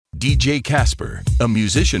DJ Casper, a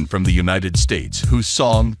musician from the United States whose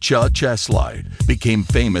song Cha-Cha Slide became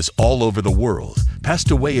famous all over the world,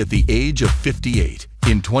 passed away at the age of 58.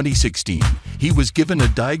 In 2016, he was given a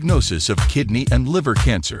diagnosis of kidney and liver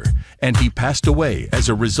cancer, and he passed away as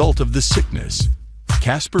a result of the sickness.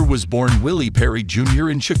 Casper was born Willie Perry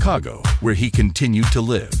Jr. in Chicago, where he continued to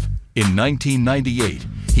live. In 1998,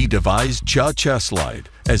 he devised Cha-Cha Slide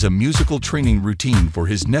as a musical training routine for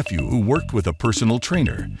his nephew who worked with a personal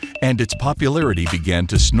trainer, and its popularity began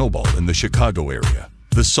to snowball in the Chicago area.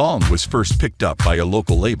 The song was first picked up by a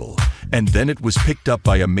local label, and then it was picked up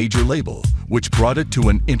by a major label, which brought it to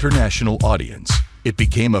an international audience. It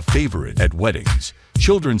became a favorite at weddings,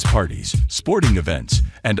 children's parties, sporting events,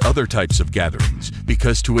 and other types of gatherings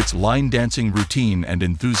because to its line dancing routine and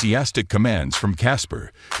enthusiastic commands from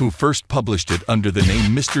Casper, who first published it under the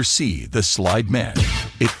name Mr. C, the Slide Man.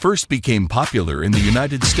 It first became popular in the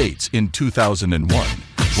United States in 2001,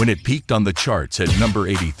 when it peaked on the charts at number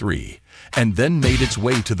 83, and then made its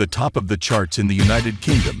way to the top of the charts in the United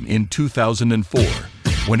Kingdom in 2004,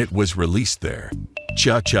 when it was released there.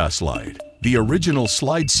 Cha-Cha Slide. The original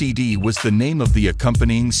Slide CD was the name of the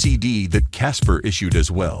accompanying CD that Casper issued as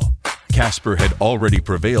well. Casper had already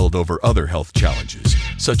prevailed over other health challenges,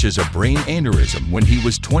 such as a brain aneurysm when he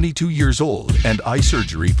was 22 years old and eye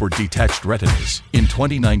surgery for detached retinas. In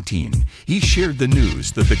 2019, he shared the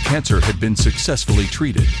news that the cancer had been successfully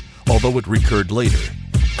treated, although it recurred later.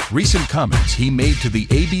 Recent comments he made to the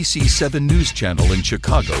ABC 7 News channel in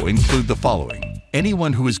Chicago include the following.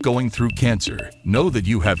 Anyone who is going through cancer, know that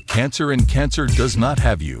you have cancer and cancer does not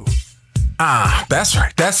have you. That's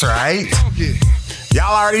right.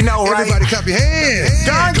 Y'all already know, right? Everybody clap your hands.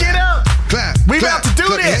 Go on, get up. Clap. We about to do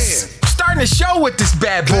this. Starting the show with this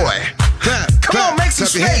bad boy. Come on, make some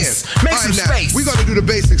space. Make some space. We're going to do the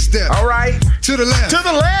basic step. All right. To the left. To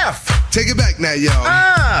the left. Take it back now,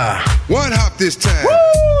 y'all. One hop this time.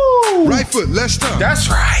 Woo! Right foot, let's stomp. That's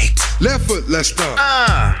right. Left foot, let's stomp.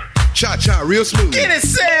 Cha-cha, real smooth. Get it,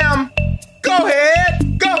 Sam. Go ahead.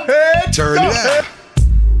 Turn it out.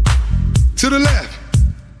 To the left.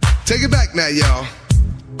 Take it back now, y'all.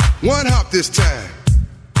 One hop this time.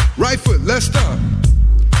 Right foot, let's stomp.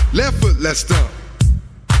 Left foot, let's stomp.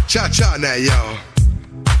 Cha-cha now, y'all.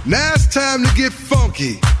 Now it's time to get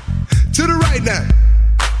funky. To the right now.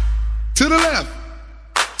 To the left.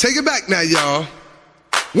 Take it back now, y'all.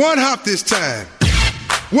 One hop this time.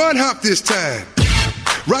 One hop this time.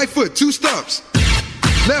 Right foot, 2 stumps.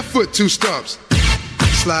 Left foot, 2 stumps.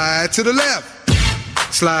 Slide to the left.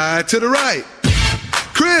 Slide to the right.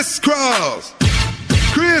 Crisscross.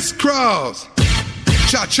 Crisscross.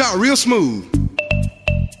 Cha-cha, real smooth.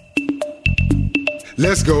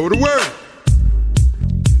 Let's go to work.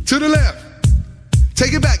 To the left.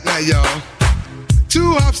 Take it back now, y'all.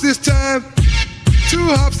 2 hops this time.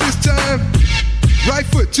 2 hops this time. Right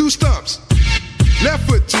foot, 2 stumps. Left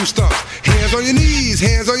foot, 2 stumps. Hands on your knees,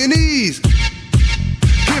 hands on your knees.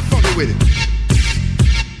 Get funky with it.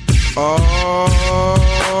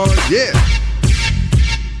 Oh, yeah.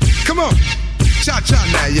 Come on. Cha-cha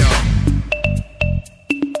now, y'all.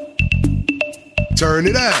 Turn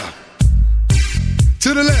it out.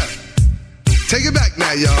 To the left. Take it back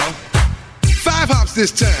now, y'all. 5 hops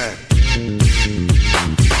this time.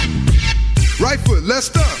 Right foot, let's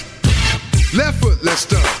stomp. Left foot, let's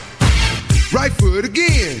stomp. Right foot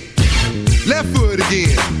again. Left foot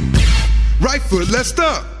again. Right foot, let's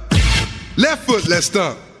stomp. Left foot, let's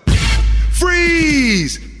stomp.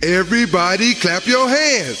 Freeze! Everybody clap your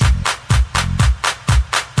hands.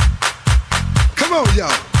 Come on,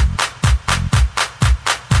 y'all.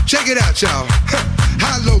 Check it out, y'all.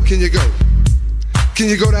 How low can you go? Can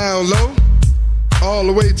you go down low? All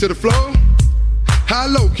the way to the floor? How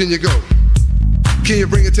low can you go? Can you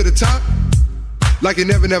bring it to the top? Like it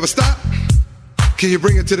never stop? Can you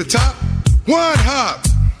bring it to the top? 1 hop.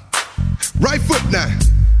 Right foot now.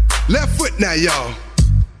 Left foot now, y'all.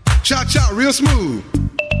 Cha-cha, real smooth.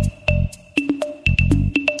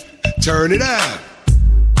 Turn it out.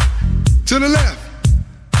 To the left.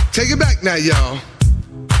 Take it back now, y'all.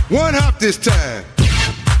 1 hop this time.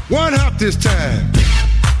 1 hop this time.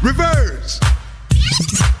 Reverse.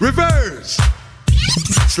 Reverse.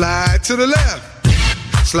 Slide to the left.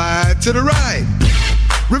 Slide to the right.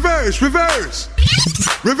 Reverse, reverse.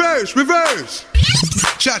 Reverse, reverse.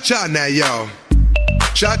 Cha-cha now, y'all.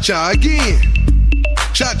 Cha-cha again.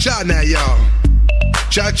 Cha-cha now, y'all.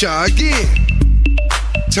 Cha-cha again.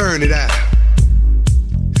 Turn it out.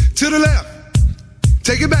 To the left.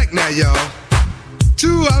 Take it back now, y'all.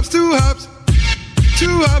 2 hops, 2 hops.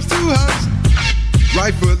 2 hops, 2 hops.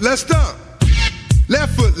 Right foot, let's stomp.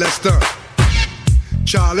 Left foot, let's stomp.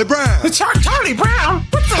 Charlie Brown. Charlie Brown?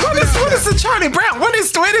 What a Charlie Brown. What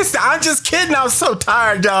is? I'm just kidding. I was so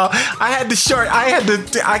tired, y'all.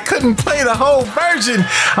 I couldn't play the whole version.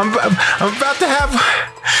 I'm about to have.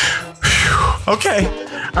 Okay.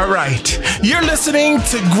 All right. You're listening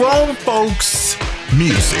to Grown Folks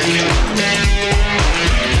Music.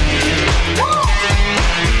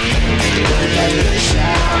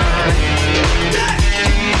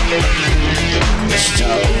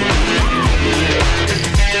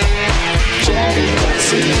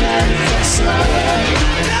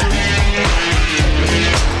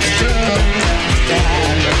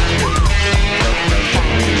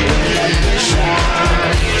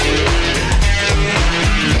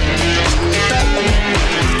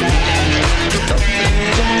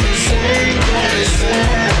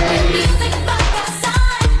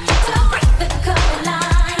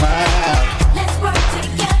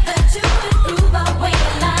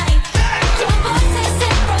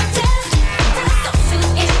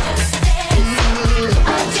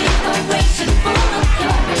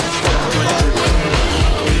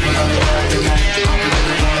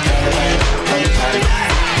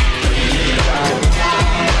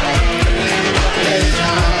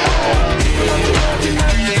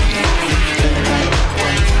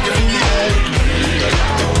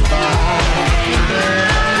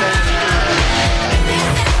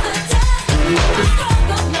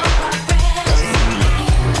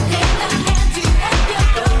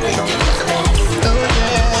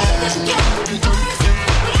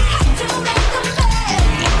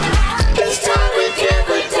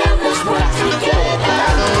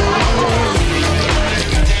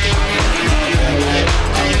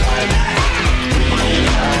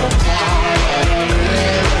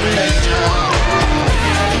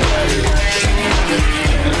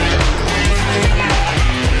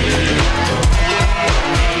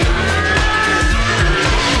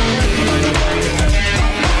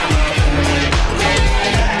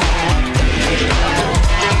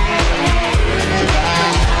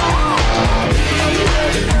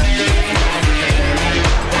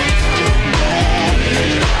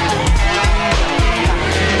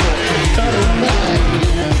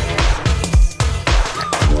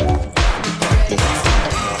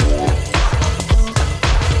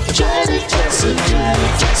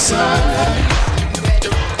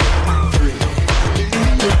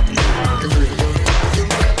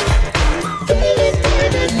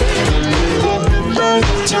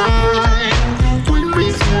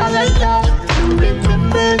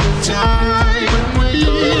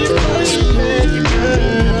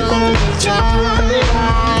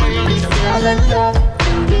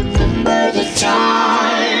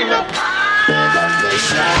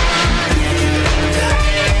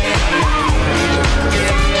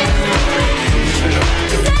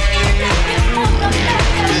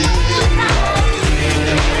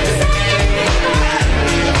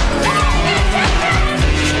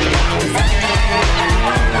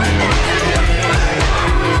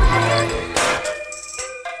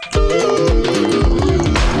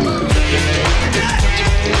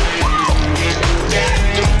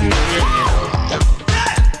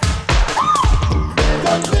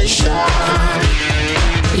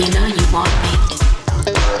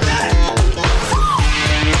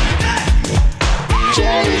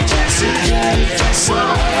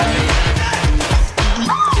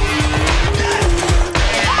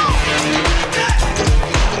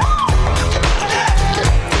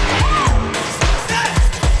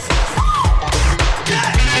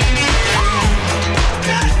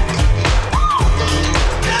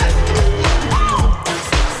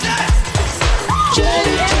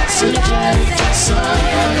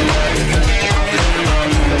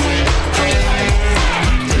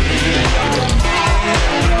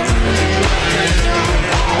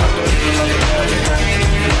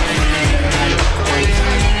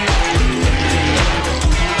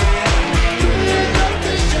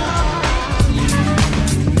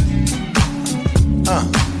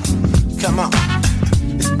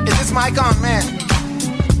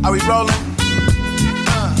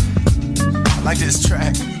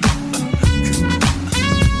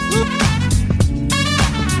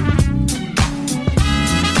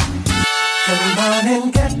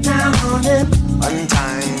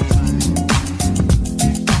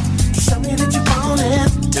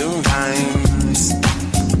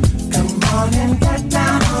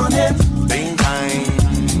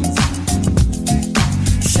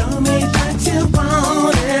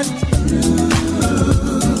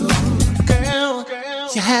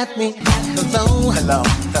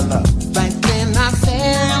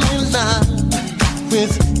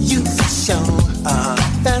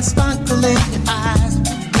 That sparkle in your eyes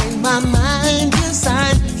made my mind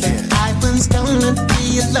decide that I will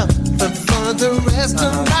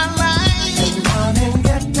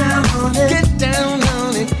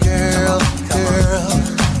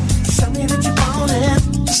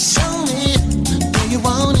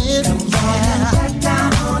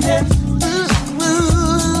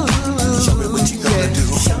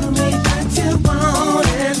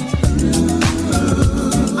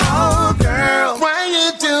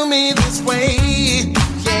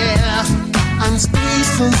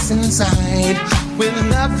speechless inside, with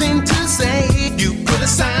nothing to say. You put a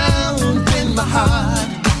sound in my heart,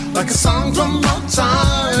 like a song from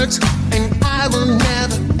Mozart, and I will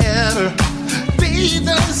never ever be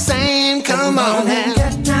the same. Come on and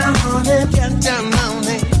get down on it, get down on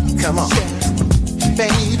it. Come on, yeah.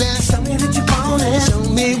 Baby, show me that you want it. Show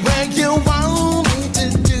me where you want me to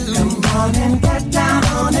do. Come on and get down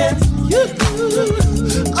on it.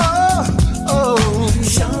 Oh, oh.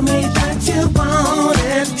 Show me that you want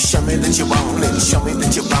it. Show me that you want it. Show me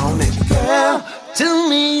that you want it. Girl, to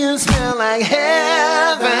me you smell like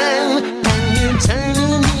heaven, and you're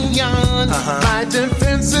turning me on. My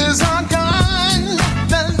defenses are gone.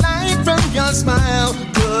 The light from your smile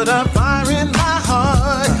put a fire in my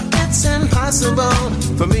heart. It's impossible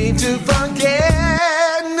for me to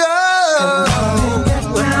forget. No. Come on and get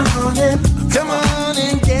down on it. Come on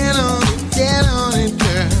and get on it,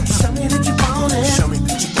 girl. Show me that you want it. Show me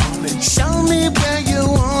that you want it. Show me where you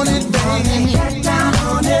want it, baby. Get down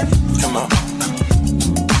on it. Come on.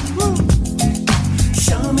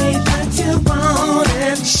 Show me that you want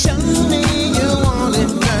it. Show me you want it,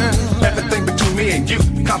 girl. Everything between me and you,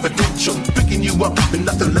 confidential. Picking you up and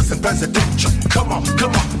nothing less than presidential. Come on,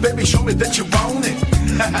 baby, show me that you want it.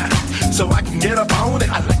 So I can get up on it.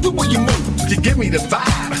 I like the way you move. You give me the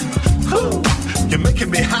vibe. You're making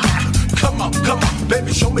me high. Come on,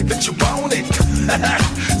 baby, show me that you want it.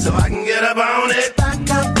 So I can get up on it. Back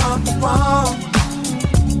up off the wall.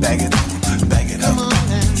 Bag it up. Come on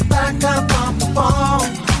and back up off the wall.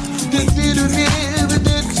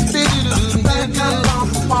 Back up off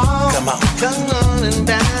the wall. Come on and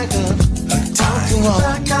back up.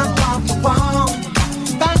 Back up off the wall.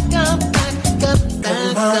 Back up.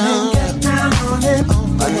 Come on and get down on it.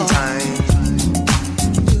 One time.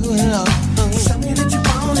 Do it all. Show me that you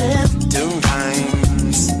want it. 2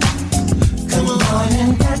 times. Come on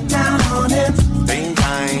and get down on it. 3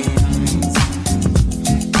 times.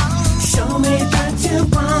 Show me that you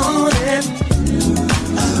want it.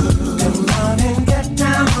 Come on and get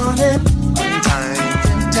down on it. 1 time.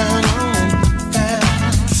 Get down on it.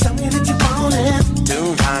 Show me that you want it.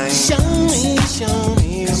 2 times. Show me.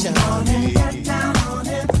 Come on and get down on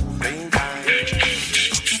it. 3 times.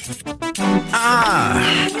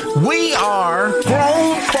 We are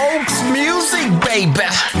grown folks music, baby.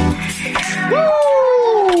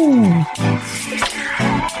 Woo!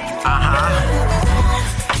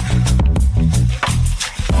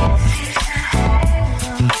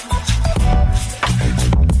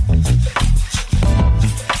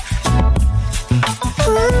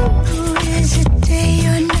 Is it day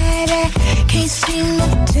or night? I can't seem to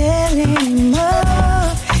tell anymore.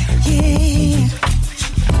 Yeah.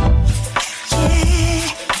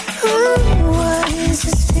 Ooh, what is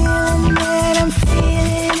this feeling that I'm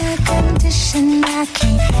feeling? A condition I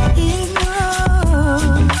can't ignore.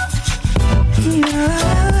 No.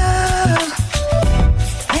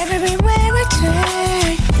 Everywhere I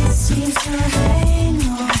turn, it seems to hang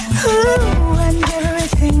on. Ooh, and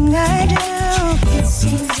everything I do, it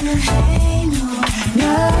seems to hang on.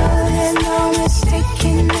 No, there's no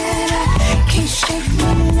mistaking that I can't shake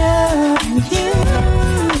my love on you.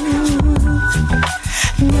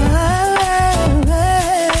 No, I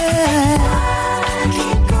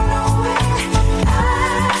can't go nowhere. I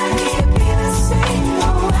can't be the same. No,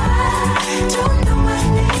 I don't know my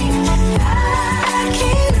name. I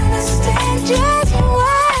can't understand just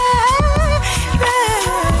why.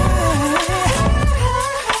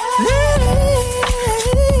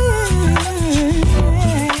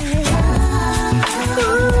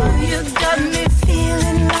 You got me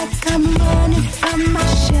feeling like I'm running from my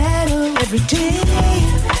shadow every day.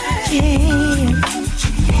 Yeah.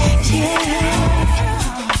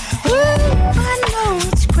 Ooh, I know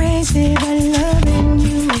it's crazy, but loving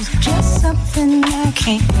you is just something I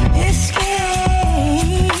can't escape.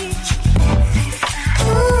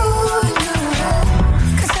 Ooh, no,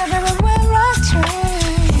 'cause everywhere I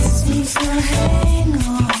turn, it seems to hang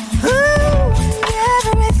on. Ooh,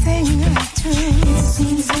 everything I do, it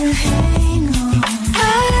seems to hang on. I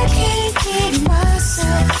can't keep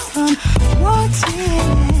myself from wanting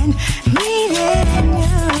and needing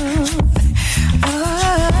you. Oh,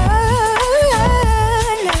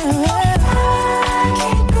 no. I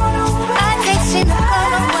can't go nowhere. I can't seem to go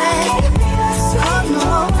away. Oh, no.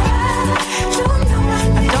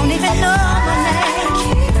 I don't even know my name.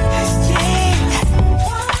 Yeah.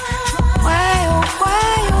 Why, oh,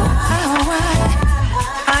 why?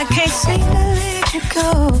 I can't seem to let you go.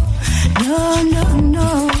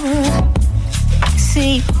 No.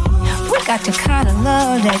 See, we got the kind of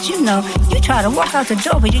love that, you try to walk out the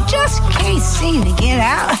door, but you just can't seem to get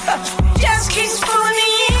out. Just keeps pulling me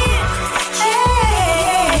in. Hey.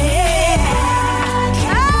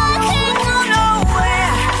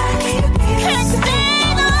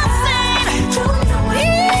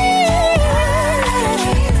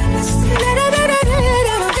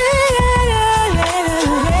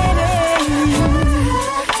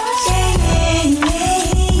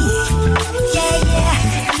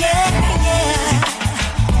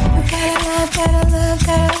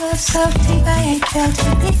 felt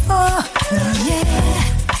it before. Oh yeah,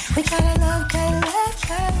 we gotta love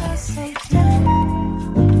so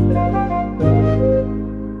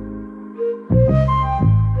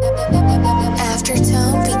after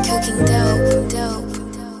tone, be cooking dope.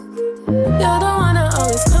 You don't wanna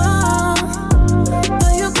always call,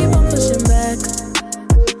 but you keep on pushing back.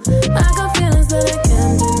 I got feelings that I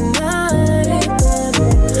can't deny, but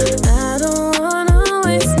I don't wanna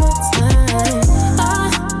waste my time. I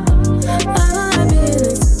don't like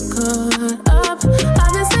being caught up.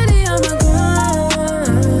 I've been steady on my grind.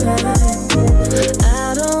 I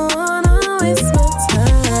don't wanna waste my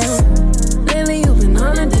time. Lately you've been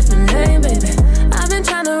on a different lane, baby. I've been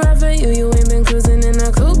trying to ride for you. You ain't been cruising in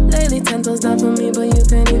a coupe lately. 10 toes down for me, but you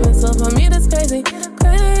can't even solve for me. That's crazy.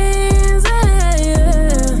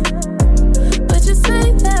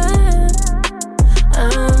 Say that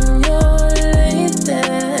I'm your lady.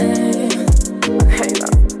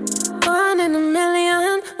 One in a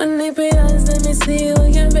million. When they pay us, let me see who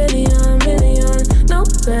you're really on. No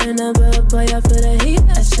burner, but boy, I feel the heat.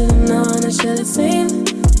 I should've known, I should've seen.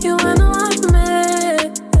 You wanna watch me.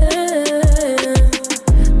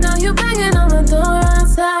 Now you banging on my door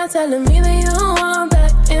outside, telling me that you want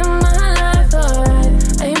back in my life.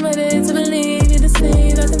 Alright, I ain't ready to believe you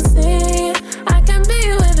deceive. I can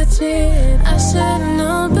see I should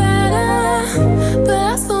know better, but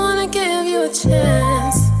I still wanna give you a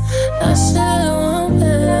chance. I should know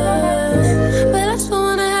better, but I still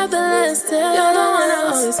wanna have the last dance. You don't wanna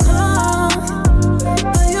always call,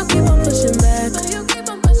 but you keep on pushing back.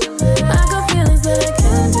 I got feelings that I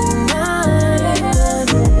can't deny,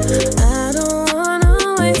 but I don't wanna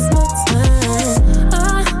waste my time.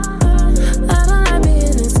 I don't like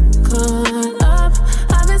being this caught up.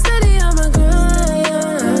 I've been steady on my grind.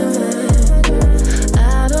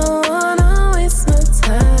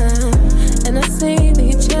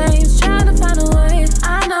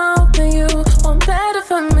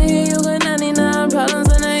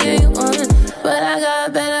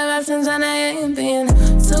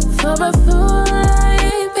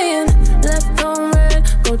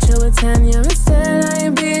 Tanya instead, I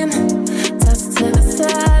ain't being tossed to the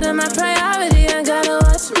side of my priority. I gotta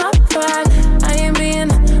watch my pride. I ain't being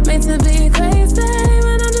made to be crazy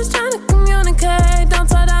when I'm just trying to communicate. Don't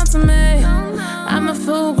talk down to me. I'm a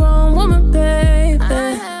full-grown woman, baby.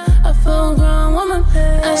 A full-grown woman,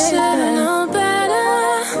 baby. I should've known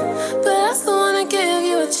better, but I still wanna give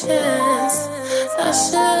you a chance. I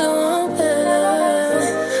should've known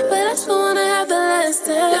better, but I still wanna have the last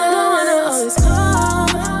dance. You don't wanna always call.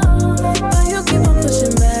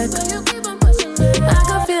 I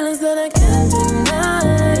got feelings that I can't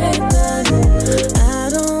deny, but I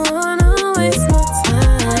don't wanna waste my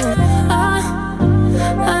time.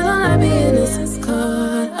 I don't like being this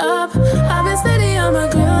caught up. I've been steady on my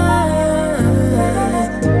grind.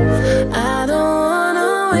 I don't wanna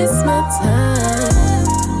waste my time.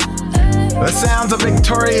 The sounds of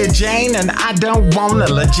Victoria Jane and I Don't Wanna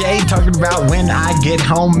LaJay talking about When I Get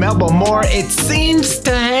Home. Melba Moore, It Seems to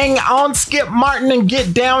Hang On. Skip Martin and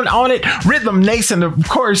Get Down on It. Rhythm Nation, of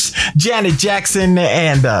course, Janet Jackson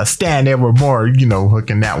and Stan Edward Moore, you know,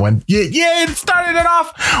 hooking that one. Yeah, it started it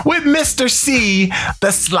off with Mr. C,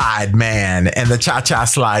 the Slide Man, and the Cha-Cha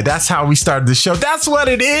Slide. That's how we started the show. That's what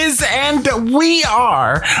it is, and we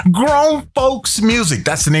are Grown Folks Music.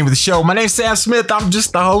 That's the name of the show. My name's Sam Smith. I'm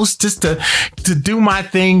just the host, just to do my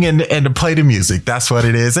thing and to play the music. That's what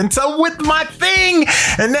it is. And so with my thing,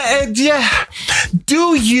 and yeah,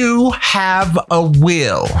 do you have a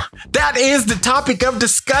will? That is the topic of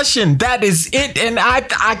discussion. That is it. And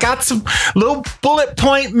I got some little bullet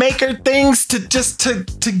point maker things to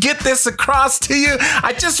get this across to you.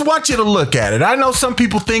 I just want you to look at it. I know some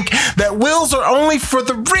people think that wills are only for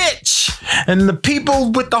the rich and the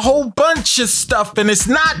people with the whole bunch of stuff, and it's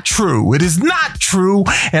not true. It is not true.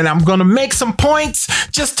 And I'm gonna make some points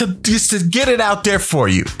just to get it out there for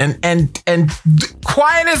you. And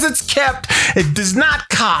quiet as it's kept, it does not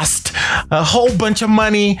cost a whole bunch of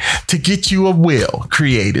money to get you a will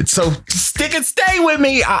created. So stick and stay with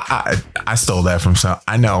me. I stole that from some.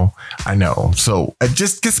 I know. So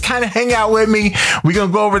just kind of hang out with me. We're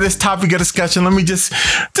gonna go over this topic of discussion. Let me just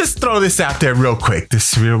throw this out there real quick.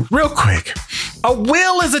 Real quick. A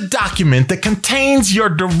will is a document that contains your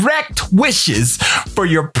direct wishes for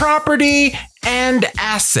your property and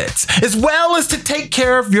assets, as well as to take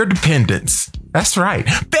care of your dependents. That's right.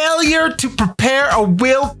 Failure to prepare a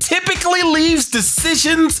will typically leaves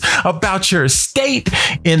decisions about your estate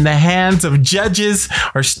in the hands of judges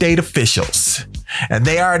or state officials. and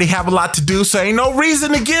they already have a lot to do, so ain't no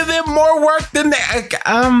reason to give them more work than they.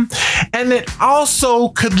 And it also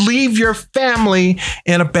could leave your family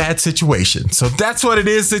in a bad situation. So that's what it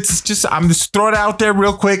is. It's just, I'm just throw it out there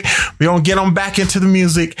real quick. We don't get on back into the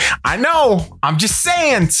music. I know. I'm just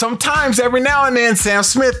saying. Sometimes, every now and then, Sam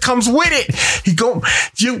Smith comes with it.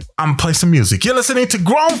 I'm gonna play some music. You're listening to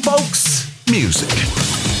Grown Folks Music.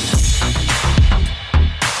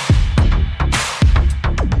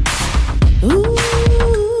 Ooh.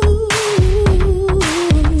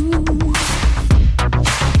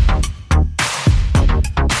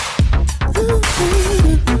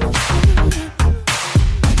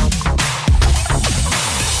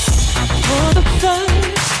 For the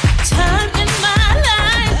first time in my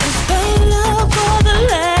life, I felt love for the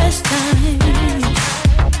last time.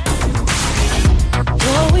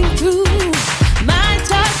 Going through my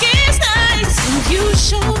darkest nights, and you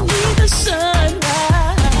showed me the sunrise.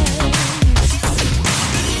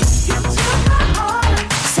 You took my heart,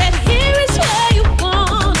 said here is where you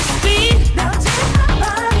want to be. Now take my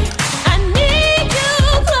body, I need you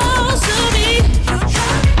close to me. You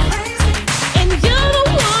drive me crazy, and you're the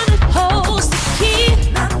one that holds the key.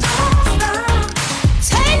 Now don't stop,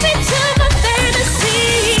 take me to my fantasy.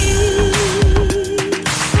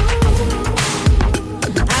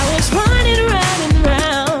 I was running round and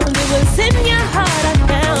round. It was in your heart I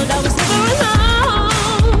found I was never alone.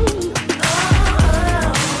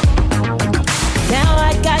 Now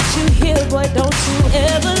I got you here, boy, don't you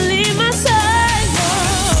ever leave my side, no.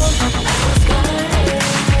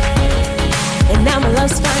 And now my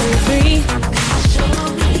love's finally free.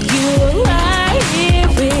 You were right here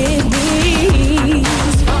with me,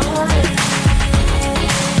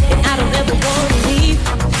 and I don't ever wanna leave.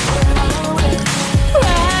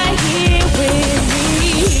 Right here with me.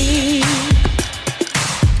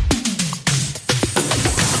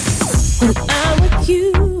 When I'm with you,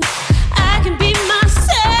 I can be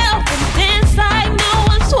myself and dance like no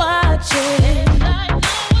one's watching.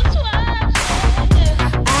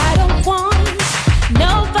 I don't want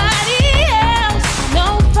nobody else, no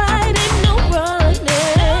fighting, no running.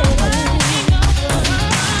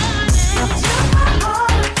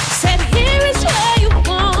 Said here is where you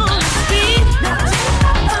want to be.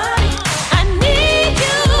 I need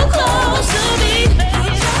you close to me,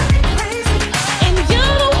 and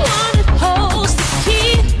you're the one that holds the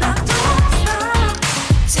key.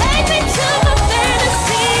 Take me to my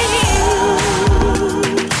fantasy.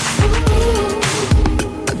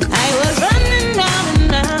 I was running round and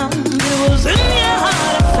round. It was in your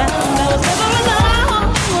heart I found I was never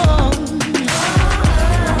alone.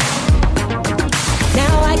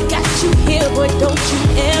 Now I got you here, boy, don't you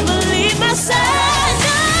ever leave my side,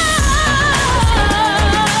 no.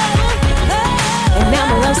 And now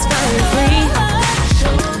my love's finally free.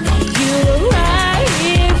 You were right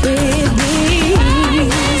here with me,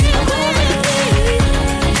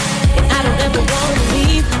 and I don't ever wanna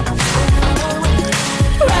leave.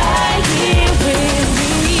 Right here with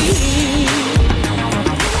me.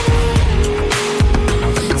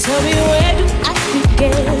 Tell me, where do I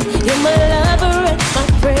begin? You're my lover and my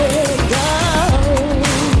friend.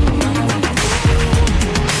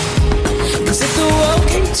 Cause if the world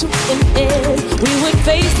came to an end, we would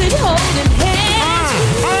face it holding hands.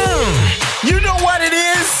 You know what it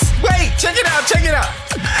is? Wait, check it out, check it out.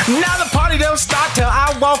 Now the party don't start till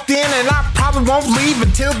I walked in, and I probably won't leave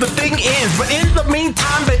until the thing ends. But in the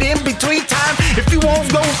meantime, but in between time, if you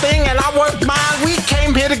want your thing and I work mine, we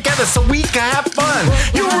came here together so we can have fun.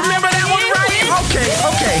 You remember that one, right?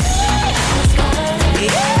 Okay.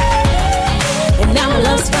 And now my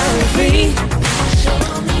love's finally free.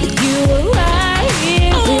 You were right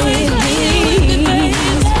here with me,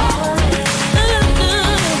 and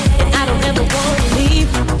I don't ever wanna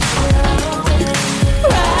leave.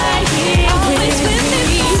 Right here with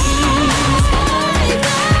me.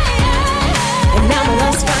 And now my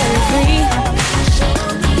love's finally free.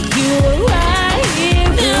 You were right here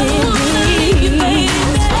with me,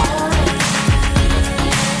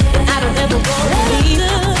 and I don't ever wanna leave.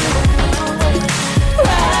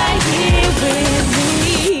 Right here with me.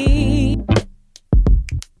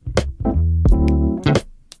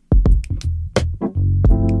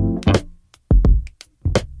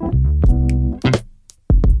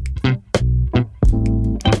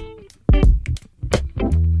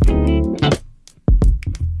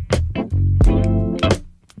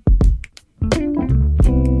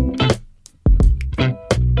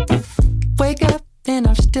 Wake up and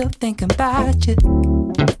I'm still thinking about you.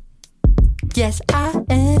 Yes, I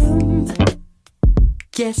am.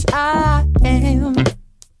 Yes, I am.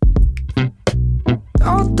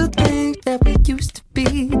 All the things that we used to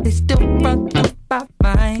be, they still run through my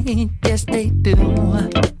mind. Yes, they do.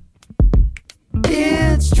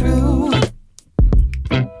 It's true.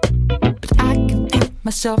 But I can feel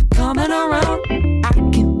myself coming around. I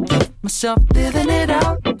can feel myself living it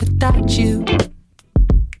out without you.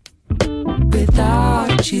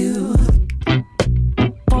 Without you.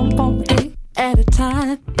 One day at a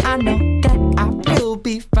time. I know that I will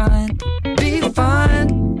be fine. Be fine.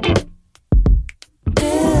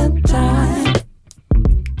 In time.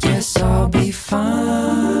 Yes, I'll be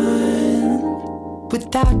fine.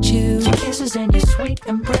 Without you, your kisses and your sweet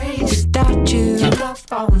embrace. Without you, your love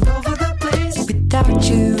all over the place. Without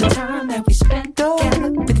you, the time that we spent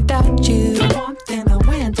together. Without you, the warmth in the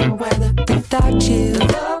winter weather. Without you, the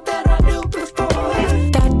love that I knew before.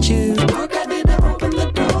 Without you, the work I did to open the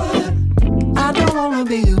door. I don't wanna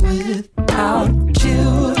be without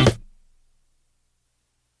you.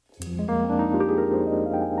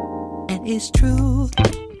 And it's true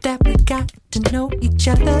that we got to know each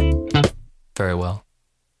other very well.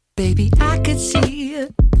 Baby, I could see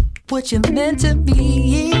what you meant to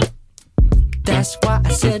me. That's why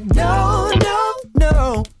I said no, no,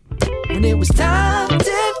 no when it was time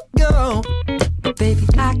to go. But baby,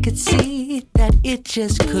 I could see that it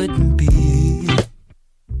just couldn't be.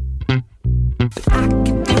 But I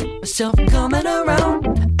can feel myself coming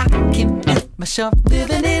around. I can feel myself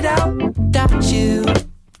living it out without you.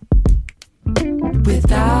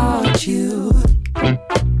 Without you. And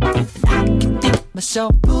I can feel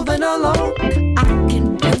myself moving along. I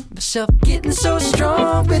can feel myself getting so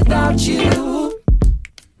strong without you.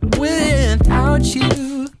 Without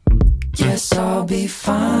you. Yes, I'll be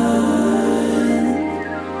fine.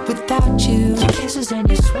 Without you, your kisses and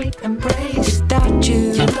your sweet embrace. Without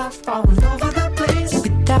you, your love all over the place.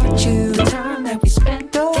 Without you, the time that we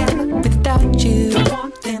spent together. Without you, the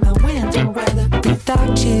warmth in the winter weather.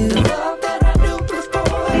 Without you, the love that I knew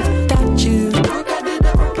before. Without you, the work I did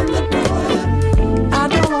to open the door. I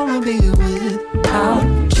don't wanna be without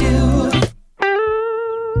you.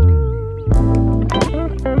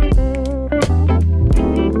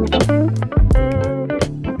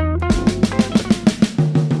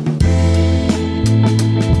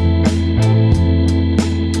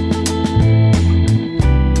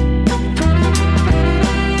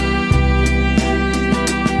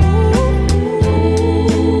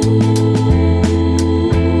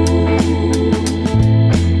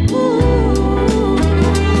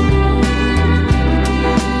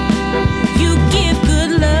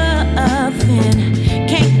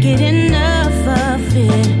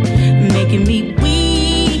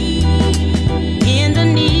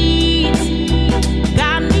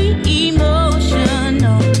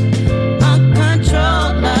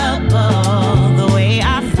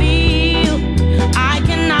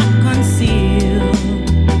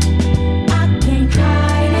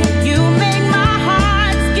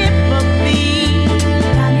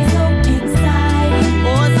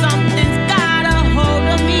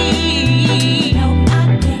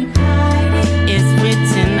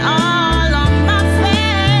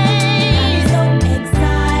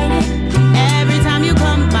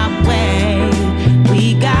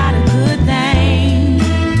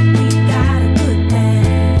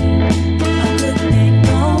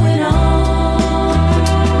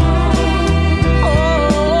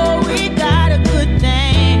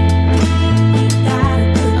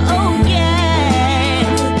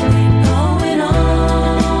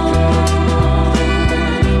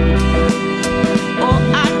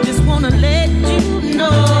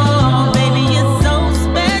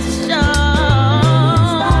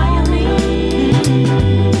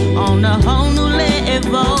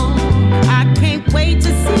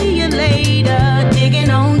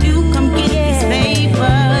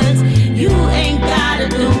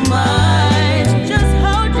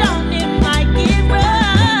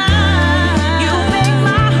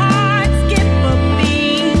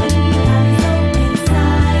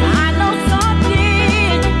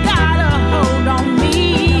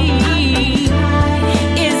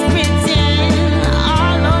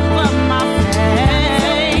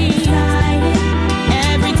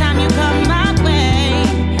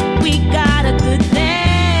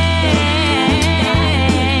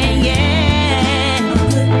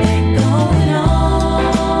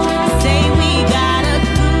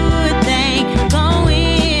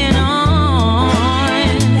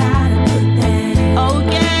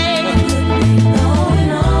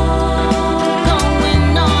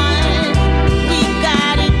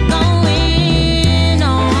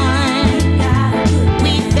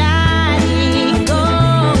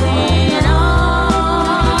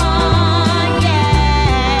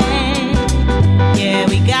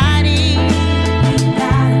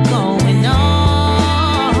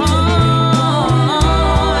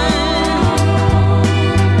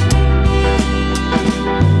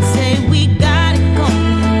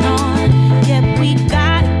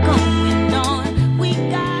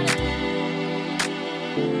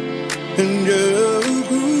 and you,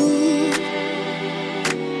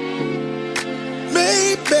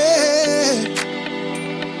 baby,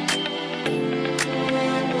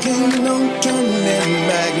 ain't no turning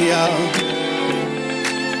back, y'all.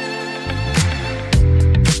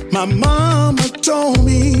 My mama told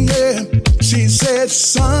me, yeah, she said,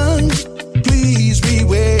 son, please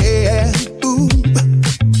beware. Ooh.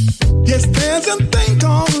 Yes, there's a thing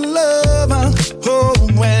called love, oh,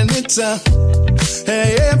 when it's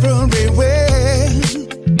everywhere.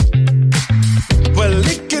 Well,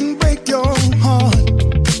 it can break your heart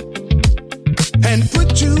and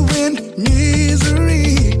put you in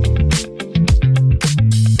misery.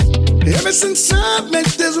 Ever since I met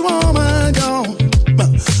this woman, y'all,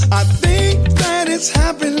 I think that it's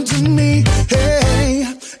happened to me. Hey,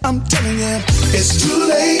 I'm telling you, it's too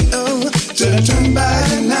late to turn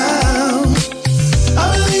back now. I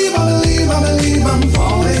believe I'm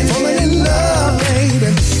falling in love,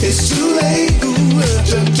 baby. It's too late to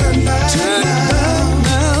turn back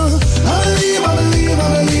now. I believe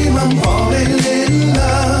I'm falling in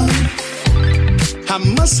love. I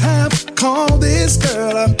must have called this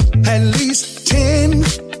girl at least 10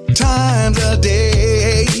 times a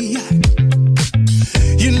day.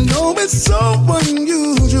 You know it's so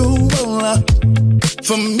unusual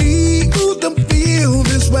for me to feel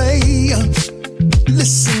this way.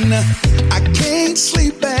 Listen, I can't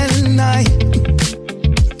sleep at night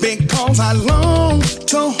because I long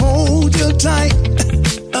to hold you tight.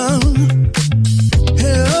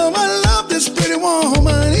 I love this pretty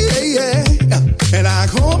woman, yeah. And I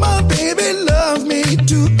hope my baby loves me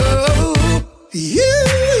too. Oh, yeah.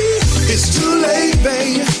 It's too late,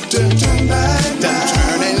 babe, to turn back now.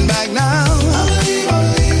 Turning back now. I believe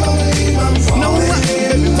I'm falling. No,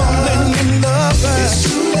 baby, falling in love. It's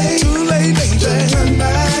too late, baby, to turn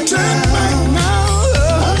back now.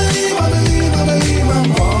 I believe I'm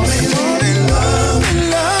falling in love.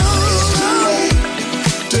 It's too late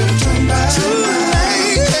to turn back now.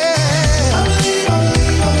 I believe I'm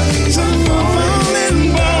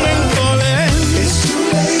falling. It's too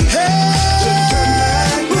late to turn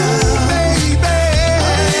back now.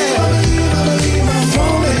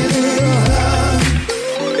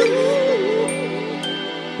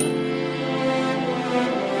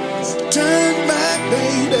 Turn back,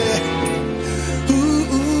 baby.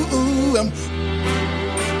 Ooh, ooh, ooh. I'm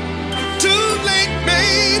too late,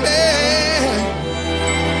 baby.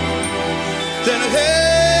 Then hey,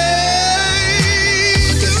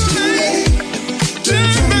 it's too late to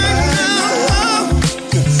turn back now.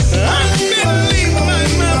 I believe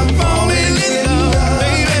I'm falling in love,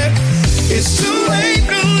 baby. It's too late,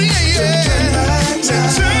 oh yeah, to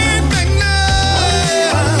turn back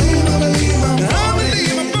now. I believe I'm falling.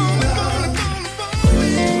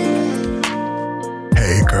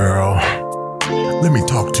 Hey girl, let me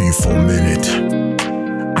talk to you for a minute.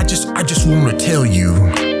 I just want to tell you,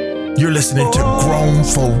 you're listening to grown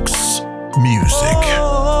folks music.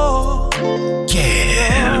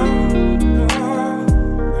 Yeah.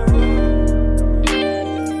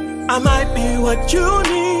 I might be what you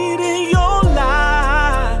need in your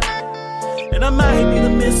life, and I might be the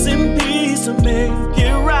missing piece to make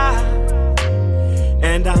it right,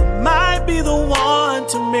 and I might be the one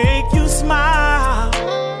to make you smile,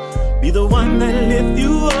 be the one that lift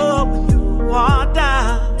you up when you are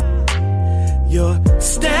down. Your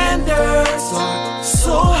standards are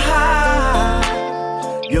so high,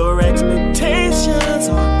 your expectations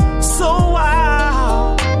are so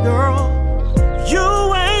wild, girl.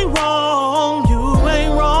 You ain't wrong,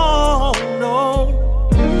 no.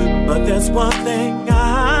 But there's one thing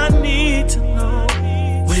I need to know.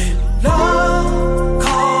 When love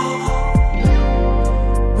calls,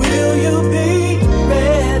 will you be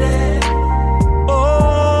ready?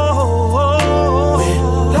 Oh, when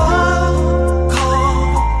love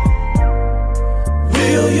calls,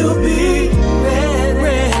 will you be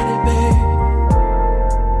ready, babe?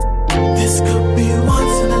 This could be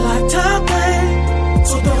once in a lifetime thing,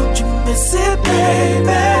 so don't you miss it, baby.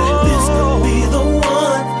 This could be the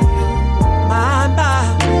one for you, my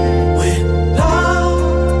when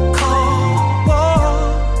love calls,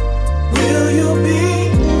 will you be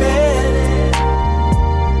ready?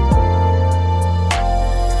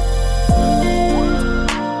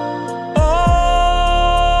 Oh,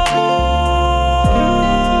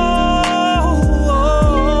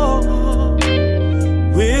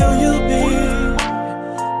 will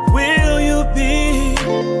you be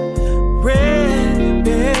ready?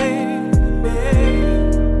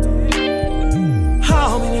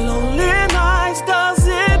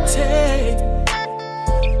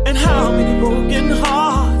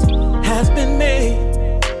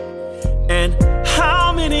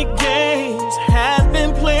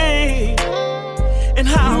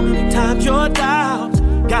 your doubt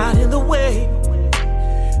got in the way.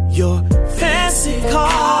 Your fancy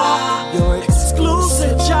car, your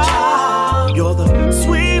exclusive child, you're the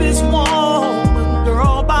sweetest woman,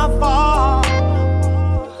 girl, by far.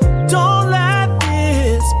 Don't let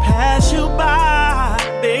this pass you by,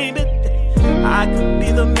 baby. I could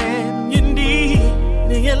be the man you need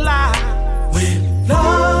in your life. When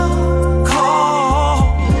love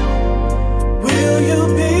calls, will you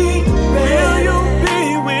be? Will you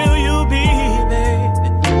be? Will you be, baby?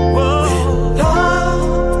 Whoa. When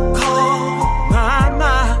love calls,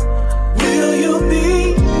 my, will you be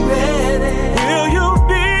ready? Will you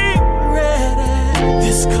be ready?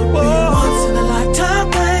 This could be once in a lifetime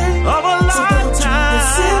thing. Of a lifetime. So don't you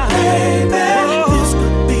miss it, baby. This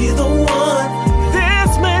could be the one.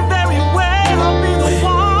 This may very well be the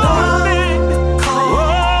one.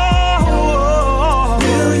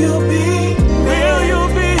 Will you be? Will you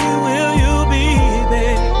be? Will you be,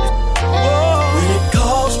 baby? When it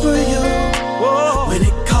calls for you, when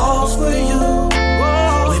it calls for you,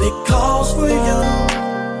 when it calls for you,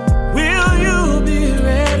 will you be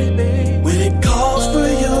ready, baby? When it calls for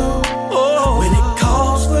you, when it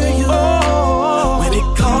calls for you, when it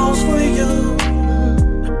calls for you,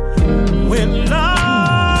 when love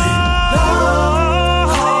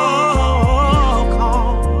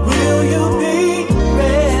calls, will you be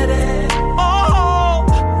ready? Oh,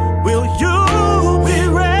 will you be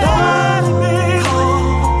ready, baby?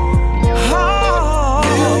 Oh,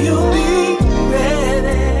 will you be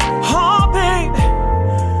ready? Oh, baby,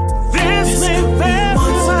 this may very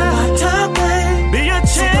well be a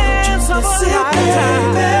chance of a lifetime.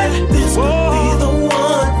 This could be the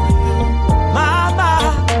one. My,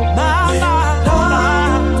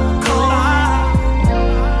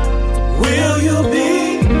 will you be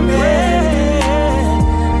ready?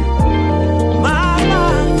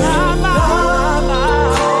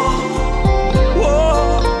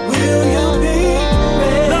 Will you be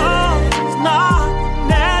ready? Love's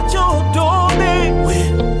knocking at your door, baby.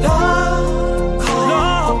 When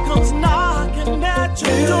love comes knocking at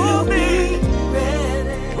your door, baby.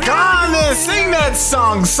 Come on then, sing that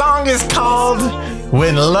song. Song is called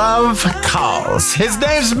When Love Calls. His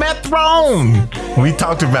name's Methrone. We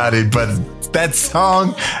talked about it, but that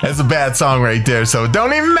song is a bad song right there, so it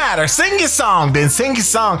don't even matter. Sing your song, then sing your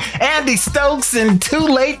song. Andy Stokes and Too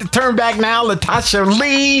Late to Turn Back Now, LaTasha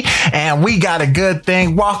Lee, and We Got a Good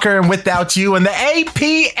Thing, Walker and Without You, and the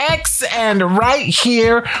APX and Right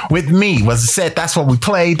Here with Me was a set. That's what we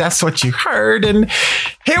played. That's what you heard, and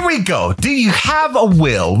here we go. Do you have a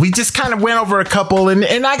will? We just kind of went over a couple, and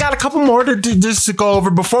I got a couple more to just to go over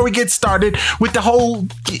before we get started with the whole.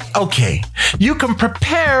 Okay, you can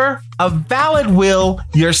prepare a valid will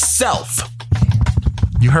yourself.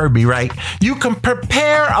 You heard me, right? You can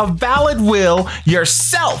prepare a valid will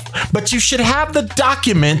yourself, but you should have the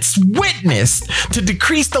documents witnessed to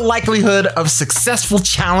decrease the likelihood of successful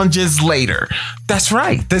challenges later. That's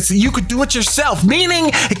right. You could do it yourself,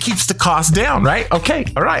 meaning it keeps the cost down, right? Okay.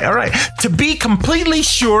 All right. To be completely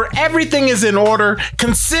sure everything is in order,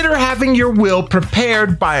 consider having your will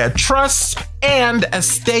prepared by a trust and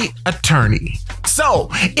estate attorney. So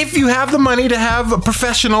if you have the money to have a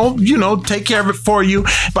professional, take care of it for you,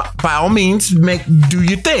 but by all means, do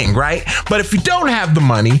your thing, right? But if you don't have the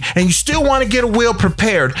money and you still want to get a will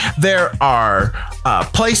prepared, there are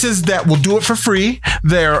places that will do it for free.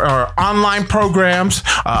 There are online programs.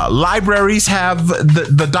 Libraries have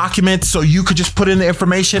the documents, so you could just put in the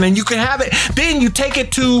information and you can have it. Then you take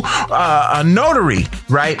it to a notary,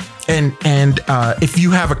 right? And if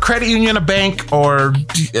you have a credit union, a bank, or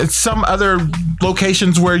some other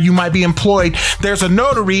locations where you might be employed, there's a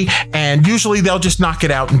notary, and usually they'll just knock it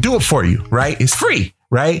out and do it for you, right? It's free,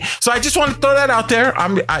 right? So I just want to throw that out there.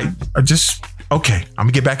 Okay, I'm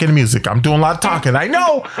gonna get back into music. I'm doing a lot of talking. I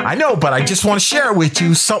know, but I just want to share with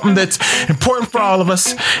you something that's important for all of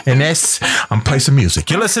us, and that's I'm playing some music.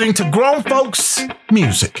 You're listening to Grown Folks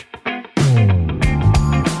Music.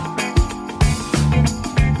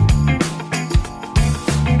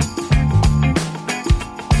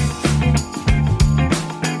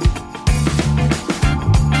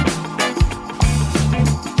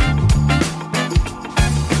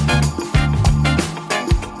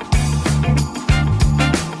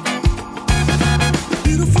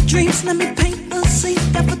 Dreams, let me paint the scene.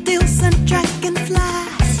 Daffodils and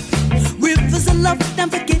dragonflies. Rivers of love,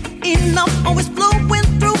 never get enough. Always flowing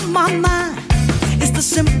through my mind. It's the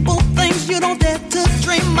simple things you don't dare to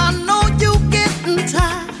dream. I know you getting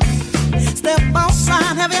tired. Step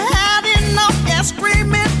outside, have you had enough? Yeah,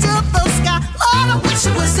 scream into the sky. Lord, I wish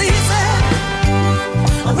it was easy.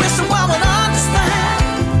 I wish the world would understand.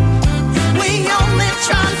 We only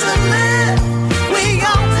trying to live.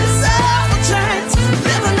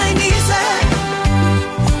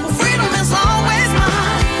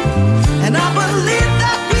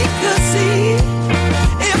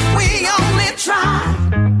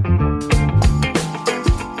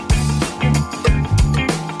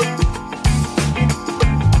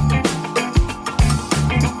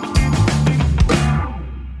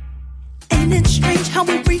 how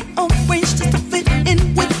we rearrange just to fit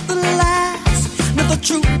in with the lies. Now the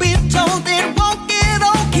truth be told, it won't get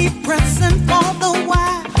old. Keep pressing for the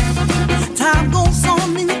why. Time goes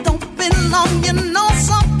on and you don't belong. You know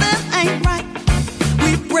something ain't right.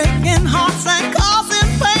 We breaking hearts and causing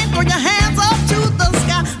pain. Throw your hands up to the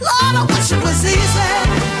sky. Lord, I wish it was easy.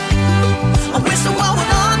 I wish the world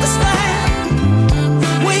would understand.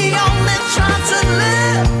 We only try to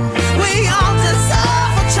live. We all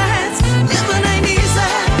deserve a chance. Living ain't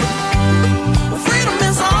easy. Freedom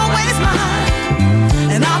is always mine.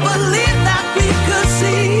 And I believe that we could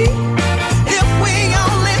see if we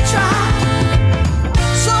only try.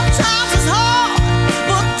 Sometimes it's hard,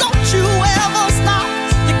 but don't you ever stop.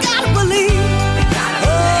 You gotta believe.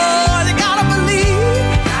 Oh, you gotta believe.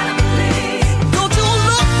 Don't you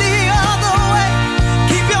look the other way.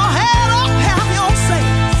 Keep your head up, have your say.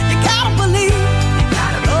 You gotta believe.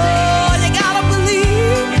 Oh, you gotta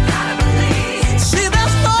believe. See,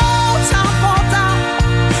 there's no time for doubt.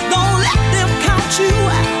 Don't let them count you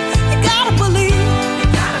out. You gotta believe.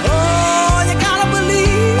 Oh, you gotta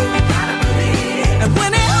believe. And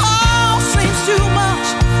when it all seems too much,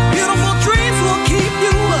 beautiful dreams will keep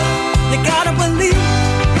you up. You gotta believe.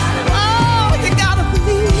 Oh, you gotta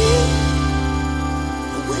believe.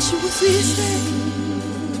 I wish it was easy.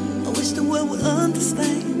 I wish the world would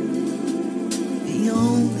understand. We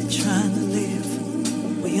only trying to live.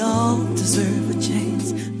 We all deserve a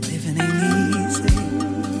chance. Living ain't easy.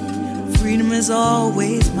 Freedom is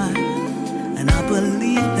always mine. And I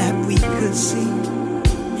believe that we could see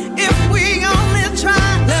if we only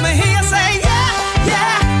try. Let me hear you say yeah,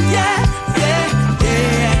 yeah, yeah, yeah,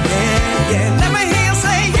 yeah, yeah, yeah. Let me hear you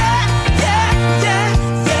say yeah, yeah, yeah,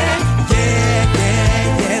 yeah, yeah, yeah,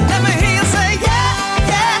 yeah. Let me hear you say yeah,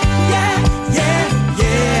 yeah, yeah, yeah,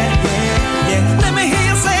 yeah, yeah, yeah. Let me hear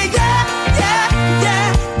you say yeah, yeah, yeah,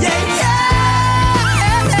 yeah, yeah,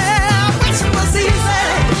 yeah. I wish it was easy.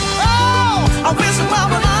 Oh, I wish the world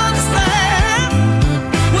would understand.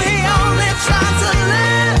 We only try to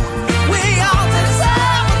live. We all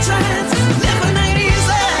deserve a chance. Living ain't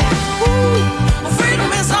easy. Ooh, freedom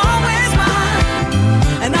is always mine.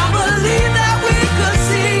 And I believe that we could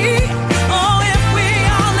see. Oh, if we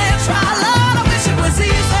only try, Lord, I wish it was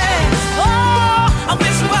easy. Oh, I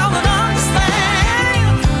wish the world would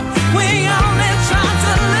understand. We only try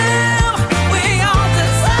to live. We all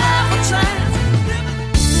deserve a chance.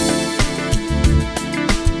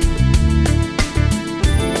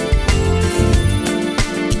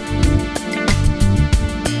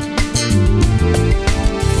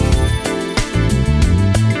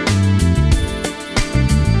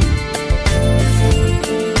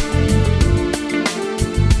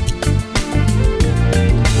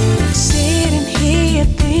 Sitting here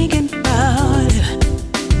thinking about it,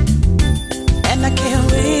 and I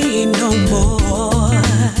can't wait no more.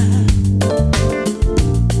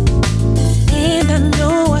 And I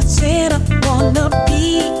know I said I wanna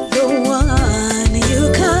be the one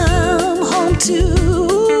you come home to.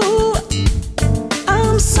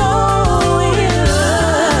 I'm so in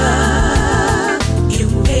love. You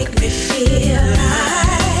make me feel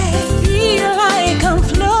like I'm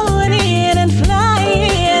floating and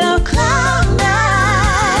flying on cloud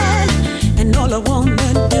nine. And all I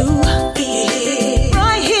wanna do is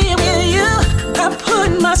right here with you. I put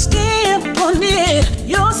my stamp on it.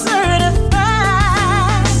 You're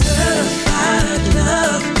certified, certified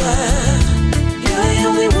lover. You're the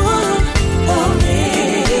only one for me.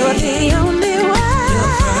 You're the only one.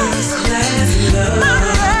 You're first class love.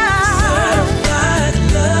 Certified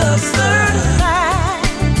love, certified.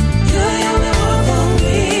 You're the only one for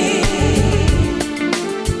me.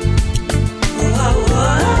 Oh,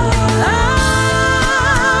 oh, oh.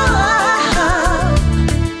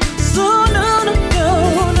 So no, no, no,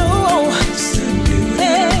 no. So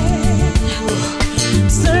beautiful.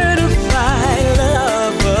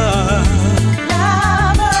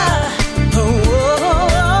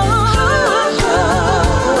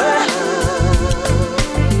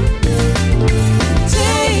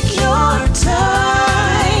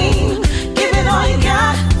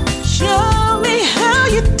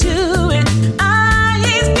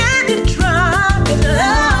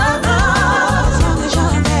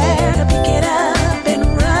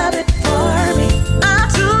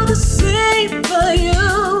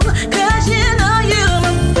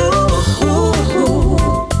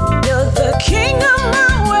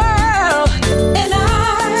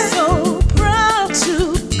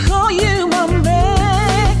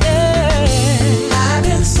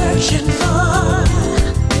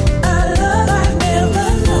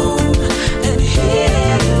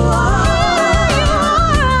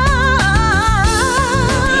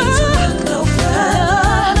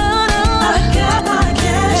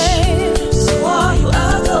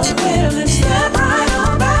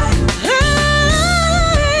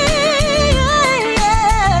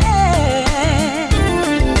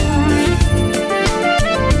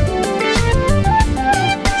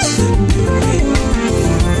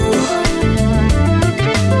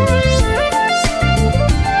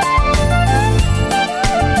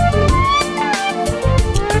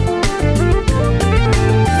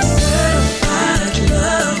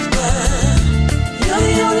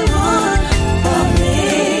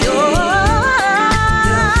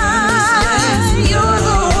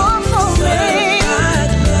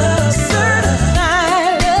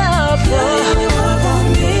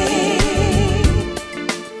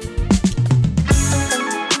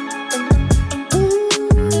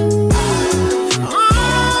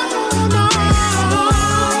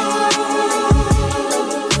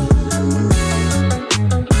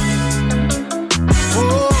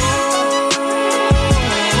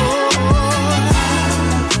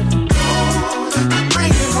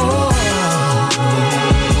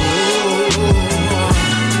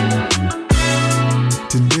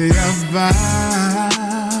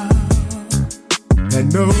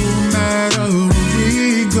 that no matter what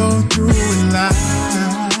we go through in life,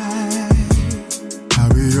 I'll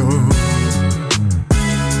be yours.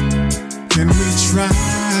 Can we try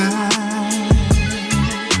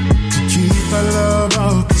to keep our love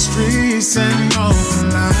off the streets and off the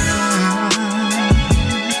line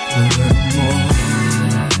forevermore?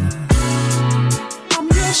 I'm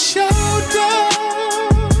your shoulder.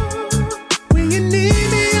 When you need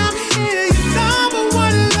me, I'm here. Your number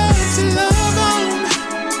one love to love on.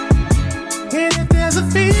 And if there's a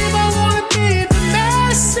fever, I wanna be the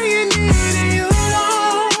mercy you need in your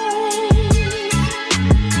arms.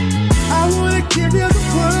 I wanna give you the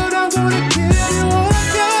world, I wanna give you all I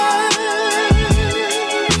got.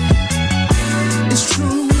 It's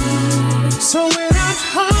true. So when I'm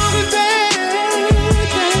hungry, baby,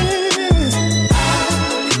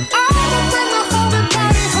 I'ma bring my whole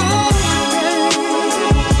body home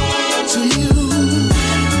to you.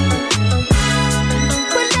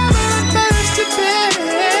 Whenever I'm thirsty, baby,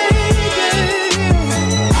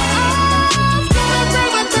 I'm gonna bring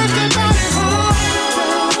my thirsty body home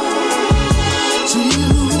to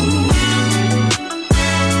you.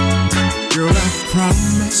 Girl, I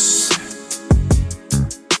promise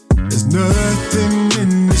there's nothing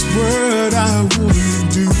in this world I wouldn't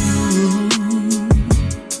do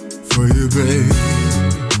for you, babe.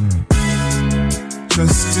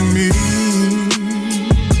 Trust in me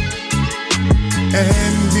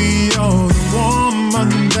and be all the woman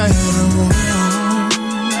that I want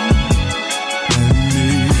and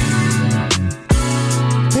need.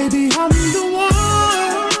 Baby, I'm the one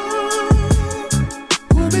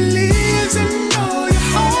who believes in all your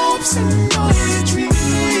hopes and all your dreams.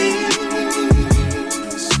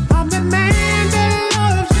 I'm the man that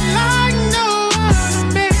loves you like no other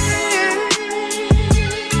man.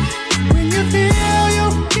 When you feel you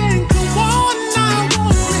can't go on, I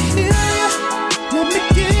wanna hear you. Let me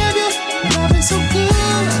give you loving so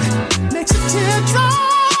good, makes a teardrop,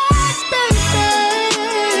 baby.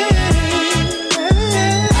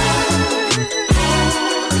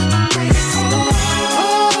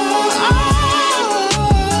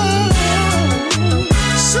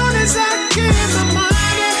 Soon as I get my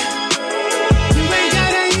money, you ain't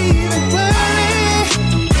gotta even worry.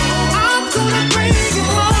 I'm gonna bring it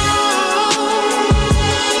home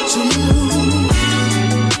to you.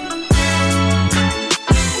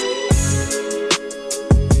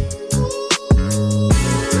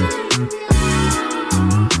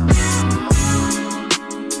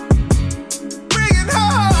 Bring it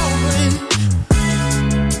home, baby.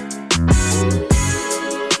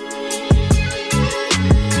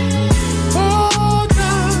 Oh,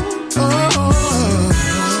 darling,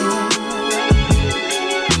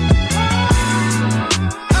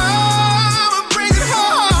 I'ma bring it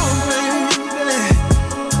home, baby.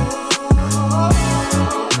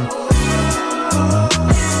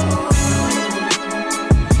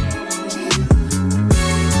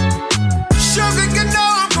 Sugar, you know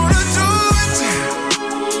I'm gonna do it.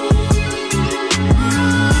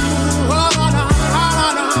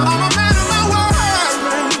 I'm a man of my word,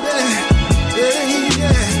 baby.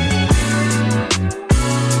 Yeah.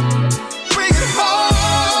 Bring it home,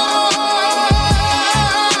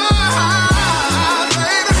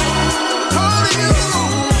 baby. Holding you.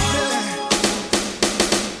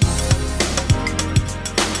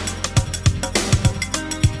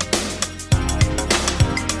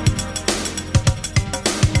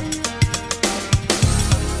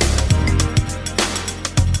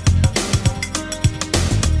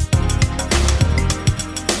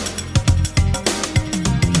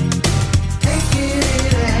 Take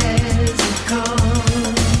it as it comes.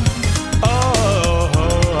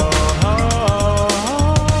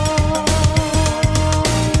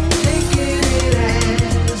 Take it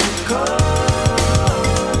as it comes.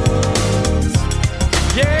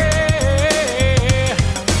 Yeah,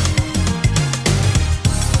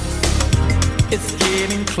 it's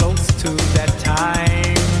getting close to that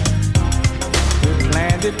time. We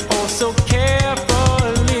planned it all so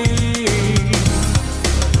carefully.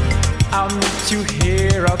 I'll meet you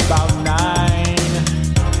here about 9,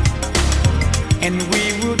 and we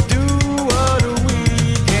will do what we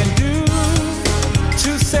can do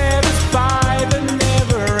to satisfy the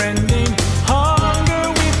never-ending hunger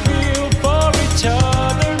we feel for each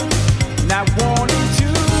other. Not wanting to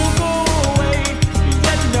go away,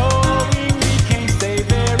 yet knowing we can't stay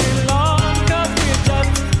very long, 'cause we're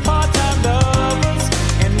just part-time lovers,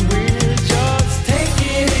 and we're just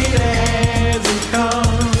taking it as it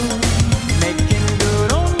comes, making good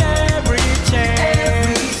on every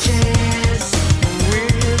chance.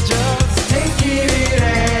 We're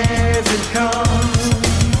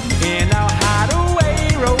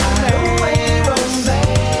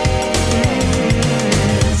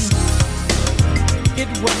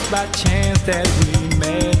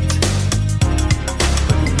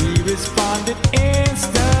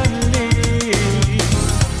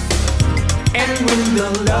when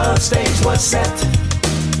the love stage was set.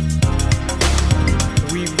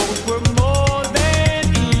 We both were more than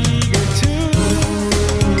eager to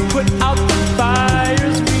put out the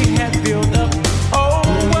fires we had built up. Oh,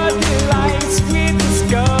 what delights we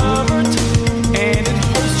discovered, and it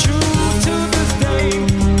holds true to this day.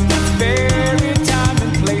 This very time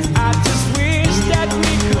and place, I just wish that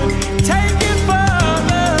we could take it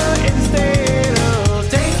further instead of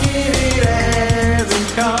taking it as it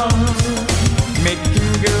comes.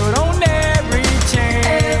 Making good on every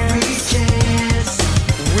chance.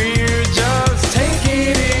 We're just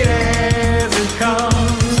taking it as it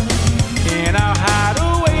comes in our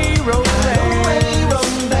hideaway romance.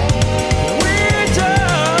 We're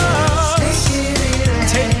just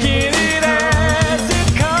taking it as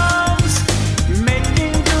it comes,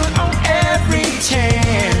 making good on every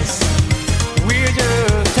chance. We're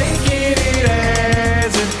just taking it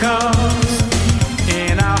as it comes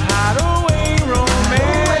in our hideaway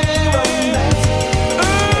romance.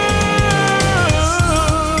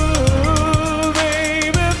 Ooh,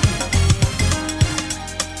 baby.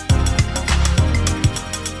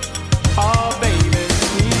 Oh, baby,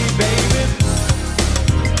 sweet baby.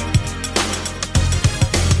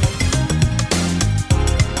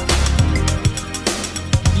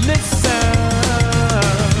 Listen.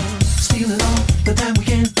 Stealing all the time we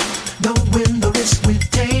can, knowing the risk we're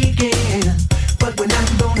taking. But we're not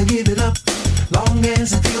gonna give it up, long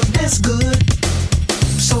as it feels this good.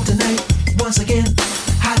 So tonight, once again,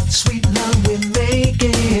 hot, sweet love we're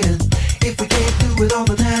making. If we can't do it all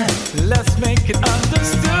the time, Let's make it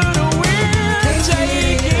understood. We're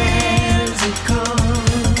taking, as it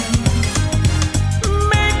comes.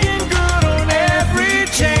 making good on every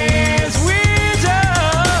chance. We're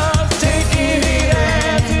just taking it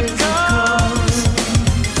as it comes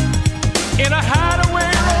in a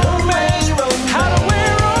hideaway romance. Hideaway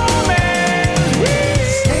romance.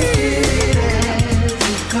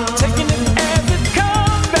 Taking it as it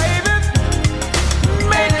comes, baby.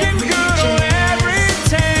 Making good on every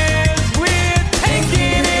chance. We're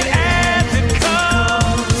taking it as it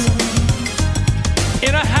comes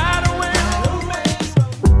in a hideaway romance.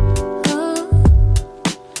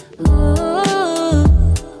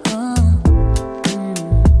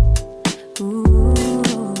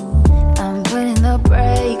 I'm putting the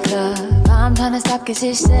brake up. I'm trying to stop cause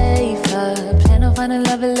it's safer. Plan on finding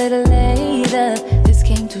love a little later. This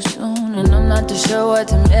came too soon and I'm not too sure what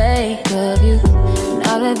to make of you. And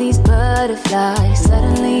all of these butterflies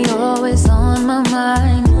suddenly always on my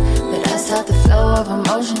mind. But I stop the flow of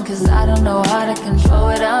emotion cause I don't know how to control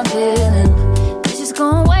what I'm feeling. It's just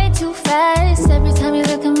going way too fast. Every time you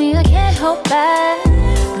look at me I can't hold back.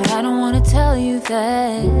 But I don't wanna tell you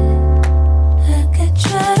that I could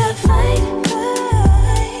try to fight,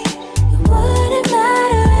 it wouldn't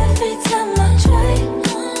matter every time I try.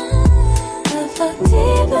 I fall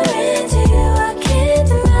deeper into you, I can't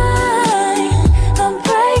deny. I'm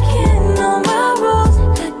breaking all my rules,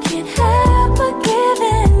 I can't help but give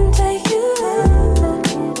in to you.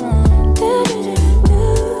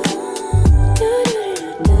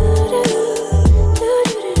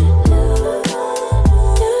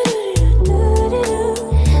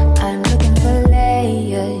 I'm looking for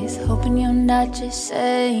layers, hoping you're not just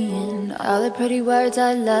saying all the pretty words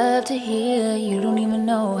I love to hear. You don't even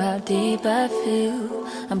know how deep I feel.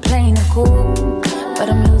 I'm playing it cool, but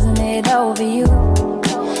I'm losing it over you.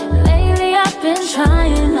 Lately I've been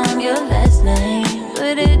trying on your last name,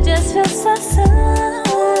 but it just feels so soon.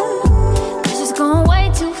 It's just going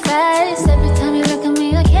way too fast. Every time you look at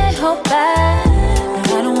me I can't hold back.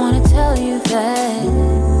 But I don't wanna tell you that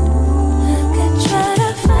I could try to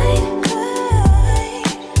fight,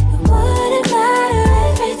 it wouldn't matter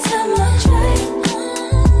every time I try.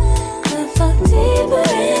 I fall deeper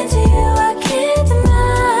into you, I can't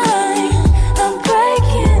deny. I'm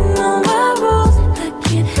breaking all my rules, I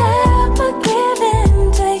can't help but give in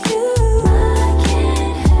to you. I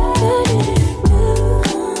can't help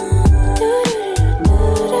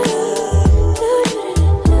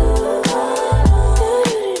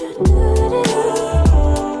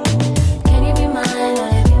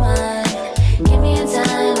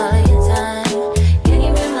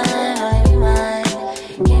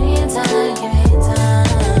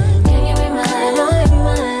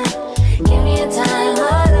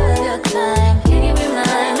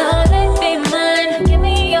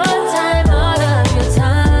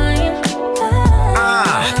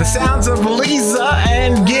Liza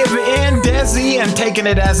and Give In, Desi and Taking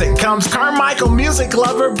It As It Comes. Carmichael,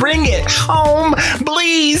 Musiclover, Bring It Home.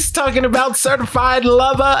 Blez, talking about Certified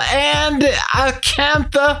Lover, and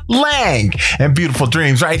Acantha Lang and Beautiful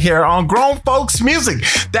Dreams right here on Grown Folks Music.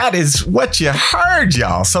 That is what you heard,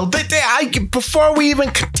 y'all. So before we even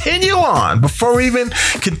continue on,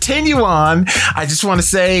 I just want to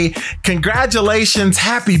say congratulations,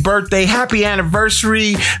 happy birthday, happy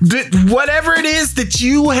anniversary, whatever it is that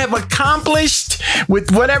you have accomplished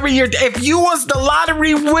with whatever if you was the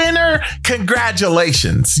lottery winner,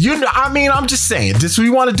 congratulations. I'm just saying, we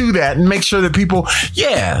want to do that and make sure that people,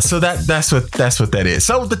 so that's what that is.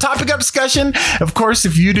 So the topic of discussion, of course,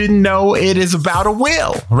 if you didn't know, it is about a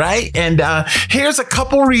will, right? And here's a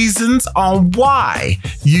couple reasons on why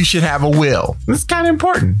you should have a will. It's kind of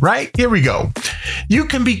important, right? Here we go. You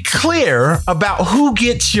can be clear about who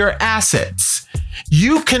gets your assets.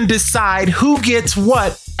 You can decide who gets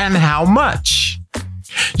what and how much.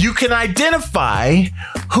 You can identify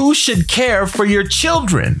who should care for your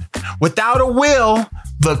children. Without a will,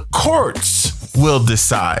 the courts will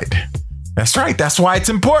decide. That's right. That's why it's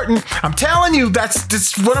important. I'm telling you,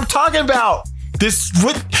 that's what I'm talking about.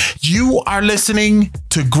 You are listening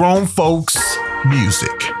to Grown Folks Music.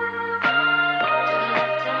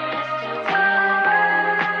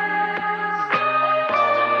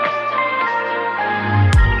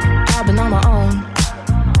 I've been on my own.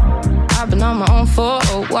 I've been on my own for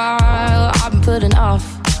a while. I've been putting off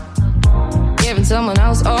giving someone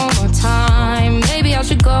else all my time. Maybe I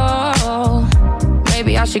should go.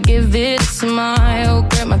 Maybe I should give it a smile.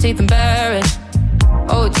 Grit my teeth and bear it.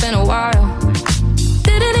 Oh, it's been a while.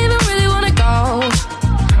 Didn't even really wanna go.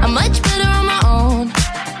 I'm much better on my own.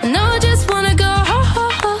 I know I just wanna go.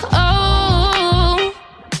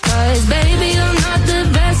 Cause baby, I'm not the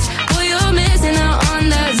best. Boy, you're missing out on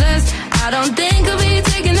that zest. I don't think I'll be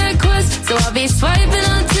taking that quest, so I'll be swiping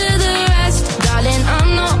on to the rest. Darling,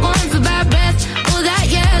 I'm not one for bad breath. All that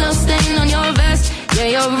yellow stain on your vest. Yeah,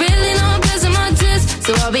 you're really not passing my test,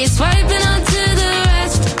 so I'll be swiping on to the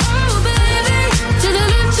rest. Oh baby, to the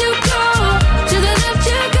left you go, to the left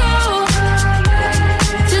you go,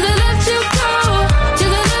 to the left you go, to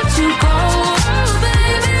the left you go. Oh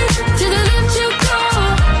baby, to the left you go,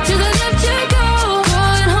 to the left you go.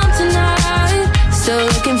 Going home tonight, still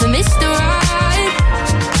looking for Mr. Right.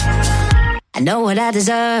 I know what I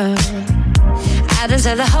deserve. I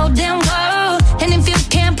deserve the whole damn world, and if you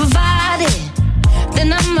can't provide it,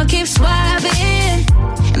 then I'ma keep swiping.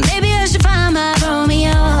 And maybe I should find my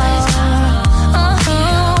Romeo.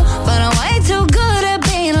 But I'm way too good at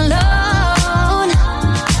being alone.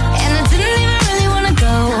 And I didn't even really wanna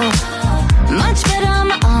go. Much better on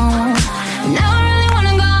my own. Now I really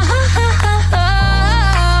wanna go.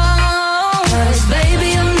 Cause baby,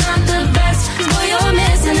 I'm not the best. Boy, you're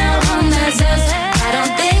missing out on that zest. I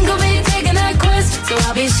don't think I'll be taking that quest, so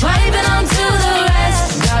I'll be swiping on to the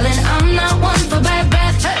rest. Darling, I'm not one for bad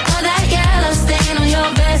breath. Or that yellow stain on your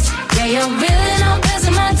vest. Yeah, you're really not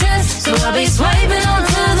passing my test, so I'll be swiping on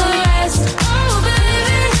to the rest. Oh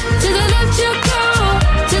baby, to the left you go,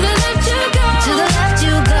 to the left you go, to the left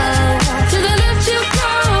you go, to the left you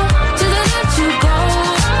go, to the left you go.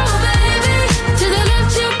 Oh baby, to the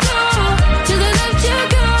left you go, to the left you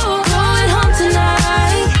go. Going home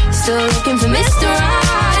tonight, still looking for Mr.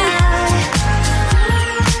 Right.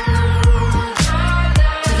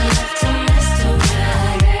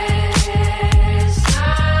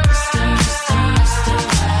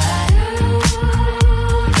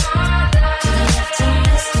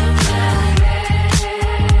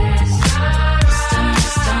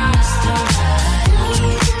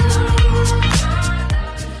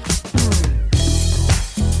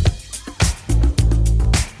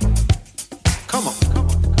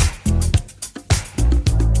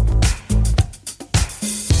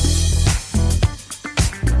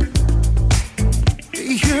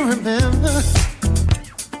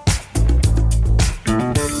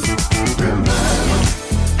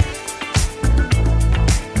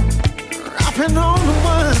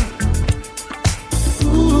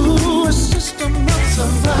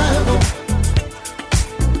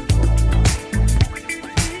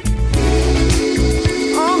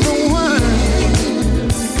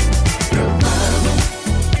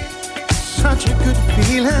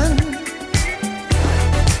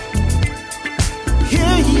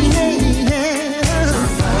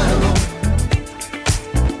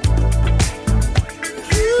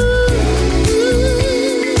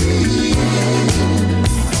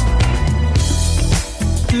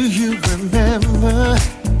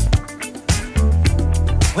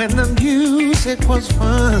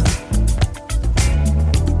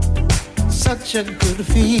 such a good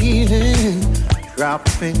feeling,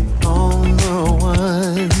 dropping on the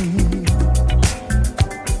one.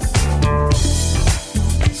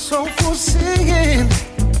 Soulful singing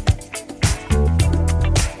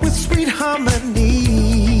with sweet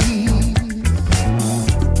harmony.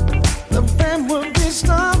 The band will be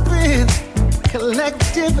stomping,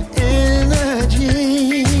 collective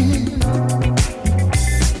energy.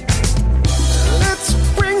 Let's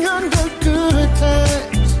bring on the good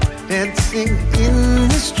times, dancing in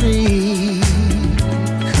the street.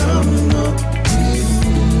 Come on,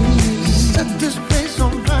 set this place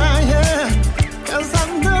on fire, 'cause I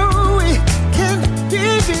know we can be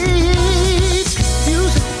beat.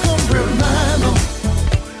 Musical revival,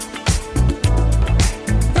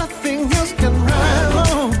 nothing else can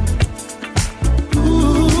rival.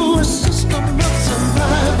 Ooh, a system of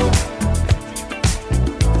survival.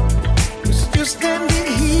 We're still standing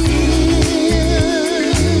here.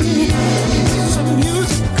 It's a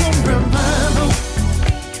musical revival,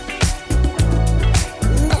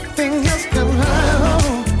 nothing else can rival.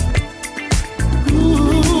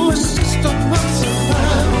 Ooh, a system of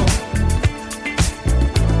survival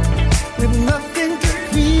with nothing to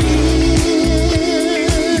fear.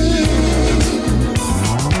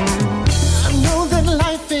 I know that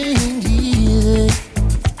life ain't easy,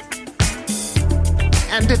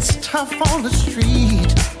 and it's tough on the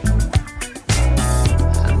street.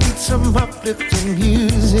 I need some uplifting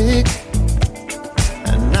music,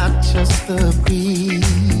 and not just the beat.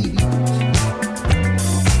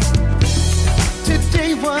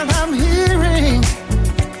 Today what I'm hearing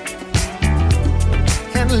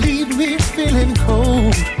can leave me feeling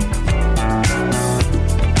cold.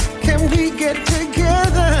 Can we get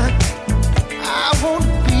together? I won't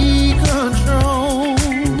be controlled.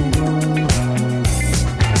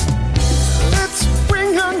 Let's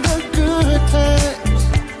bring on the good times,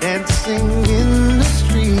 dancing in the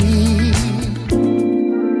street.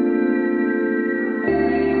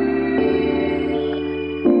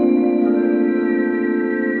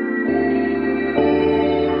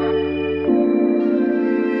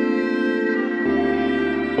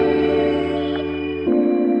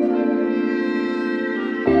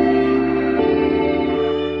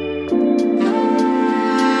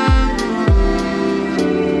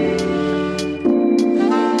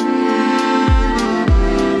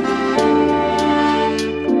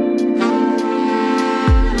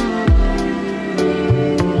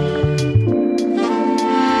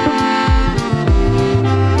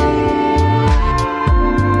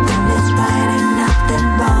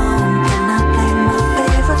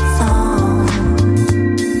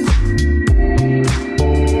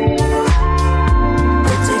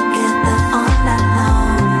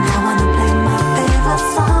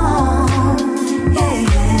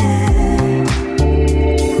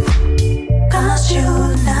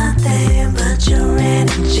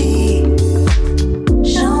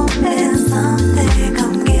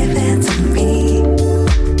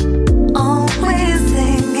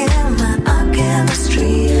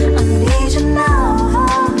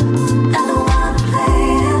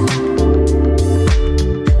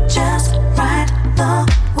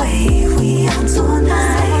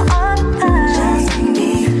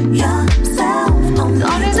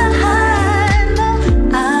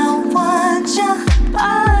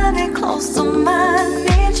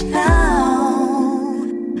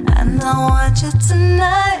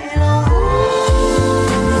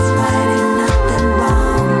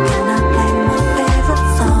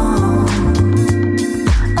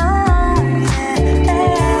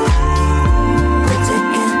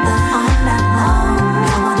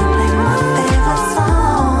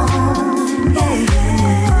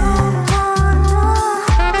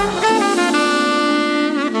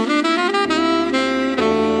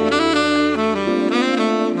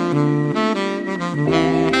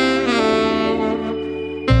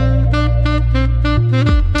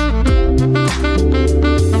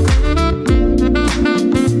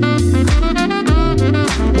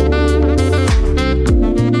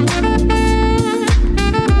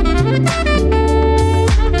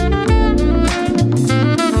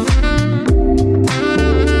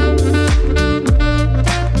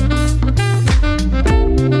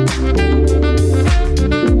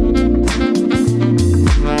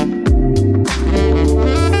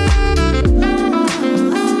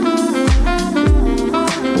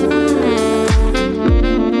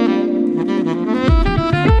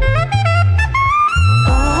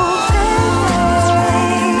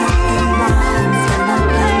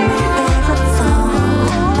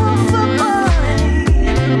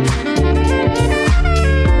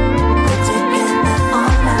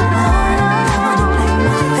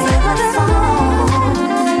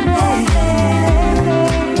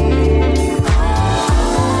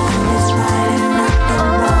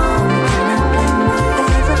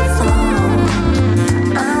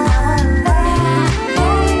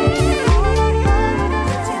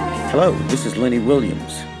 Lenny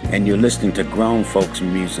Williams, and you're listening to Grown Folks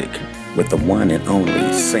Music with the one and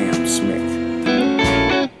only Sam Smith.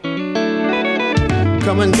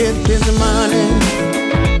 Come and get this money.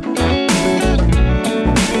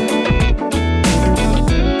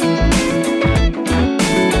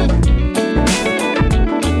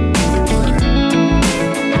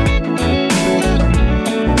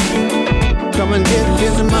 Come and get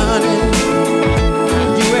this money.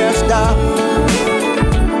 US dollar.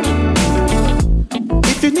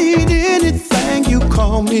 If you need anything, you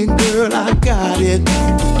call me, girl, I got it.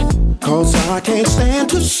 Cause I can't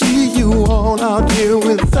stand to see you all out here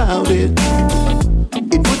without it.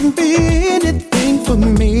 It wouldn't be anything for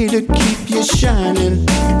me to keep you shining.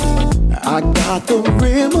 I got the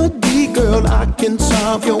remedy, girl, I can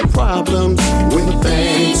solve your problems. When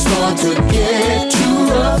things start to get too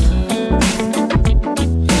rough,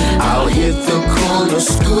 I'll hit the corner,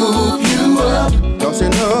 scoop you up. Cause you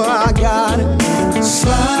know I got it.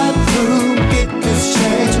 Slide through, get this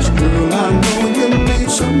change. Girl, I know you need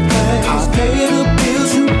some things. I'll pay the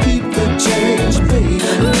bills, you keep the change, baby.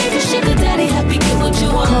 Make a sugar daddy happy, get what you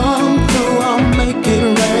want. Come through, I'll make it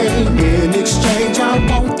rain. In exchange, I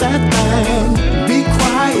want that thing. Be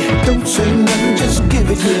quiet, don't say nothing, just give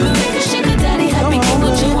it here. Make a sugar daddy happy, get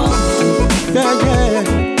what you want. Yeah, yeah.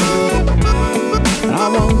 I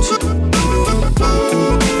want you.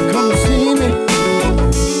 Come see me.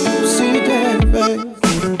 See daddy, baby.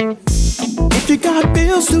 If you got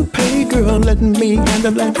bills to pay, girl, let me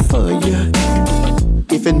handle that for you.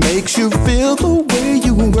 If it makes you feel the way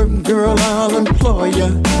you work, girl, I'll employ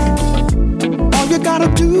you. All you gotta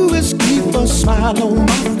do is keep a smile on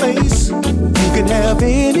my face. You can have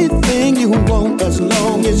anything you want as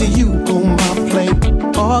long as you on my plate.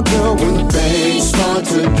 Oh, girl, when things start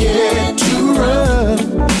to get too rough,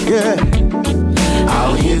 yeah,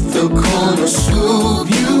 I'll hit the corner, scoop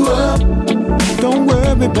you up. Don't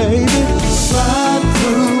worry, baby. Slide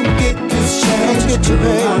through, get this change, get your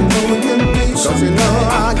pay. I know you need some. Cause you know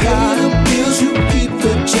I got the bills, you keep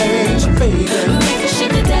the change, baby. Make a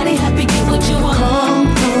sugar daddy happy, get what you want. Come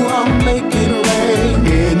through, I'll make it rain.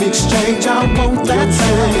 In exchange, I want that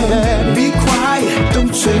thing. Be quiet,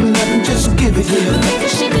 don't say nothing, just give it here. Make a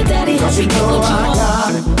sugar daddy happy, get what you want.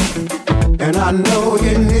 Got it, and I know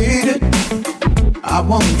you need it. I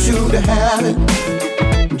want you to have it.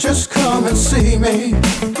 Just come and see me.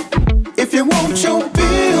 If you want your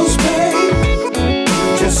bills paid,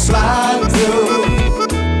 just slide through.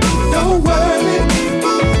 Don't worry,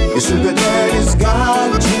 your sugar daddy's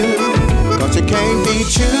got you. Cause you can't be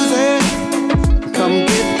choosy. Come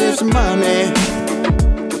get this money.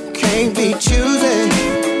 Can't be choosy.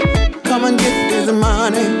 Come and get this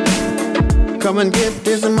money. Come and get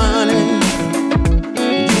this money.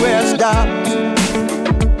 US dollars.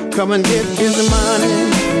 Come and get this money.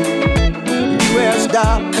 US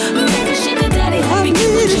dollars. Make a sugar daddy happy, get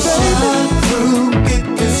what you want. Through, get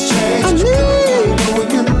this change. I know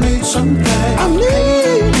you need something. I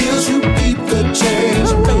need bills, you keep the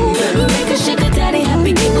change, baby. Make a sugar daddy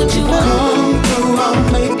happy, get what you want. Come through, I'll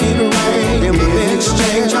make it rain. In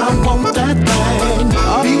exchange, I want that thing.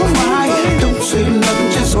 Be quiet, don't say nothing,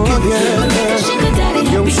 just give it. Make a sugar daddy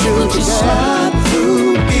happy, get what you want. Slide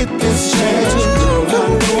through, get this change. Girl, I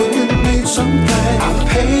know you need something. I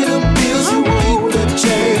pay the bills, you keep the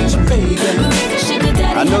change, baby.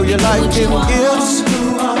 I know you like them gifts,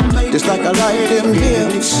 just like I like them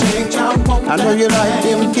gifts. I know you like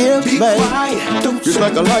them gifts, baby, just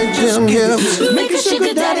like I like them gifts. Make a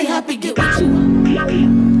sugar daddy happy, get what you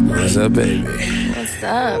want. What's up, baby? What's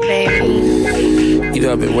up, baby? You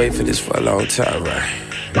know I've been waiting for this for a long time, right?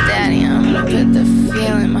 Daddy, I'm gonna put the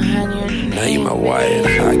feeling behind your name. Now you my wife,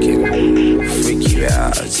 I can freak you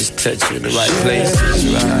out, just touch you in the right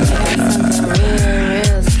places,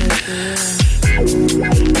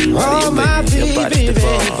 Oh, my baby, baby,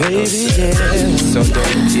 yeah. So dope,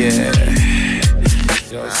 yeah.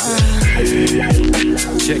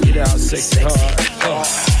 Check it out, sexy hard.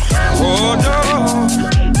 Oh, no.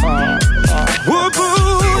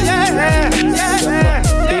 Woo-hoo, yeah, yeah.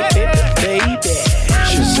 Baby.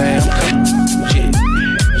 Shazam,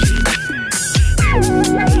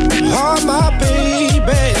 oh, my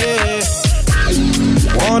baby.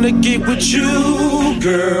 Wanna get with you,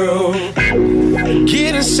 girl.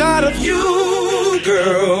 Get inside of you,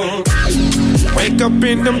 girl. Wake up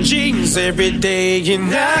in them jeans every day and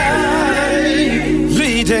night.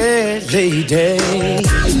 Lady, lady.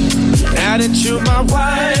 Now that you're my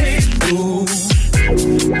wife, ooh,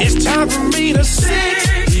 it's time for me to say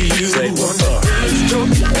to you.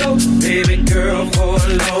 Baby girl, for a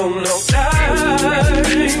long, long time.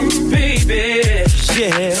 Baby,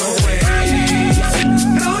 yeah.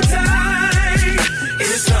 No time.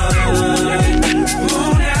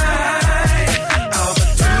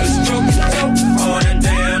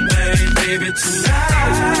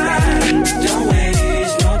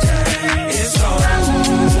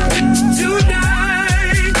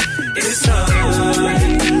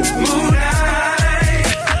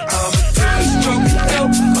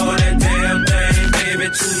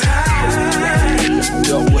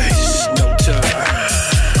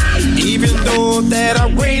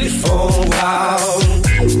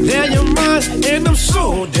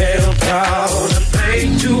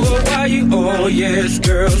 this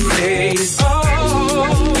girl says,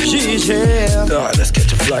 oh, she's here. Alright, let's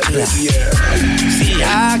catch a flight, baby, yeah. See,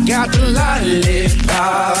 I got the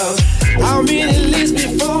lollipop. How many licks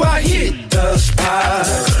before I hit the spot?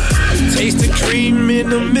 Taste the cream in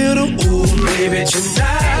the middle, ooh, baby,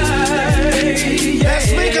 tonight. Yeah.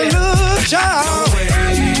 Let's make a love child.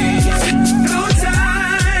 No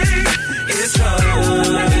time, it's on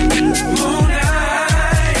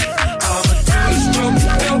moonlight. I'ma do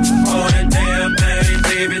stroke on a damn thing,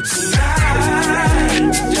 baby,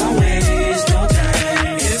 tonight. Don't waste no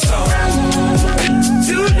time, it's on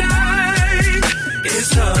tonight.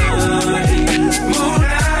 It's on moonlight.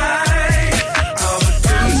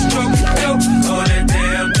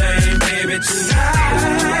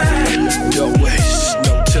 Don't waste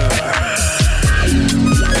no time.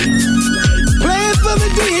 Playing for the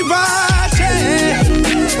D-Rachi.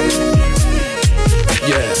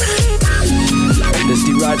 Yeah. This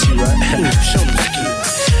D-Rachi, right? Show me the key.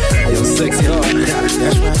 Yo, sexy hard. That's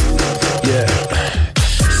right. Yeah.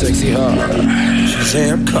 Sexy hard.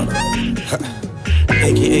 Shazam, come.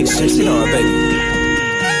 AKA sexy hard, baby.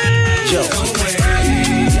 Yo.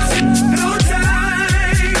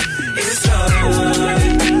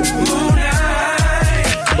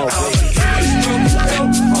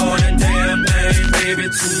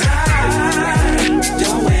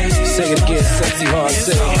 Say it again, sexy hard,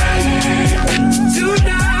 say it.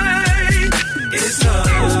 Tonight, it's on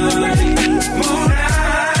moonlight.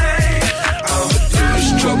 I'ma do the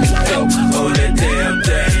stroke dope on that damn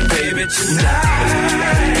thing, baby, tonight.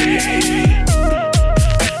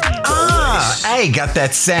 Hey, got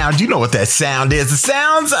that sound. You know what that sound is. The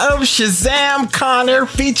sounds of Shazam Connor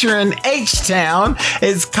featuring H-Town.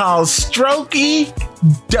 It's called Strokey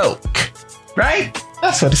Doke. Right?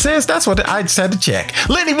 That's what it says. That's what I just had to check.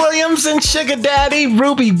 Lenny Williams and Sugar Daddy,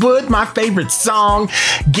 Ruby Wood, my favorite song.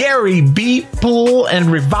 Gary B, Poole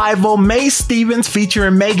and Revival. May Stevens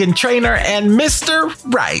featuring Meghan Trainor and Mr.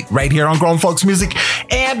 Right here on Grown Folks Music.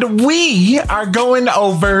 And we are going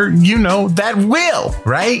over, that will,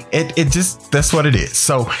 right? It just, that's what it is.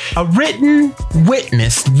 So a written,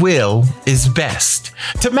 witnessed will is best.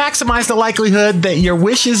 To maximize the likelihood that your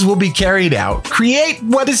wishes will be carried out, create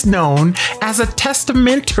what is known as a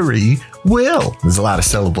testamentary will. There's a lot of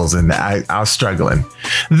syllables in that. I was struggling.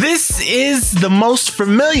 This is the most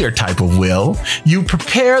familiar type of will. You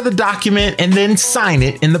prepare the document and then sign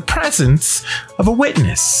it in the presence of a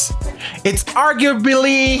witness. It's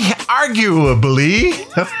arguably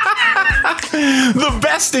the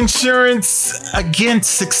best insurance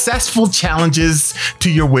against successful challenges to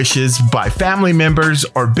your wishes by family members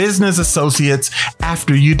or business associates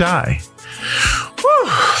after you die. Whew,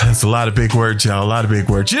 that's a lot of big words, y'all. A lot of big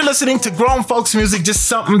words. You're listening to Grown Folks Music, just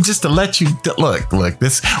something just to let you look.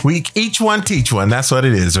 This week, each one teach one. That's what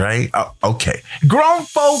it is, right? Okay. Grown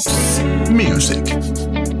Folks Music.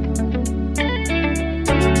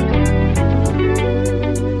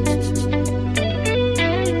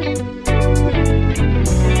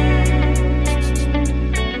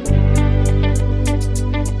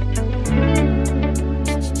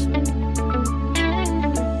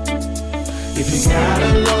 If you got a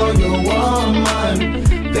loyal woman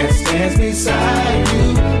that stands beside you,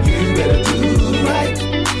 you better do right,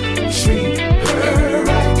 treat her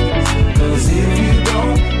right. Cause if you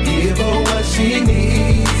don't give her what she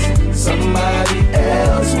needs, somebody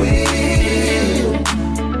else will.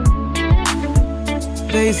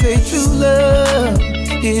 They say true love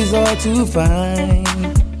is hard to find,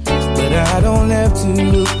 but I don't have to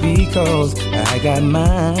look because I got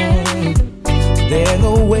mine. There's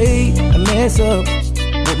no way I mess up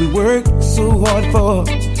what we work so hard for.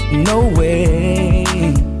 No way.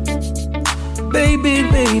 Baby,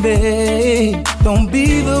 don't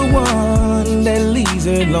be the one that leaves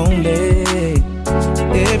her lonely.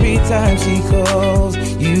 Every time she calls,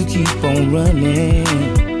 you keep on running,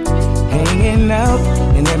 hanging out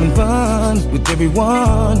and having fun with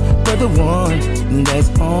everyone but the one that's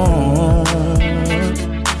on.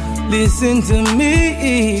 Listen to me,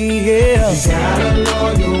 yeah. You got a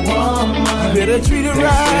loyal woman, you better treat her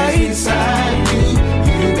right. Beside you,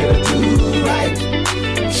 you better do right,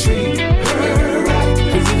 treat her right.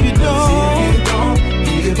 Cause if you don't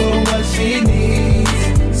give her what she needs,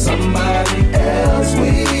 somebody else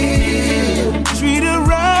will. Treat her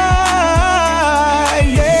right,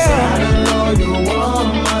 yeah. You got a loyal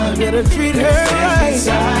woman, you better treat her right.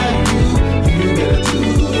 Beside you, you better do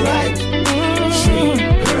right, treat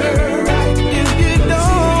her right. If you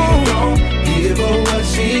don't give her what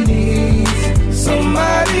she needs,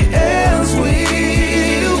 somebody else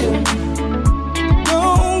will.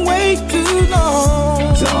 Don't wait too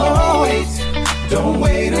long. Don't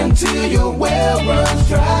wait till your well runs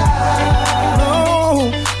dry.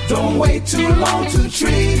 No, don't wait too long to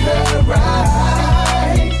treat her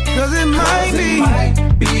right. 'Cause it might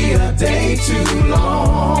be a day too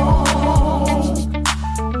long.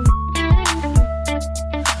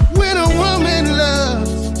 When a woman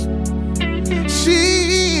loves,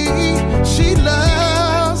 she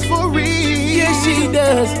loves for real. Yes, she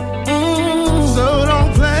does. So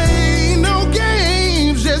don't play no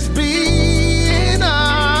games, just be an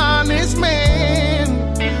honest man.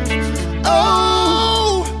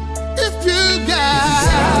 Oh, if you got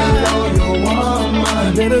your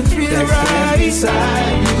woman, better treat her right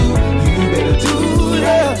beside you, you better do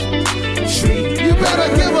that. You better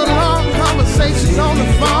give her long conversations on the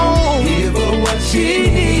phone. Give her what she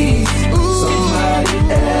needs. Somebody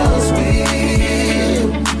else will.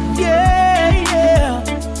 Yeah.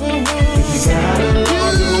 If you gotta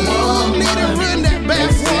love your woman, need to run that back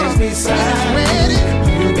stand beside ready.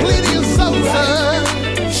 Plenty of soda.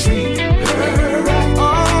 Treat her right.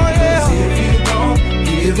 Oh yeah. If you don't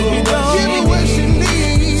give her what she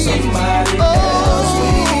needs, somebody else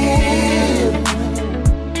will.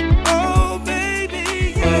 Oh baby,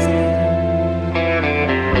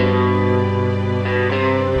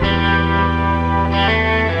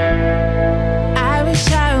 I wish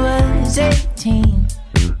I was 18.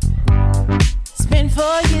 Spent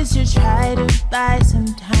 4 years to try to buy some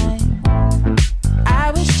time.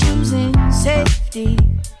 I was choosing safety.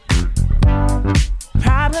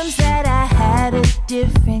 Problems that I had a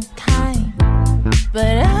different kind.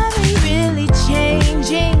 But are they really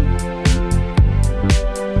changing?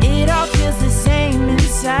 It all feels the same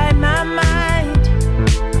inside my mind.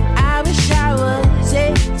 I wish I was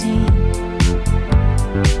 18.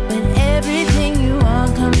 But everything you want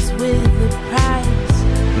comes with a price.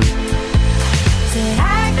 Said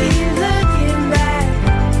I keep looking back,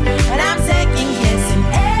 and I'm second guessing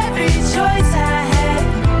every choice I had.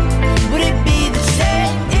 Would it be the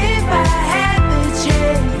same if I had the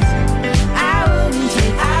chance? I wouldn't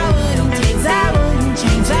change, I wouldn't change, I wouldn't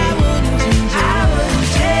change, I wouldn't change, I wouldn't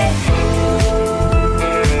change.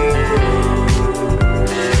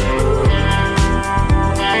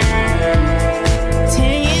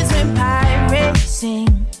 10 years went by racing.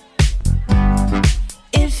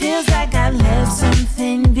 It feels like I left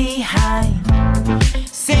something behind.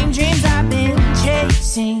 Same dreams I've been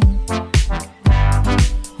chasing.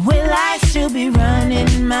 Will I still be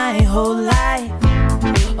running my whole life?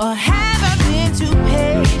 Or have I been too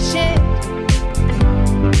patient?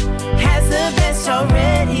 Has the best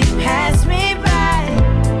already passed me by?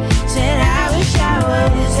 Said I wish I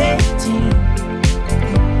was 18.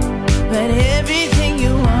 But everything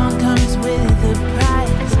you want comes with a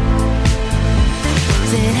price.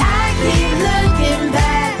 Said I keep looking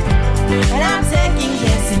back, and I'm second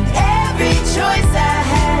guessing every choice I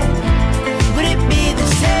had. Would it be the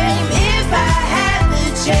same if I had the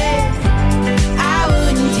chance? I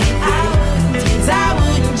wouldn't take, I wouldn't take, I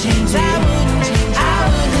wouldn't change, I wouldn't change, I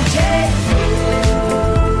wouldn't change.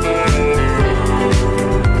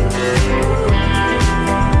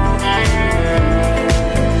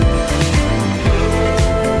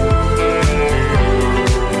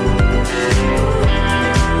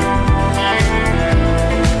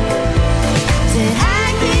 Said I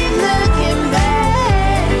keep looking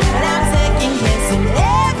back, and I'm second guessing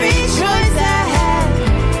every choice I had.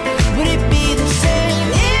 Would it be the same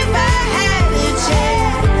if I had the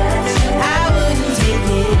chance? I wouldn't take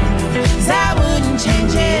it, 'cause I wouldn't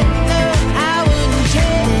change it. No, I wouldn't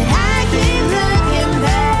change it. I keep looking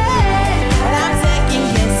back, and I'm second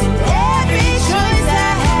guessing every choice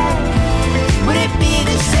I had. Would it be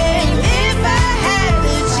the same if I had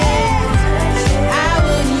the chance? I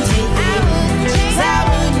wouldn't take it, 'cause I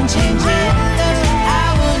wouldn't change it. No, I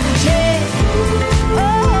wouldn't change.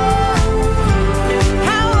 Oh,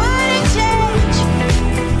 I wouldn't change.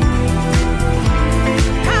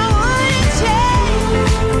 I wouldn't change.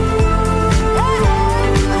 Oh,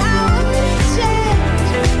 I wouldn't change.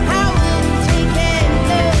 I wouldn't take it.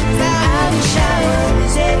 No, I wish I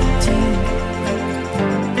was 18.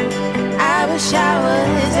 I wish I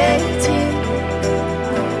was 18.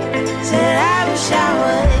 Said I wish I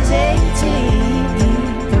was 18.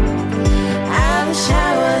 I wish I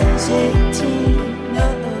was 18. No.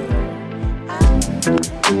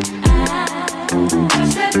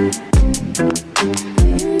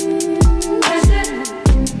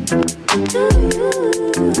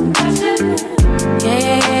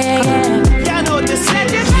 Yeah. Y'all know what this is.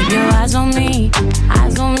 Keep your eyes on me,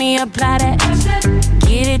 apply that.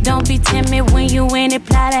 Get it, don't be timid when you in it,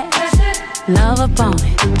 apply that. Love upon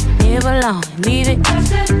it, live alone, leave it. I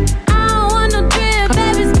don't want no drip,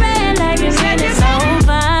 baby, spread like it's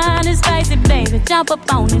over. jump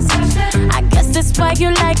up on this. I guess that's why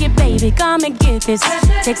you like it, baby. Come and get this.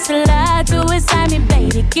 Takes a lot to excite me,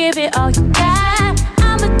 baby. Give it all you got.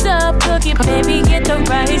 I'm a tough cookie, baby. Get the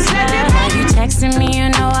right side. Why you texting me? You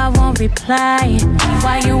know I won't reply.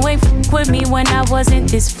 Why you ain't with me when I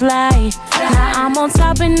wasn't this fly? Now I'm on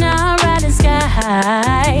top and now I'm riding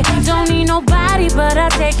sky. Don't need nobody, but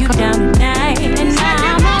I'll take you down tonight. And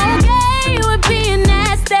now I'm okay with being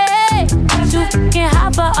nasty. Too fucking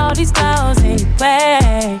hot for all these clothes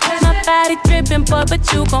anyway. My body dripping,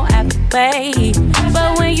 but you gon' have to wait.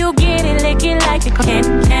 But when you get it, lick it like the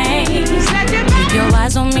candy cane. Keep your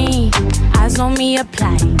eyes on me,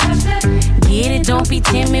 apply. Get it, don't be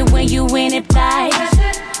timid when you in it, fly.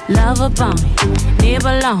 Love up on it,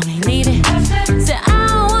 nibble on it, leave it. Say I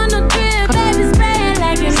don't want no drip, baby, spray it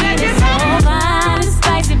like you need it. So fine and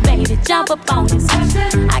spicy, baby, jump up on this.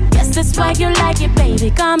 I guess that's why you like it, baby.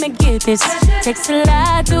 Come and get this. Takes a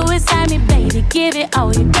lot to excite me, baby. Give it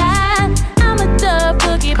all you got. I'm a tough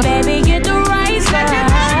cookie, baby. Get the right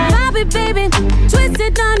side. Pop it, baby. Twist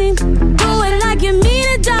it, honey. Do it like you mean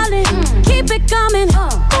it, darling. Keep it coming.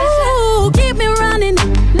 Ooh, keep me running.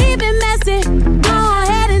 Leave it messy. Go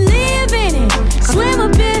ahead and live in it. Swim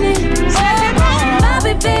up in it. Pop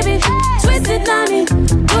it, baby. Twist it, honey.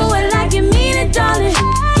 Do it like you mean it, darling.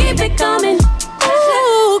 Keep it coming.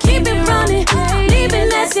 Ooh, keep it running. Leave it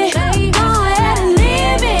messy. Go ahead and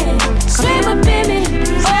live in it. Swim up in it.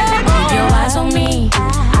 Keep your eyes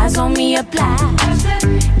on me, apply.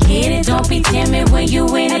 Get it, don't be timid when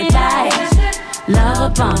you in it, fly.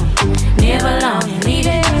 Love upon it, nibble on it, leave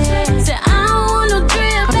it. Say I don't want no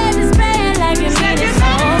drip, baby, spray it like you mean it. So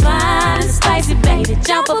fine and spicy, baby,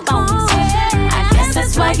 jump up on this. I guess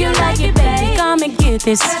that's why you like it, baby. Come and get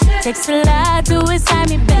this. Takes a lot to excite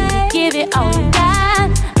me, baby. Give it all you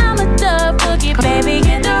got. I'm a tough cookie, baby.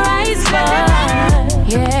 Get the right spot.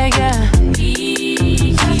 Yeah, yeah.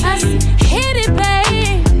 Hit it,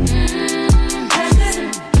 baby.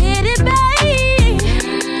 Hit it, baby.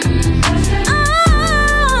 Oh,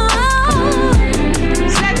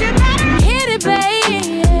 hit it, baby.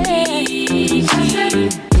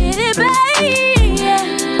 Hit it, baby.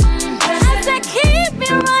 I said, keep me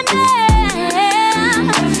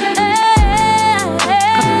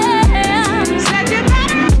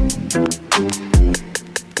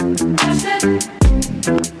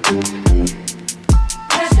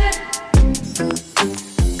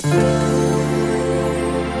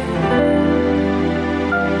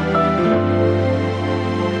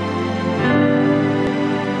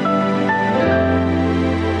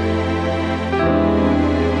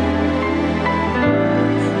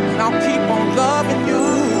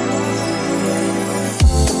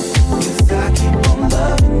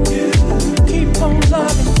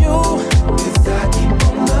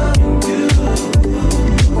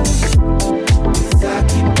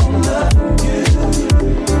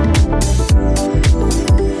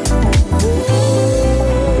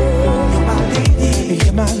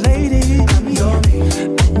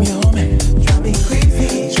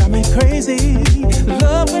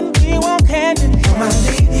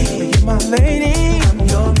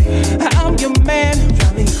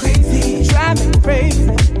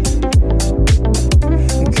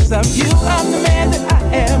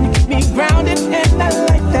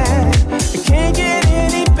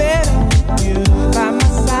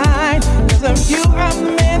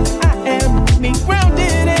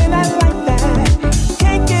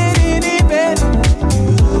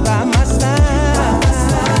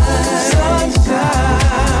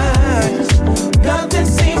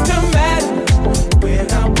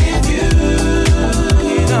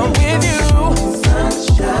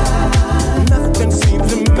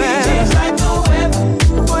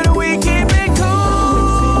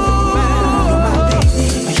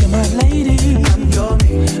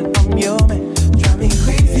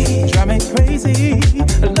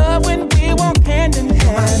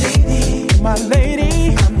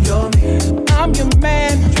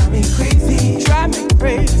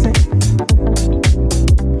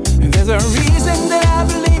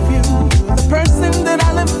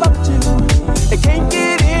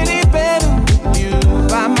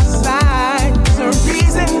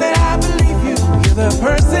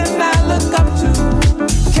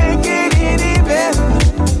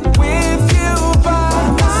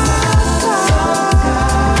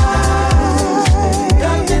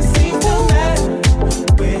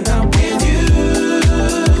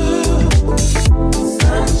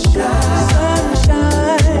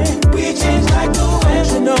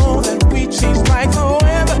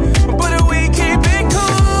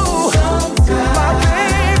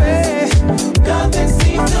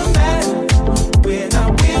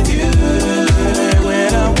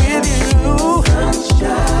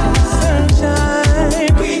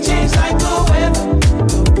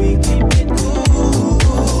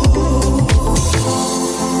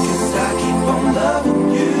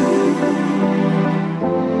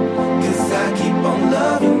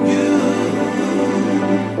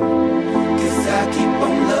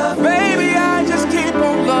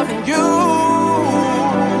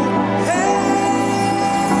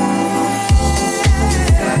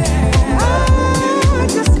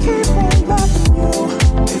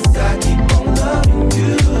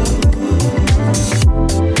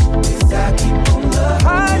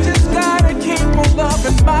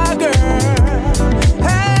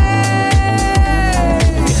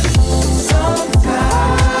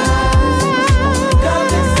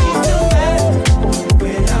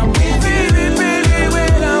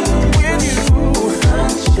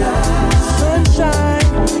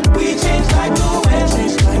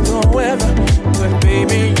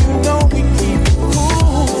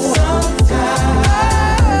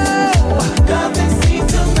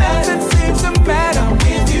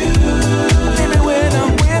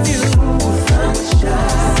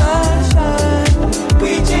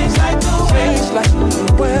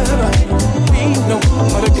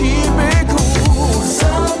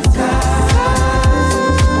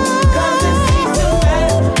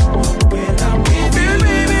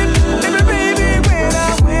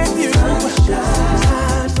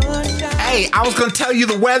tell you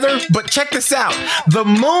the weather, but check this out. The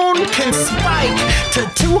moon can spike to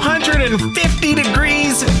 250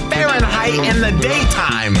 degrees Fahrenheit in the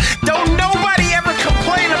daytime. Don't nobody ever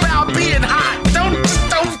complain about being hot. Don't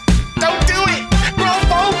do it. Grown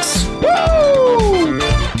folks. Woo!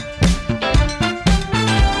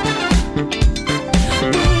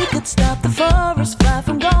 We could stop the forest fire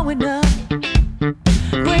from going up.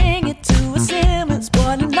 Bring it to a simmer, it's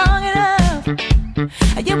boiling long enough.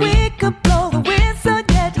 Yeah, we could blow the wind, so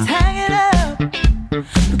yeah, just hang it up.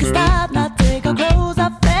 We can stop, not take our clothes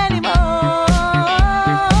off anymore.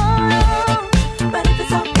 But if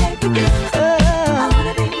it's okay with you, I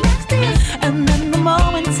wanna be next to you. And then the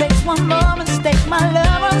moment takes one more mistake, my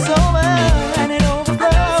love runs over and it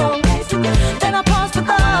overflows. Then I pause for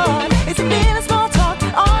thought. It's a bit of small talk,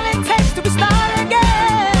 all it takes to start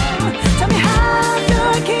again. Tell me how do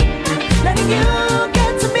I keep letting you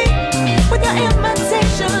get to me with your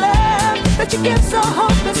imitation love that you give so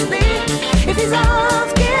hopelessly. If these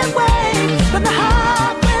arms give way, then the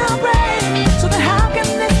heart will break. So then how can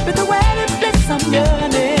this be the way to bliss I'm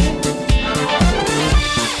yearning?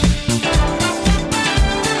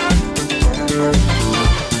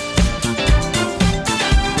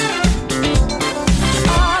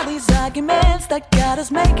 All these arguments that got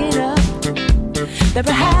us making up,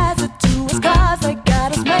 never had to do us cause they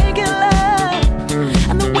got us making love.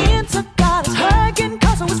 And the winter got us hurricane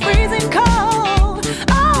cause it was freezing cold.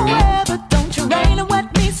 Oh, yeah, but don't you rain and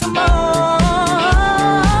wet me some more.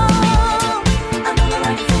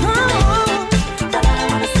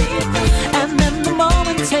 And then the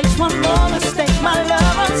moment takes one more mistake, my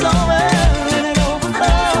love runs over and it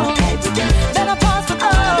overflows. Then I pause for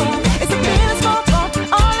thought. It's a bit of small talk,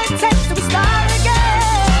 all it takes to start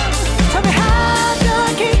again. Tell me how do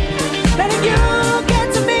I keep letting you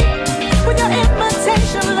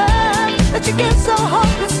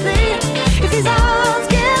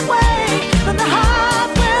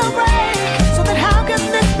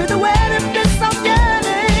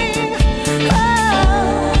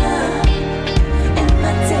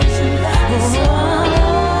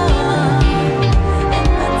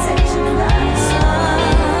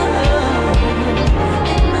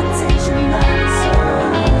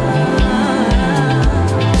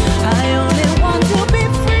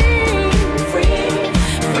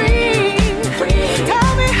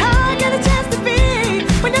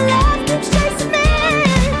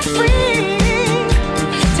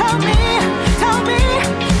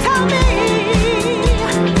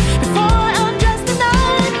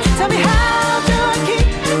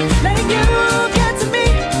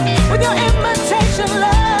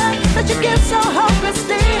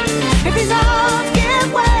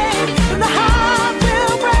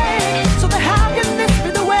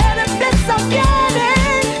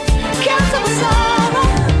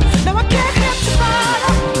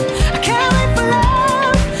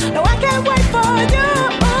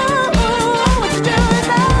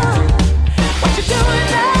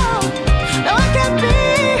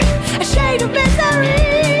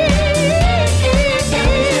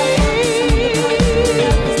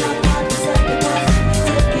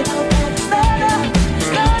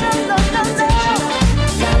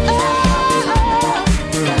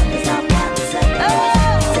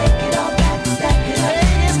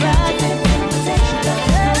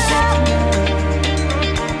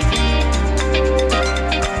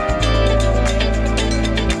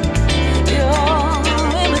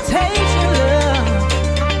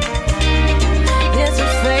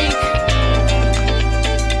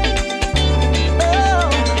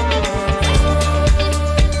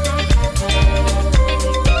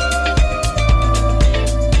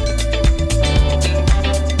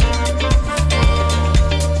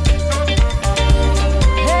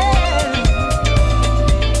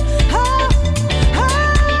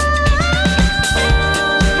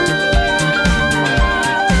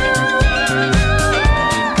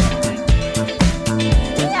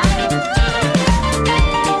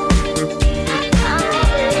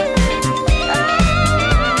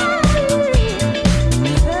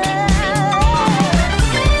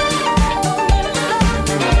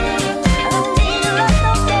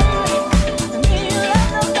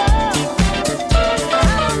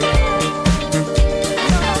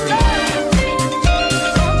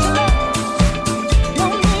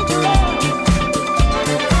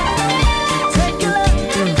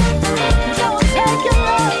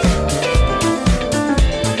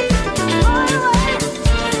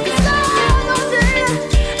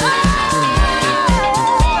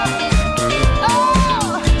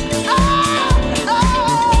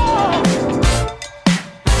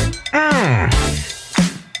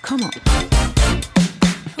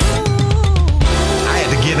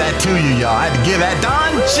to you, y'all. I had to give that.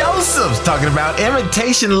 Don Joseph's talking about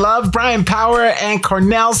Imitation Love, Brian Power and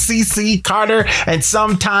Cornell, CC Carter, and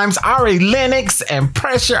sometimes Ari Lennox and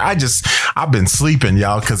Pressure. I've been sleeping,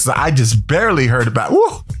 y'all, because I just barely heard about.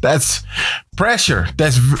 Woo, that's Pressure.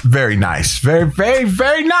 That's very nice. Very, very,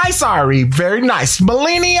 very nice, Ari. Very nice.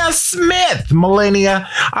 Melania Smith. Melania,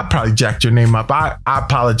 I probably jacked your name up. I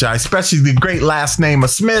apologize, especially the great last name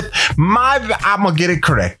of Smith. I'm going to get it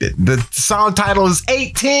corrected. The song title is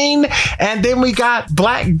 18. And then we got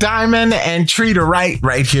Black Diamond and Treat Her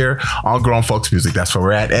right here on Grown Folks Music. That's where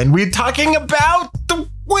we're at. And we're talking about the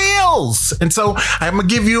wheels. And so I'm going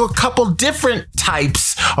to give you a couple different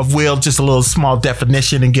types of wheel, just a little small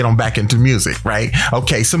definition, and get on back into music, right?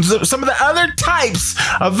 Okay, some of the other types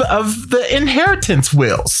of the inheritance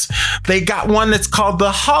wheels. They got one that's called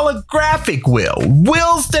the holographic will.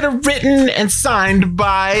 Wills that are written and signed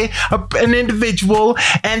by an individual,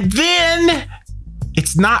 and then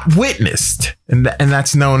it's not witnessed, and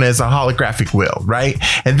that's known as a holographic will, right?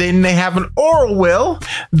 And then they have an oral will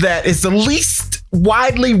that is the least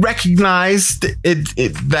widely recognized.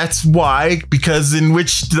 That's why, because in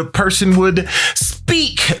which the person would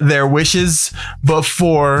speak their wishes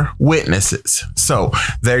before witnesses. So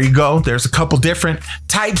there you go. There's a couple different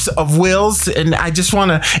types of wills, and I just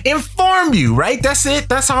want to inform you, right? That's it.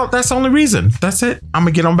 That's all. That's the only reason. That's it. I'm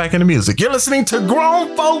gonna get on back into music. You're listening to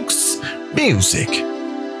Grown Folks Music.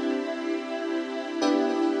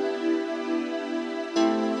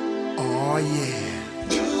 Oh yeah.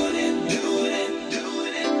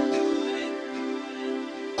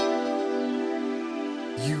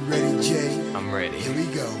 You ready, Jay? I'm ready. Here we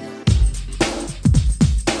go.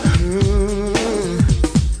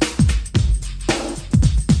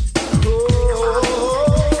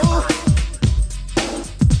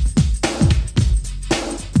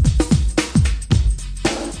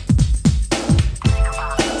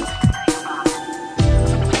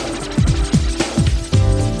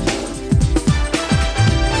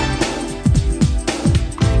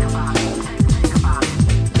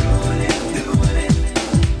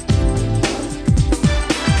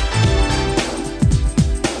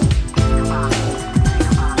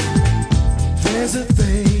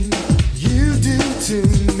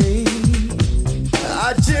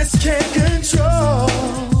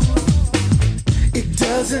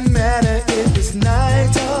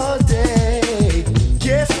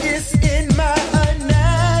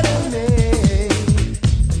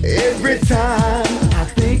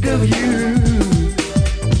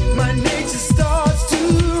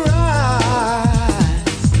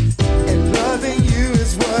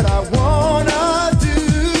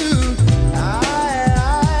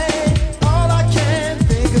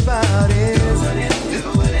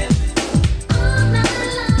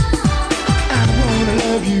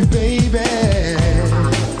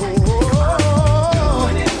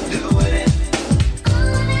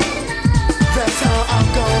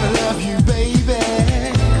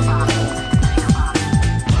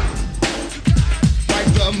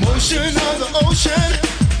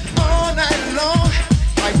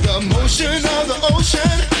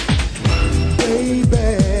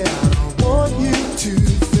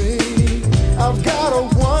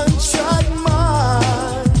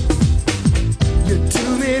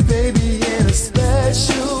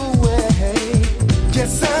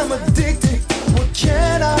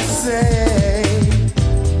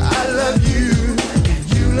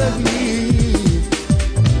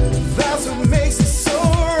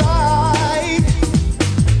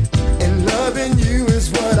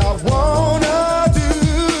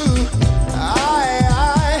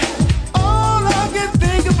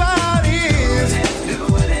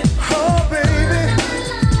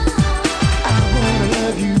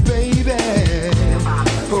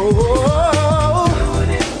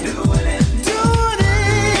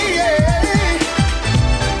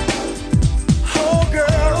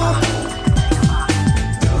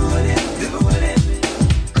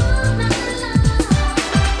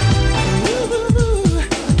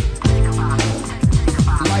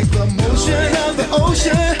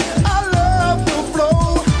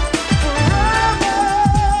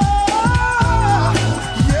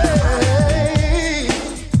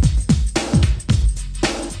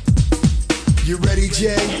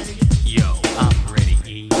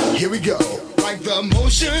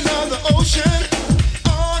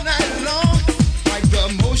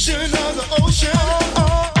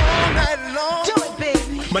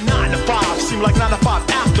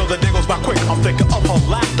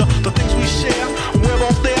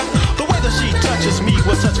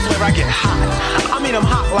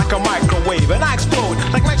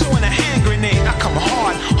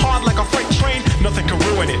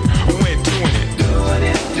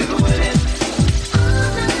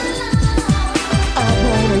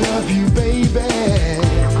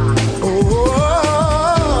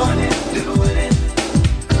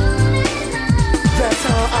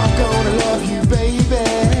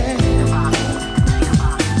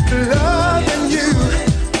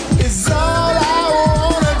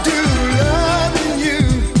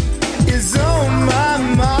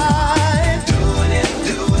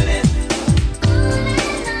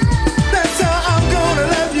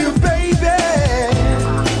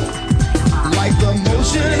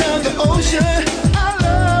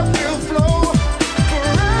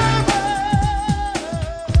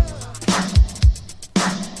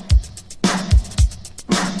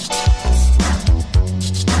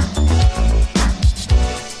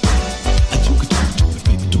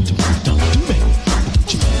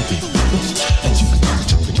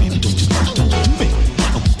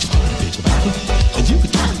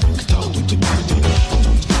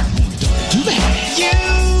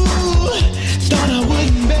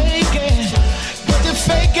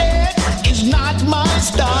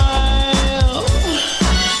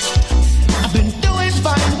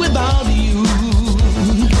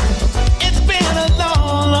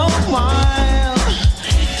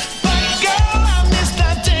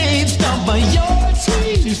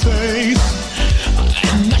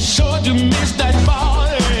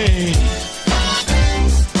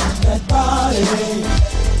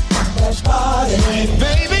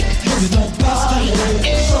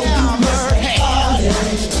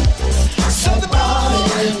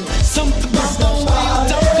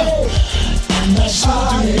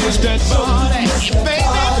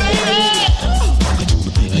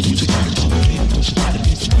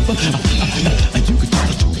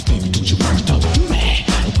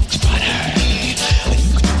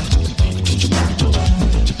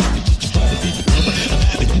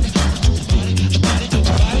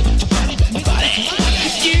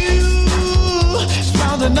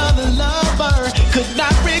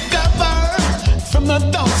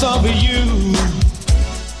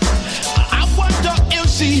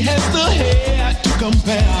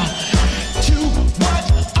 compare to what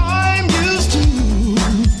I'm used to.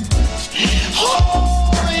 Oh,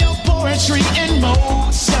 your poetry in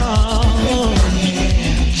motion,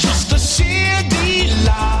 just a sheer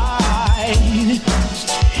delight.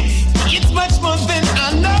 It's much more than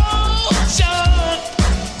I know, John.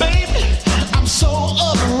 Baby, I'm so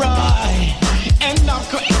alright, and I'm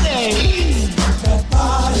crazy. That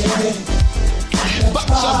body, but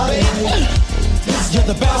baby, you're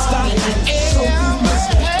the best I ever had.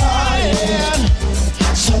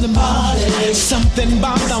 Something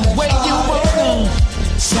about the way you walk,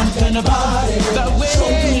 something about the way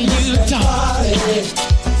you talk.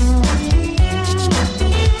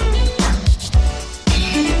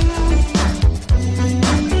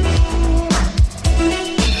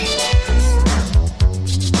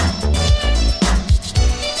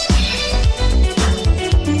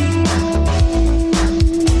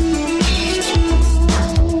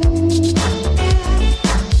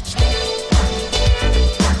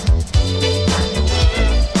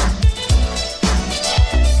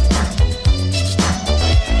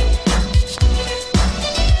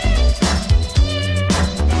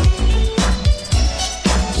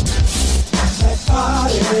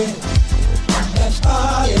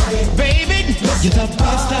 You're the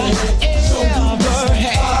best I ever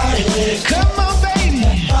had. Come on, baby.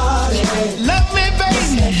 Love me,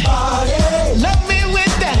 baby. Love me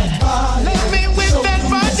with that. Love me with that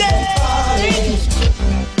body.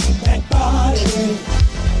 That body.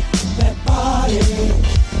 That body.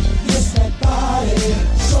 Miss that body.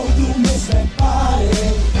 So you miss that body.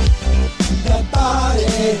 That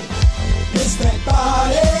body. Miss that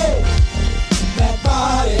body. That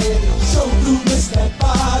body. So you miss that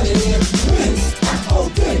body.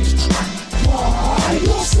 Okay, why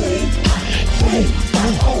you sleep? Hey,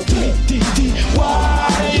 okay, why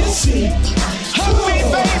you sleep? Hug me,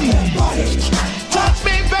 baby. Touch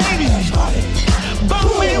me, baby. Bump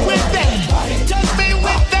me with that. Touch me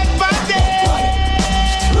with that body.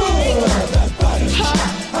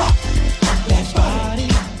 That body. That body.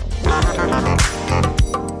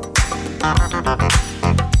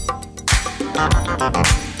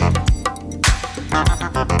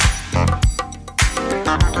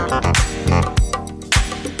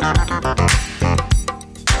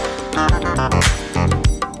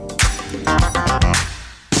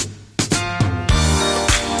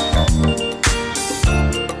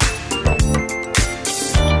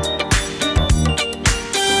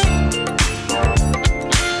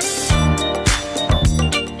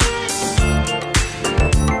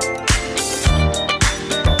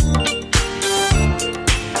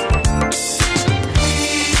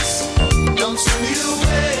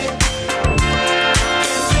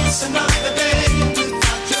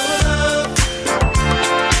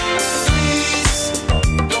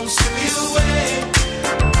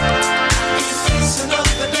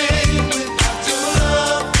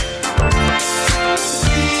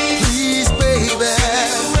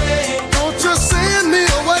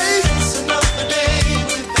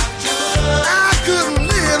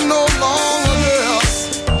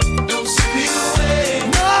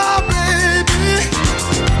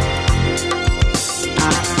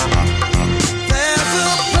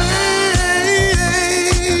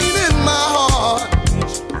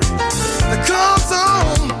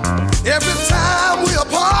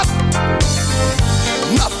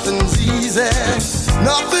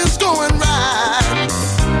 Nothing's going right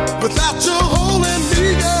without you holding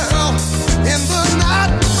me, girl, in the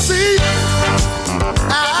night. See,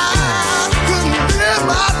 I couldn't live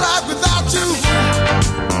my life without you.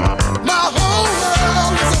 My whole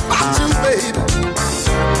world is about you, baby.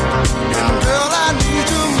 And girl, I need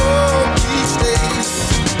you more these days,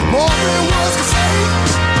 more than words can say.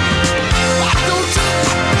 Why don't you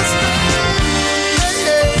understand?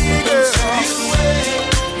 Hey, girl.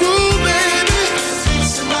 Ooh, baby.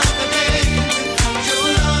 It's another day.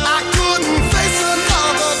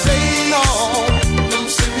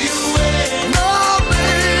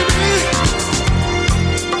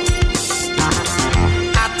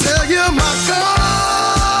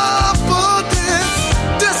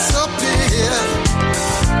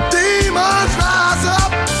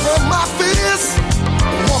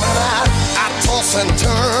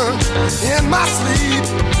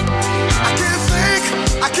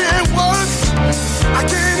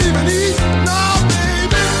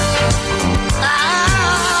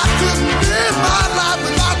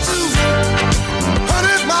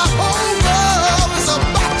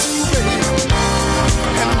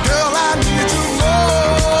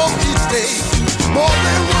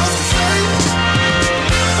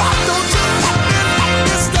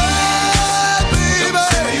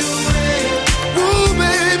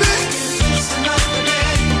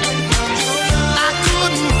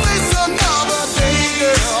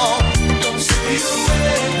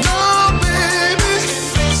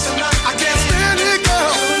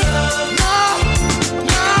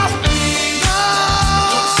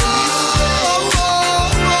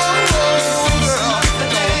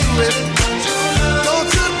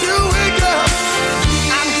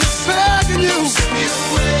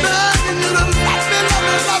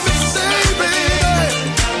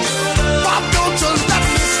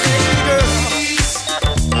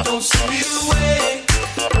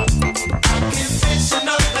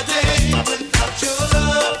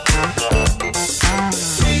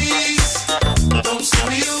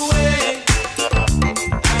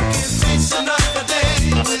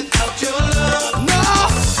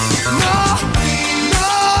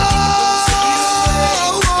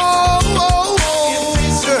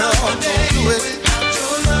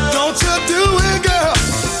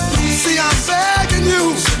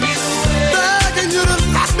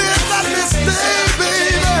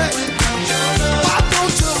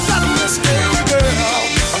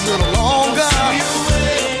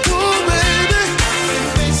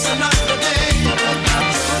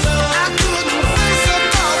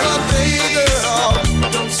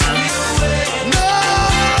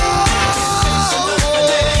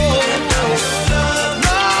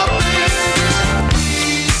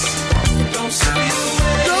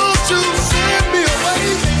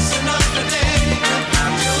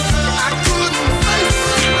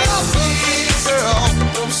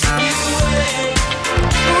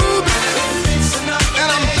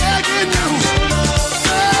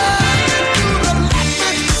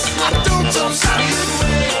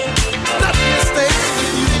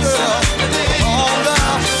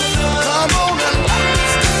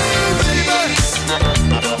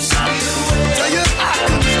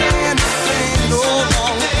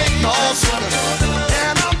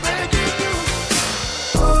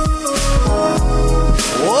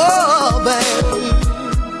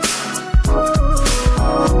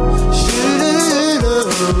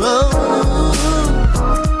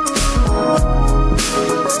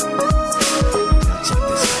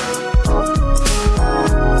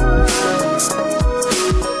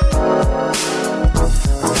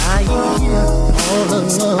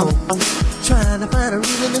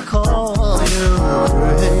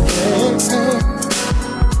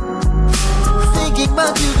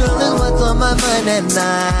 at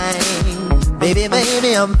night. Baby,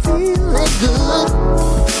 baby, I'm feeling good.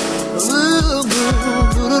 Ooh,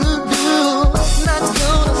 not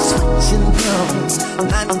gonna switch and go,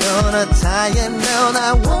 not gonna tie you down.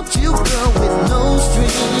 I want you, girl, with no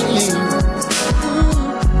strings.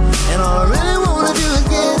 And all I really wanna do is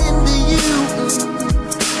get into you.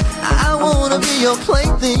 I wanna be your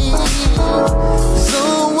plaything. So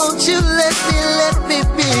won't you let me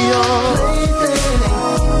be your plaything?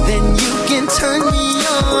 Then you can turn me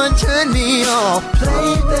on, turn me off.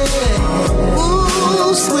 Plaything.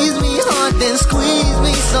 Ooh, squeeze me hard, then squeeze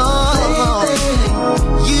me soft.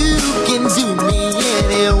 You can do me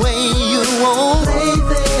any way you want.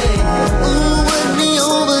 Ooh, win me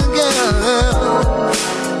over, girl.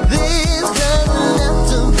 This doesn't have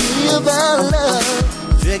to be about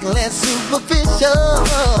love. Drink less superficial.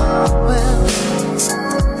 Well,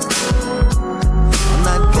 I'm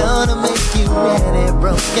not gonna make you any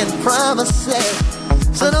broken promises,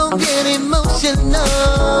 so don't get emotional.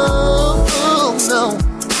 Oh, no,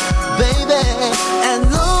 baby, as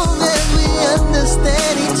long as we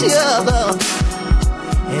understand each other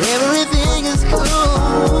and everything is cool.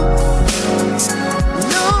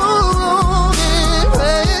 No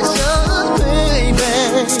impressions, baby.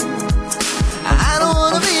 I don't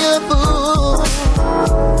wanna be a fool.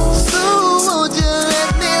 So won't you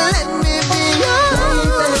let me be your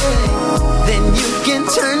plaything? Then you can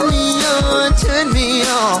turn me on, turn me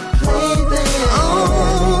off. Plaything.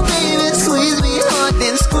 Oh, baby, squeeze me hard,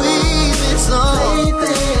 then squeeze me soft.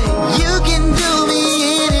 You can do me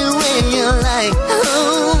any way you like.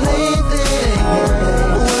 Oh, plaything.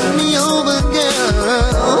 Win me over, girl.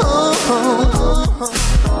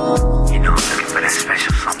 You know, I'm looking for that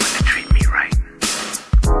special someone to treat me right.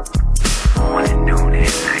 Morning, noon,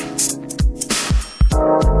 and night.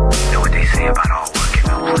 Know what they say about all work and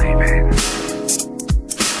no play, babe.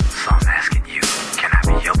 So I'm asking you, can I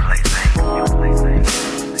be your plaything? Your plaything?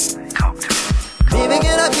 Talk to me. Baby,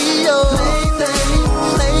 can I be your plaything?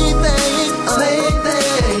 Plaything,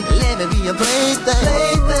 plaything. Let me be your plaything.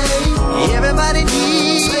 Plaything. Everybody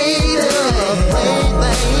needs a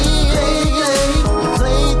plaything. Your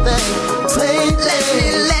plaything,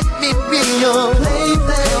 plaything. Let me be your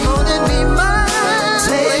plaything. Come on and be mine.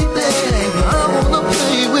 Plaything. I wanna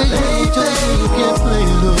play with you till you can't play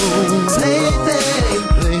no. Plaything.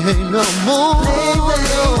 Play no more. Plaything.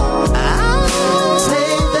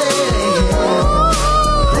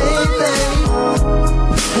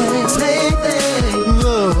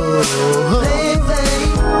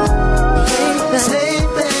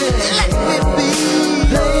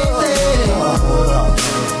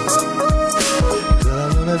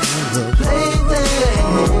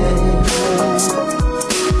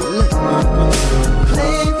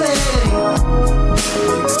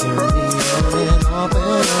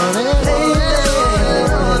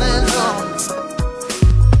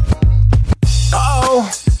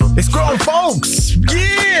 It's grown folks.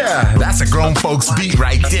 Yeah, that's a grown folks beat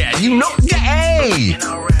right there. You know, yeah, hey,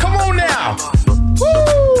 come on now.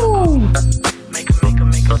 Woo! Make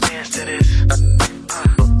a dance to this.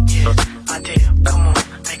 Yeah, I did. Come on,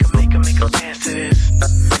 make a dance to this.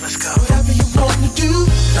 Let's go. Whatever you wanna do,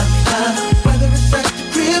 whether it's at the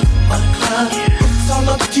crib or the club, it's all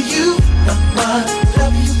up to you.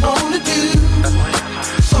 Whatever you wanna do,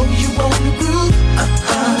 so you wanna groove.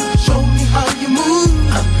 Show me how you move.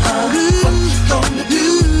 What you gonna do?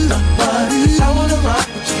 I wanna rock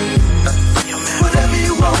with you. Whatever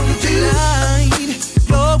you wanna do.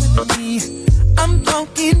 You're with me. I'm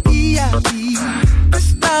talking VIP. This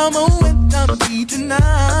time I'm with me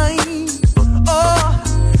tonight. Oh,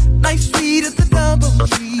 nice sweet as the double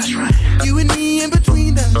tree. You and me in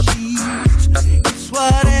between the sheets. It's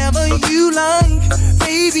whatever you like,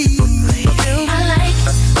 baby. I like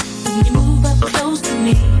when you move up close to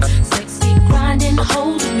me. Sexy grinding,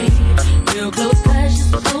 holding me. Real close 'cause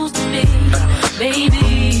you're supposed to be,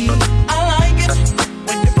 baby. I like it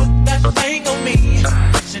when you put that thing on me.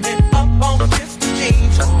 Pushing it up on Mr.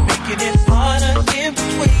 Jeans. Making it harder in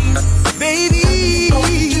between, baby.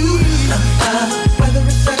 Whether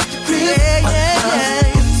it's at the crib,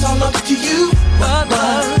 it's all up to you.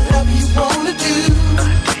 Whatever you wanna do.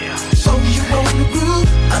 So you wanna groove.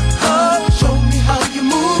 Show me how you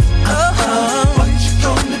move. What you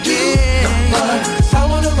gonna do? I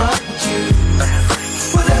wanna rock with you.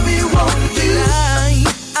 Whatever you wanna do.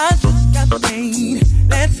 I just got paid.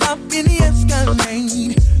 Let's hop in the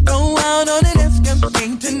Escalade. Go out on an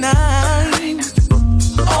Escalade tonight.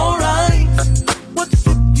 Alright, what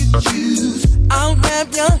sip you choose? I'll grab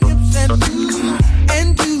your hips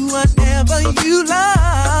and do whatever you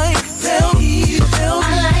like. Tell me. I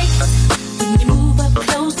like when you move up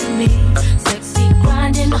close to me. Sexy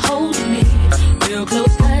holding me real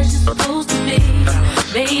close as you're supposed to be,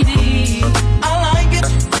 baby. I like it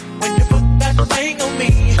when you put that thing on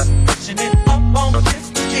me, pushing it up on my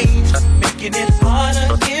pistol jeans, making it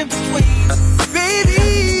harder in between,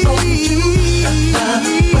 baby.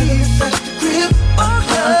 Whether it's at the crib or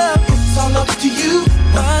club, it's all up to you.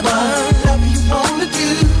 Whatever you wanna do,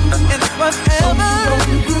 and it's whatever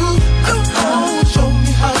you do. Show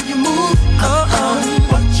me how you move.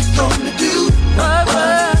 What you gonna do? I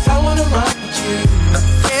wanna rock with you.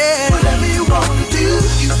 Yeah. Whatever you wanna do,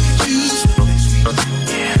 you can choose next week.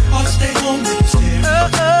 Or stay home and stare.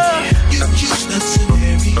 You can choose the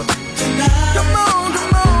scenario tonight. Come on.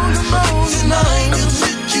 Tonight the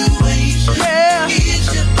situation. Yeah. Here's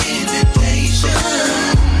your invitation.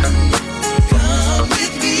 Come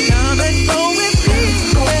with me. Come and go with me.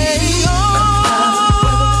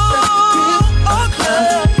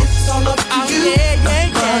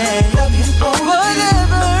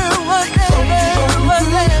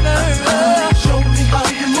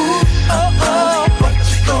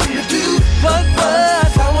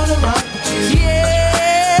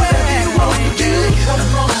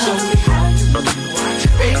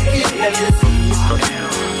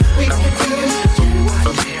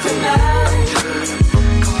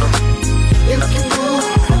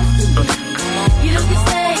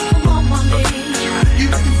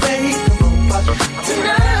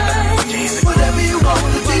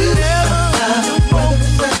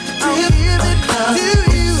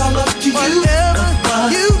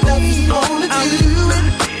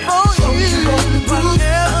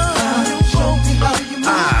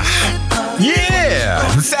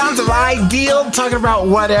 Ideal, talking about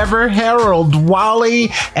whatever. Harold,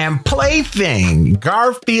 Whaley, and Playthang,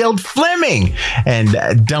 Garfield, Fleming,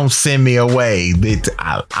 and Don't Send Me Away.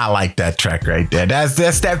 I like that track right there. That's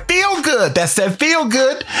that feel good. That's that feel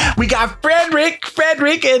good. We got Frederick,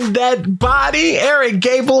 and that body, Eric,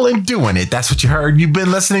 Gable, and Doing It. That's what you heard. You've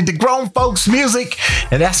been listening to Grown Folks Music,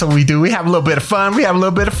 and that's what we do. We have a little bit of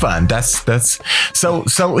fun. That's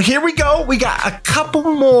so here we go. We got a couple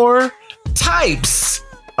more types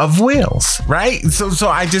of wheels, right? So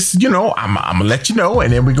I just, I'm gonna let you know,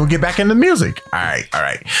 and then we're gonna get back into music. All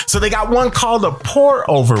right. So they got one called a pour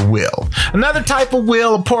over wheel. Another type of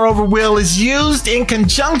wheel, a pour over wheel, is used in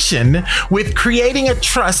conjunction with creating a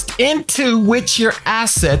trust into which your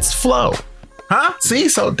assets flow. Huh? See,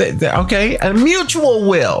 so okay. A mutual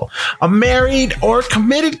will. A married or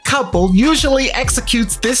committed couple usually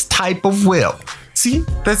executes this type of will. See,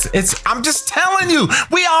 I'm just telling you,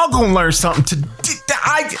 we all gonna learn something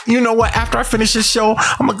you know what? After I finish this show,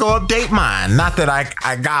 I'm gonna go update mine. Not that I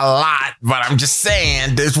got a lot, but I'm just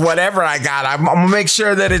saying, there's whatever I got. I'm gonna make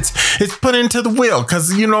sure that it's put into the will,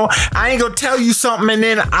 because I ain't gonna tell you something and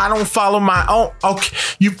then I don't follow my own. Okay,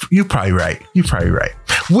 you probably right.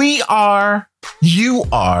 You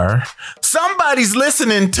are. Somebody's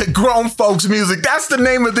listening to Grown Folks Music. That's the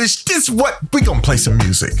name of this. What we gonna play some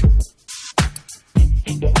music.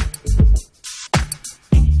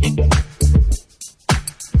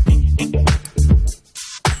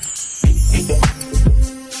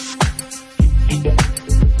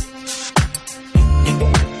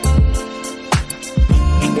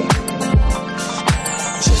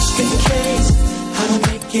 Just in case I don't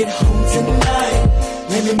make it home tonight,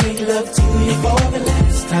 let me make love to you for the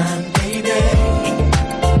last time, baby.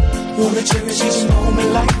 Wanna cherish each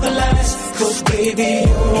moment like the last, 'cause baby,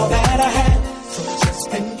 you're all that I had. So just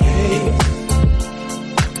in case.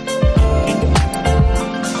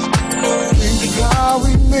 Think of how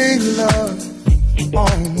we made love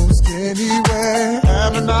almost anywhere.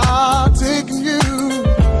 Haven't I taken you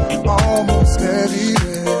almost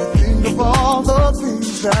anywhere? Think of all the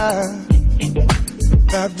things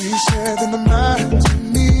that we shared in the night. To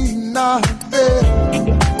me, not there.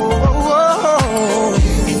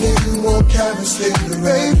 More chemistry,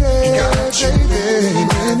 baby. Got you, baby.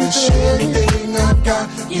 Anything I've got,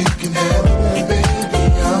 you can have it,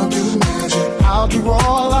 baby. I'll do magic. I'll do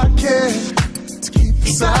all I can to keep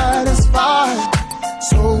you satisfied.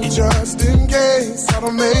 So just in case I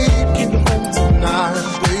don't make it home tonight,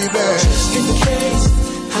 baby. Just in case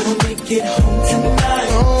I don't make it home tonight,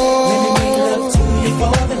 let me make love to you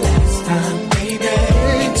for the last time, baby.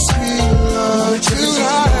 Make sweet love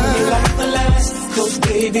tonight, like the last. 'Cause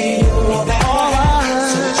baby, you're all that I have.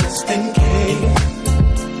 So just in case.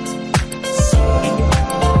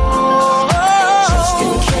 Just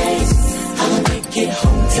in case I don't make it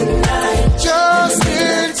home tonight. Just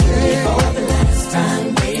in case. For the last time,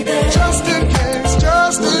 baby. Just in case.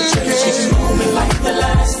 Just in case. Moment like the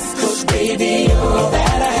last. 'Cause baby, you're all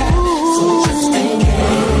that I have. So just in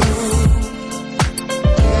case.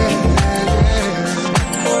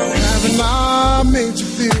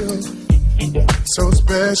 so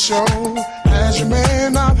special. As your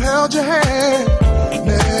man, I've held your hand,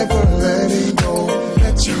 never letting go.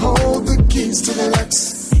 Let you hold the keys to the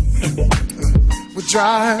Lex. We'll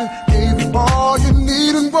drive, gave you all you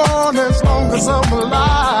need and want as long as I'm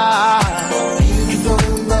alive. Even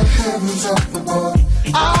though the heavens up above,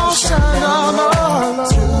 I'll shine on all love.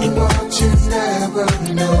 Too much you never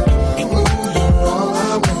know. Oh, you're all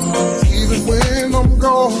I want. Even when I'm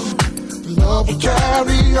gone, the love will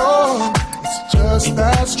carry on. It's just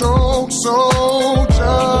that stroke, so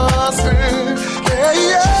just in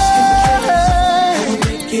case. I'll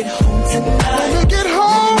make it home tonight. I'll make it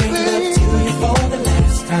home, baby. To you for the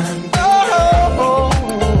last time.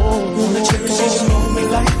 Wanna cherish each moment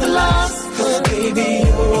like the last. Baby,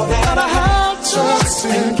 you're all that I have, just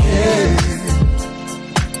in case.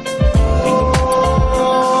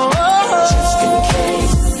 Just in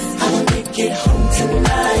case, I'll make it home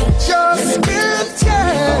tonight. Just in case.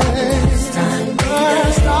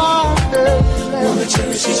 Wanna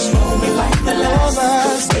cherish each moment like the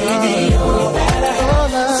last. Baby, you're all that I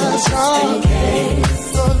have, so just in case.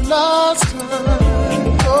 The last time,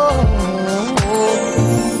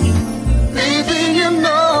 baby, you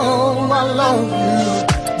know I love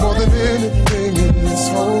you more than anything in this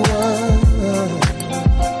whole world.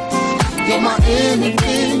 You're my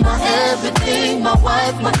anything, my everything, my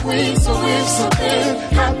wife, my queen. So if something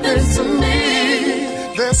happens to me,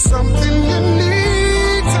 there's something you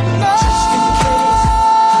need to know. Just in case,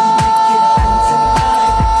 I'll make it home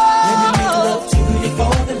tonight. Let me make love to you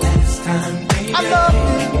for the last time, baby. I love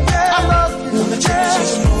you, yeah, I love you. Wanna cherish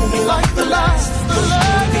each moment like the last.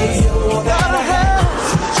 Baby, you're all that I have,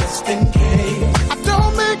 so just in case. I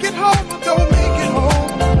don't make it home, I don't make it home.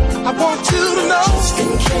 I want you to know. Just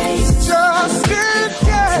in case, just in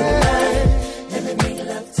case. let me make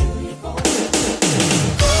love to you for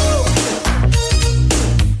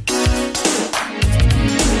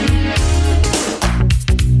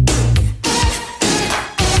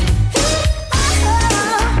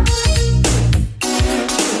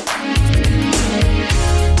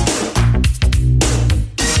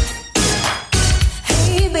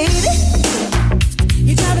Hey baby,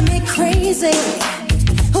 you drive me crazy.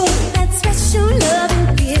 Oh, that special loving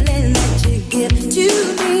feeling that you give to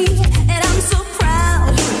me, and I'm so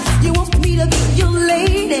proud. You want me to be your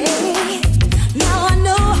lady. Now I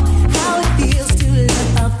know how it feels to live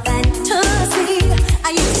a fantasy. I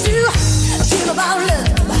used to dream about love.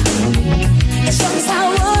 It shows how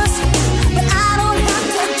it was, but I don't have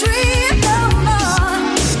to dream no more.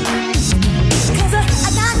 'Cause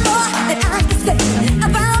I got more than I can say. I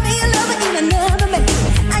found me a lover in another man.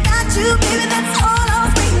 I got you, baby, that's all I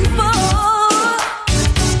was waiting for.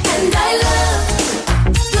 And I love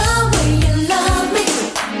the way you love me.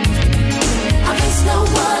 I place no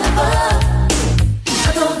one above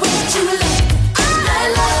the way that you love. And I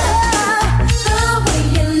love the way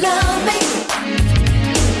you love me.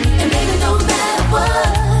 And baby, no matter what,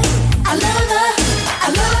 I love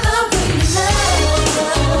the way you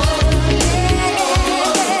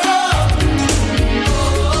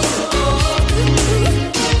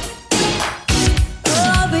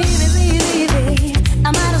Oh, baby, baby, I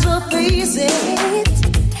might as well face it.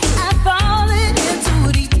 I've fallen into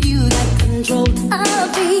deep. You got control of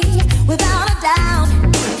me, without a doubt.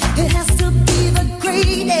 It has to be the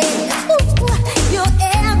greatest. Ooh, you're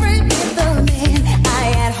every bit the man I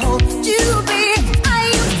had hoped to be. I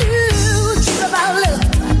used to dream about love.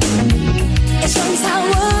 It shows how it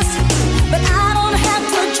was, but I don't have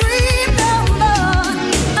to dream no more.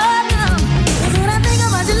 Oh no, 'cause when I think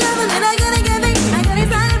about your loving that I gotta get me, I get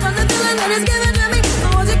excited from the feeling that it's given to me. So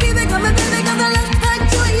won't you keep it coming, baby, 'cause I love that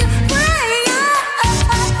joy you bring.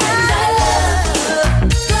 And I love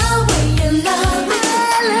the way you love me.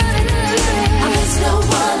 I miss no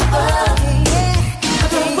one above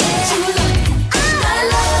the way that you love me. And I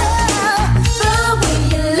love the way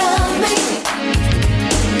you love me.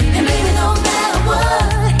 And baby, no matter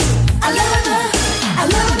what, I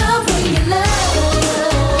love the way you love.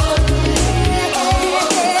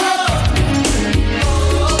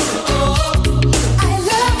 I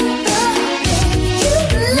love the way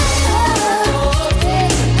you love.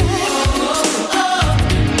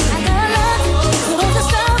 I gotta love you, so don't you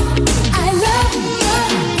stop. I love the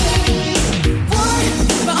one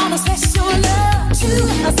for all the special love. Two,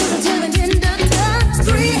 I'll sing it to the tender touch.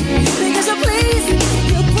 Three, because you please,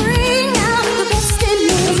 you bring out the best in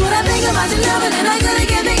me. 'Cause when I think about your loving and I gotta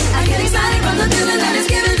get me, I get excited from the feeling that it's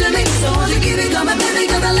given to me. So won't you keep it coming, baby,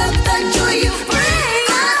 'cause I love that joy you bring.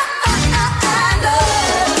 I love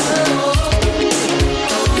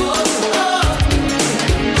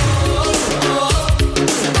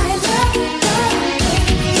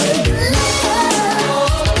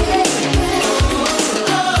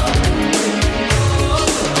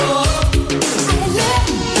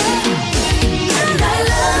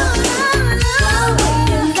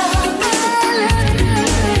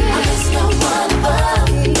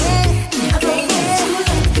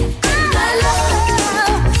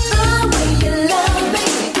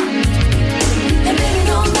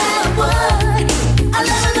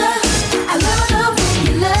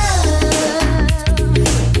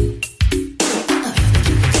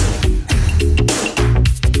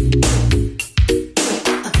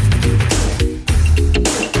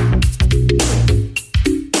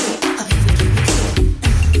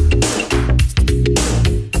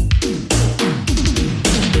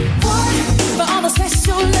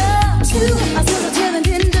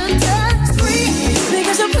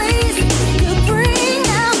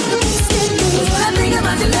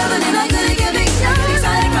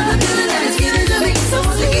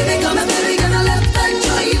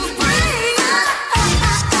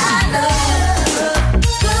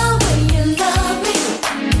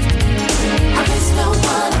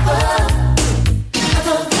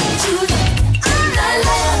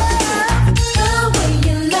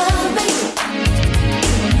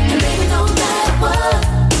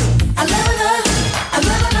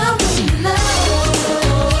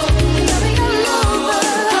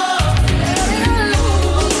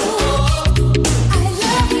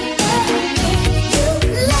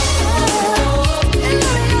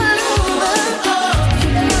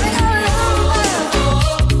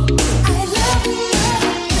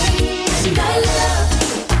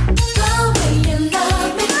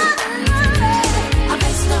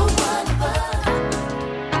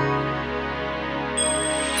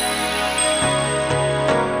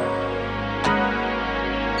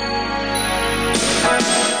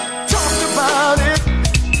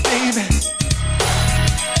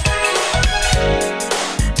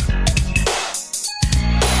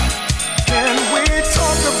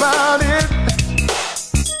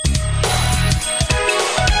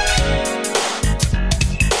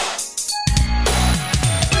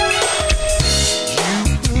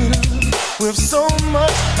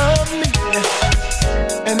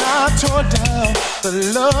tore down the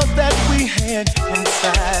love that we had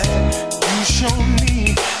inside. You showed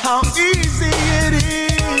me how easy it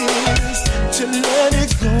is to let it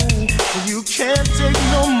go when you can't take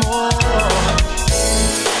no more.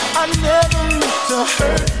 I never meant to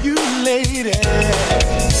hurt you, lady,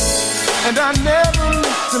 and I never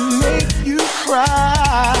meant to make you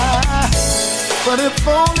cry. But if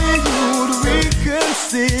only you'd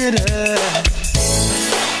reconsider,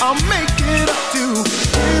 I'll make it up to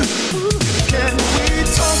you. Can we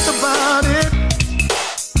talk about it?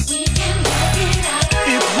 We can work it out.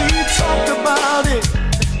 If we talk about it,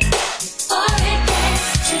 before it gets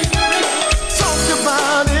too late. Talk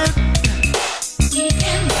about it. We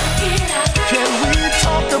can work it out. Can we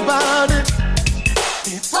talk about it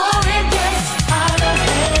before it gets out of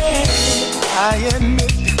hand? I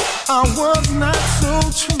admit I was not so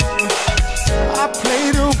true. I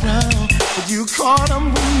played around, but you caught them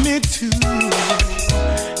with me too.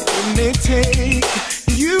 It may take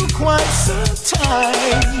you quite some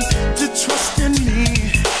time to trust in me,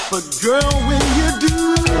 but girl, when you do,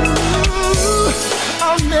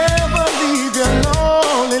 I'll never leave you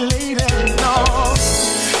lonely, lady, no.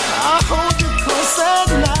 I hold you close at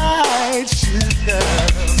night, sugar.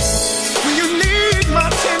 When you need my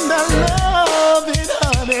tender loving,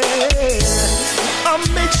 honey, I'll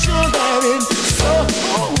make sure that it's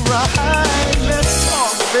alright. Let's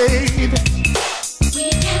talk, baby. We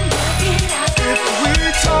can work it out. If we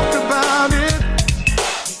talk about it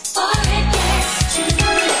before it gets too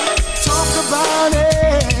late. Talk about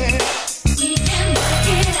it. We can work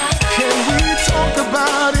it out. Can we talk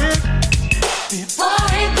about it before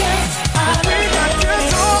it gets out of hand? We got to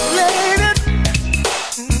talk, lady.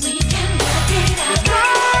 We can work it out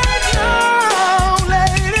right now,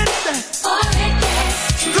 lady. Before it gets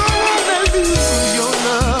too late. Don't wanna lose your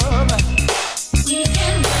love. We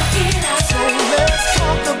can work it out. So let's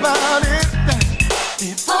talk about it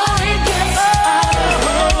before it gets out of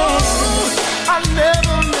hand. I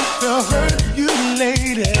never meant to hurt you,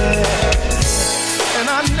 lady, and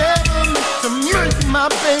I never meant to make my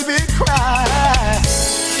baby cry.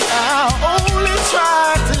 I only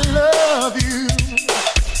tried to love you,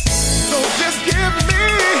 so just give me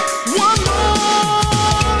one more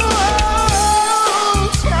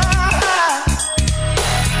try.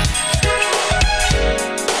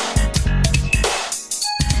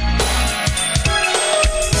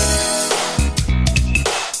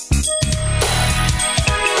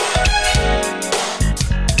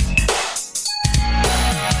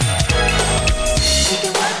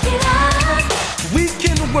 We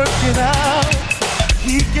can work it out.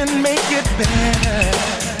 We can make it better.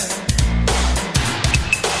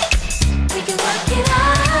 We can work it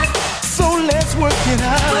out. So let's work it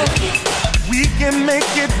out. We can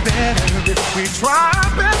make it better if we try our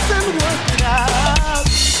best and work it out.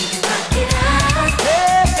 We can work it out.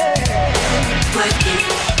 Yeah. Work it.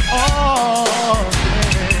 Oh,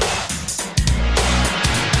 yeah.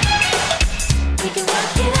 We can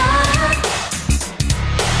work it out.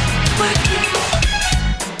 Work it.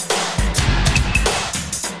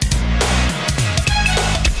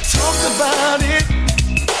 Talk about it.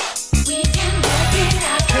 We can work it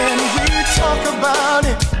out. Can we talk about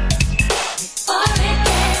it before it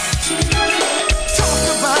gets too late? Talk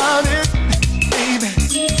about it, baby.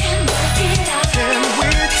 We can work it out. Can we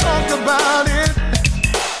talk about it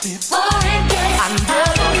before it gets out of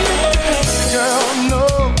hand? Girl, no,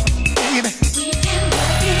 baby. We can work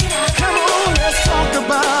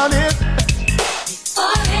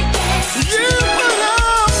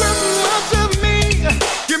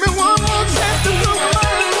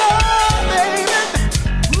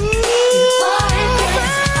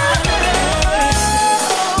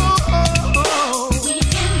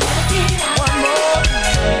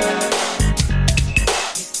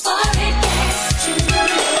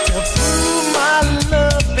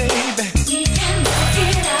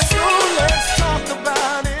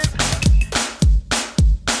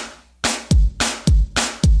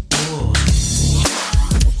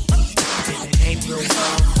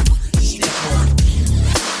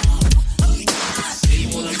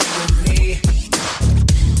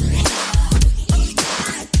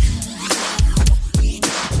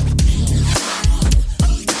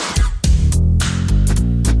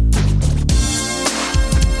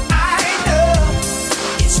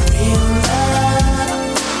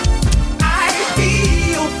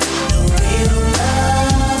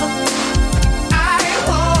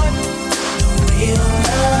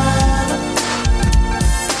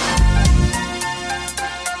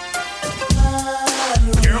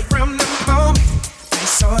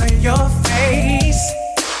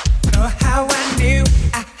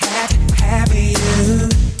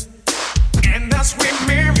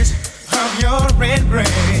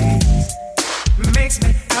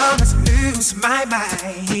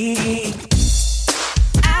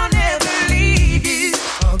I'll never leave you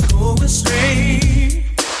or go astray.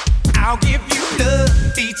 I'll give you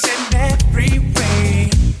love each and every way.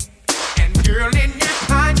 And girl, in your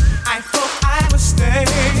heart, I hope I will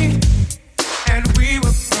stay. And we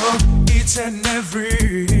will grow each and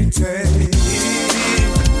every day.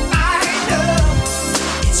 I know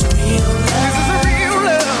it's real love. This is a real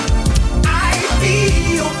love. I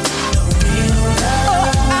feel the real love. Oh,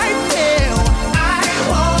 I feel, I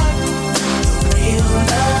want the real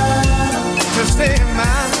love to stay in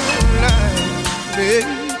my life,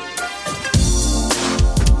 baby.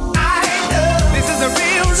 I know this is a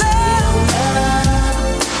real love.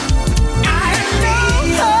 I know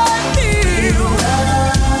I feel.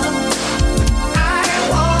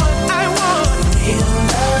 I want real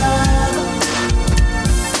love.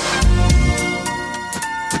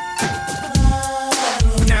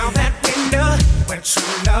 Now that we know what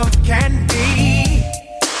true love can be,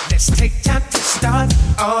 let's take time to start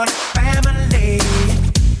all the family.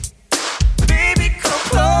 Baby, come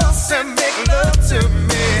close and make love to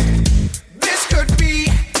me. This could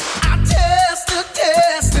be our test of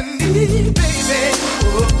destiny, baby.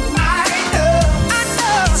 Oh, I know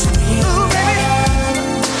it's real, baby.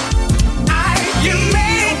 You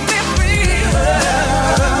make me feel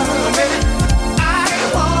love, baby. I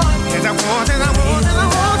want, yes, I want it, I want it, I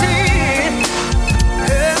want it.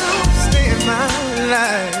 Oh, stay in my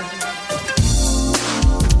life.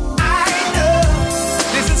 I know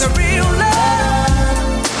this is a real love.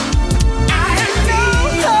 I know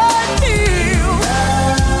I feel.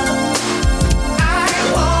 I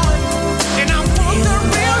want, and I want the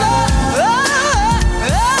real love.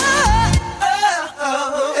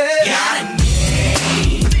 Got a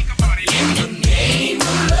name in the name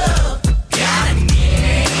of love. Got a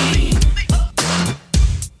name.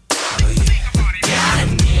 Got a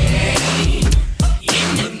name in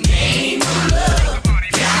the name of love.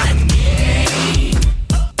 Got a name.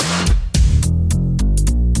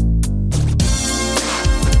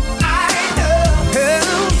 I know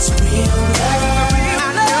it's real love.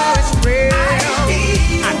 I know it's real.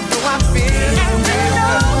 I know I feel.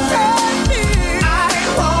 I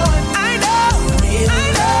want. I know.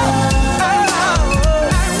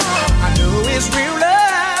 I know it's real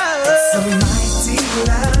love. It's a mighty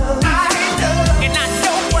love. I know. And I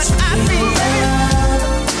know what I feel.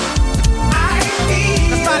 I feel.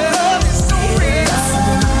 'Cause my love is so real. It's a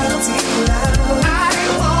mighty love.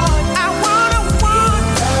 I want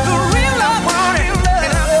the real love.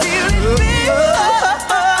 And I feel it real.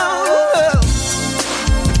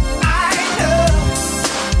 I know.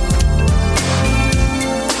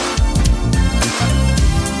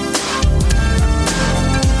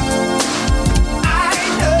 I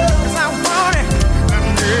know, 'cause I want it, I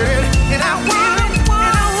need it, and I want it,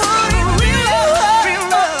 real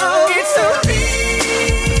love, it's so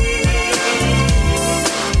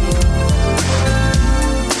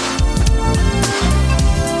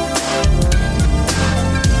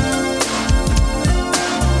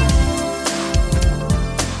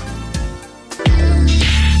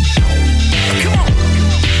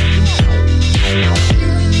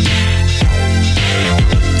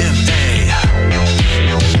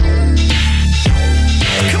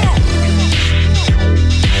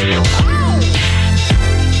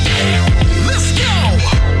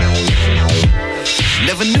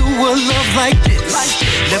Never knew a love like this.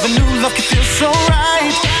 Never knew love could feel so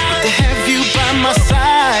right. But to have you by my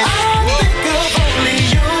side, I think of only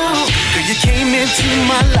you. Girl, you came into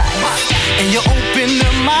my life and you opened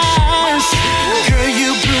up my eyes. Girl, you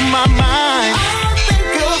blew my mind. I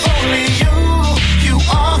think of only you. You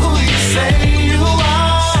are who you say you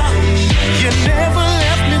are. You never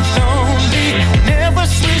left me lonely. Never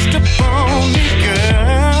switched up on me,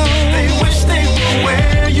 girl. They wish they were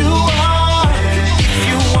where you are. If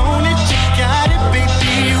you want it, you got it,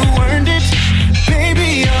 baby, you earned it. Baby,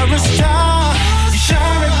 you're a star. You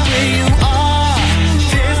shine right where you are.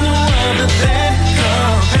 There's no other that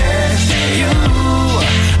compares to you.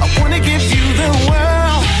 I wanna give you the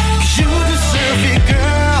world, 'cause you deserve it,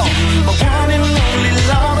 girl. My one and only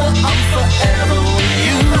lover, I'm forever with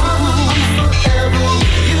you. I'm forever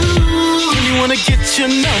with you. When you wanna get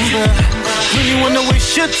your number, when you wanna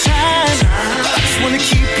waste your time, I just wanna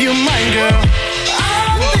keep you mine, girl. I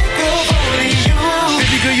think of only you.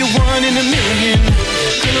 Baby girl, you're one in a million.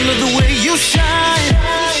 Girl, I love the way you shine.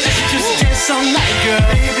 Let's just dance all night, girl.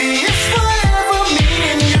 Baby, it's forever me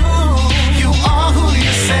and you. You are who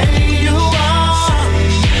you say you are.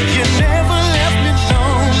 You never left me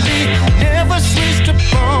lonely. Never switched up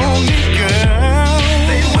on me, girl.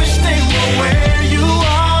 They wish they were where you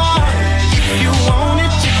are. If you want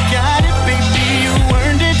it, you got it, baby, you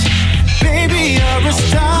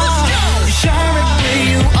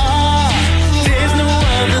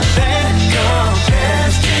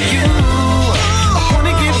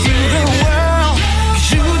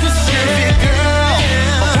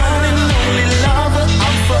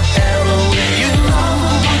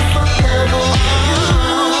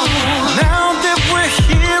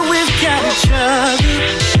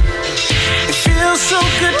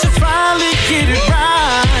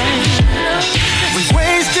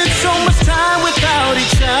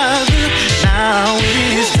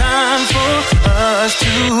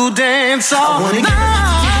dance all night.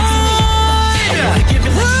 I wanna give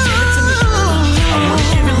it like you give it to me. I wanna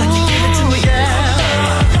give it like you give it to me. I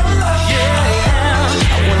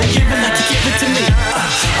wanna give it like you give it to me. I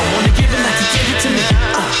wanna give it like you give it to me.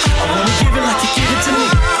 I wanna give it like you give it to me.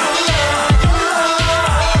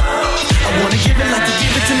 I wanna give it like you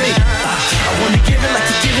give it to me. I wanna give it like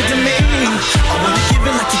you give it to me. I wanna give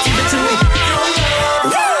it like you give it to me.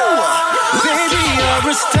 Baby, you're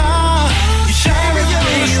a star. You shine with your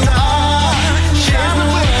star. Shine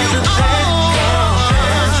with you compares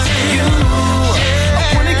to you. I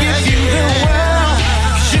wanna give you the world.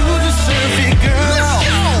 You deserve it, girl.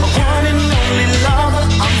 A one and only lover.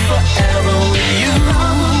 I'm forever with you.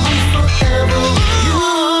 I'm forever with you.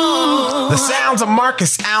 The sounds of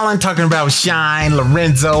Marcus Allen talking about Shine,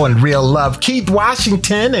 Lorenzo, and Real Love. Keith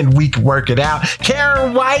Washington and We Can Work It Out.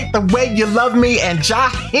 Karen White, The Way You Love Me, and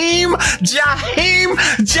Jaheim,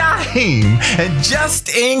 and Just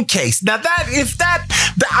In Case. Now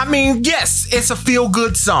yes, it's a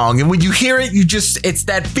feel-good song. And when you hear it, it's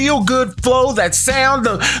that feel-good flow, that sound,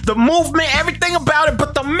 the movement, everything about it.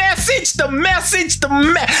 But the message,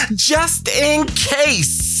 just in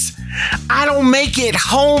case I don't make it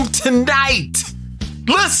home tonight.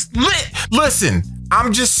 Listen,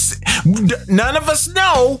 none of us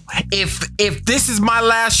know if this is my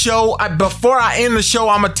last show. Before I end the show,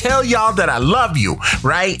 I'm gonna tell y'all that I love you,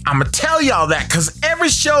 right? I'm gonna tell y'all that because every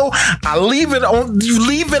show you leave it on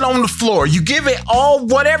the floor. You give it all,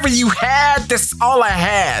 whatever you had. That's all I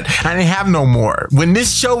had. I didn't have no more. When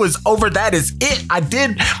this show is over, that is it. I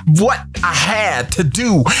did what I had to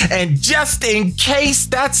do. And just in case,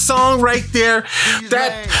 that song right there,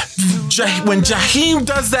 when Jaheim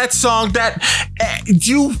does that song,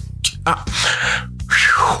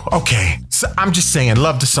 okay, so I'm just saying,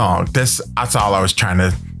 love the song. That's all I was trying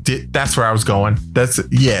to. That's where I was going.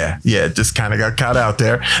 Just kind of got caught out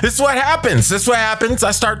there. This is what happens.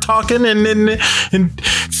 I start talking, and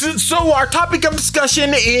so our topic of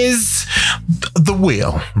discussion is the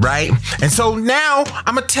will, right? And so now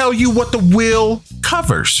I'm gonna tell you what the will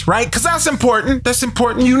covers, right? Because that's important.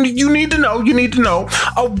 You need to know.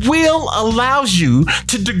 A will allows you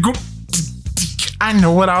to I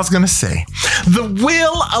know what I was going to say. The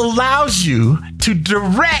will allows you to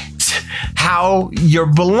direct how your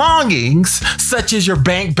belongings, such as your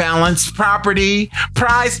bank balance, property,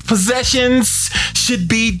 prized possessions, should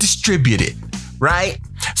be distributed, right?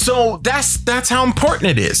 So that's how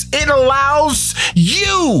important it is. It allows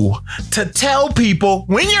you to tell people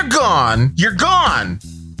when you're gone,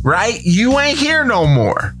 right? You ain't here no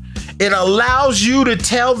more. It allows you to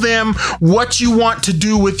tell them what you want to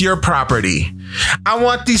do with your property. I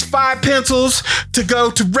want these 5 pencils to go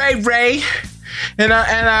to Ray. And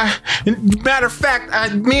matter of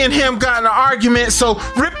fact, me and him got in an argument. So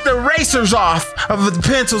rip the erasers off of the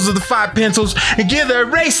pencils, of the 5 pencils, and give the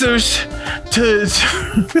erasers to.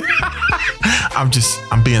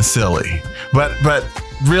 I'm being silly, but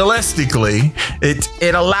realistically,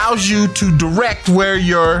 it allows you to direct where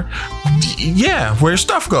your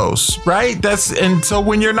stuff goes, right? And so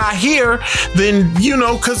when you're not here, then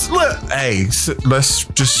because look, hey, let's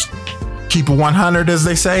just keep it 100, as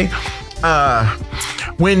they say.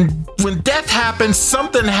 When death happens,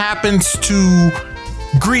 something happens to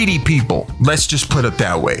greedy people. Let's just put it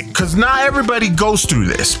that way, because not everybody goes through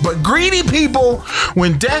this, but greedy people,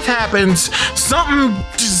 when death happens, something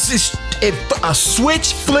if a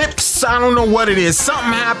switch flips, I don't know what it is,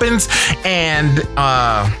 something happens, and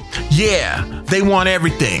they want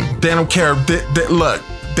everything. They don't care. Look,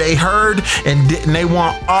 they heard and they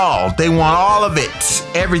want all of it.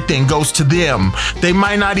 Everything goes to them. They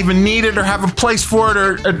might not even need it or have a place for it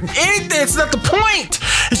or anything. It's not the point.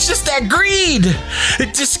 It's just that greed.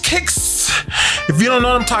 It just kicks. If you don't know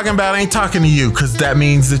what I'm talking about, I ain't talking to you, because that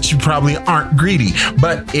means that you probably aren't greedy.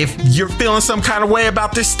 But if you're feeling some kind of way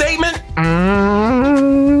about this statement,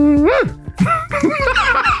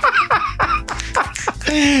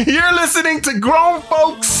 you're listening to Grown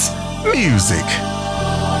Folks Music.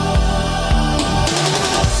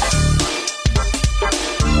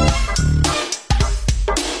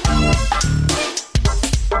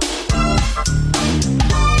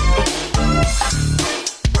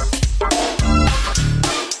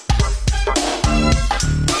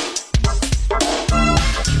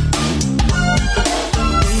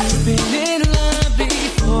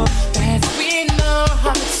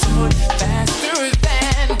 Faster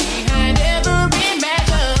than we had ever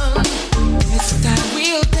imagined.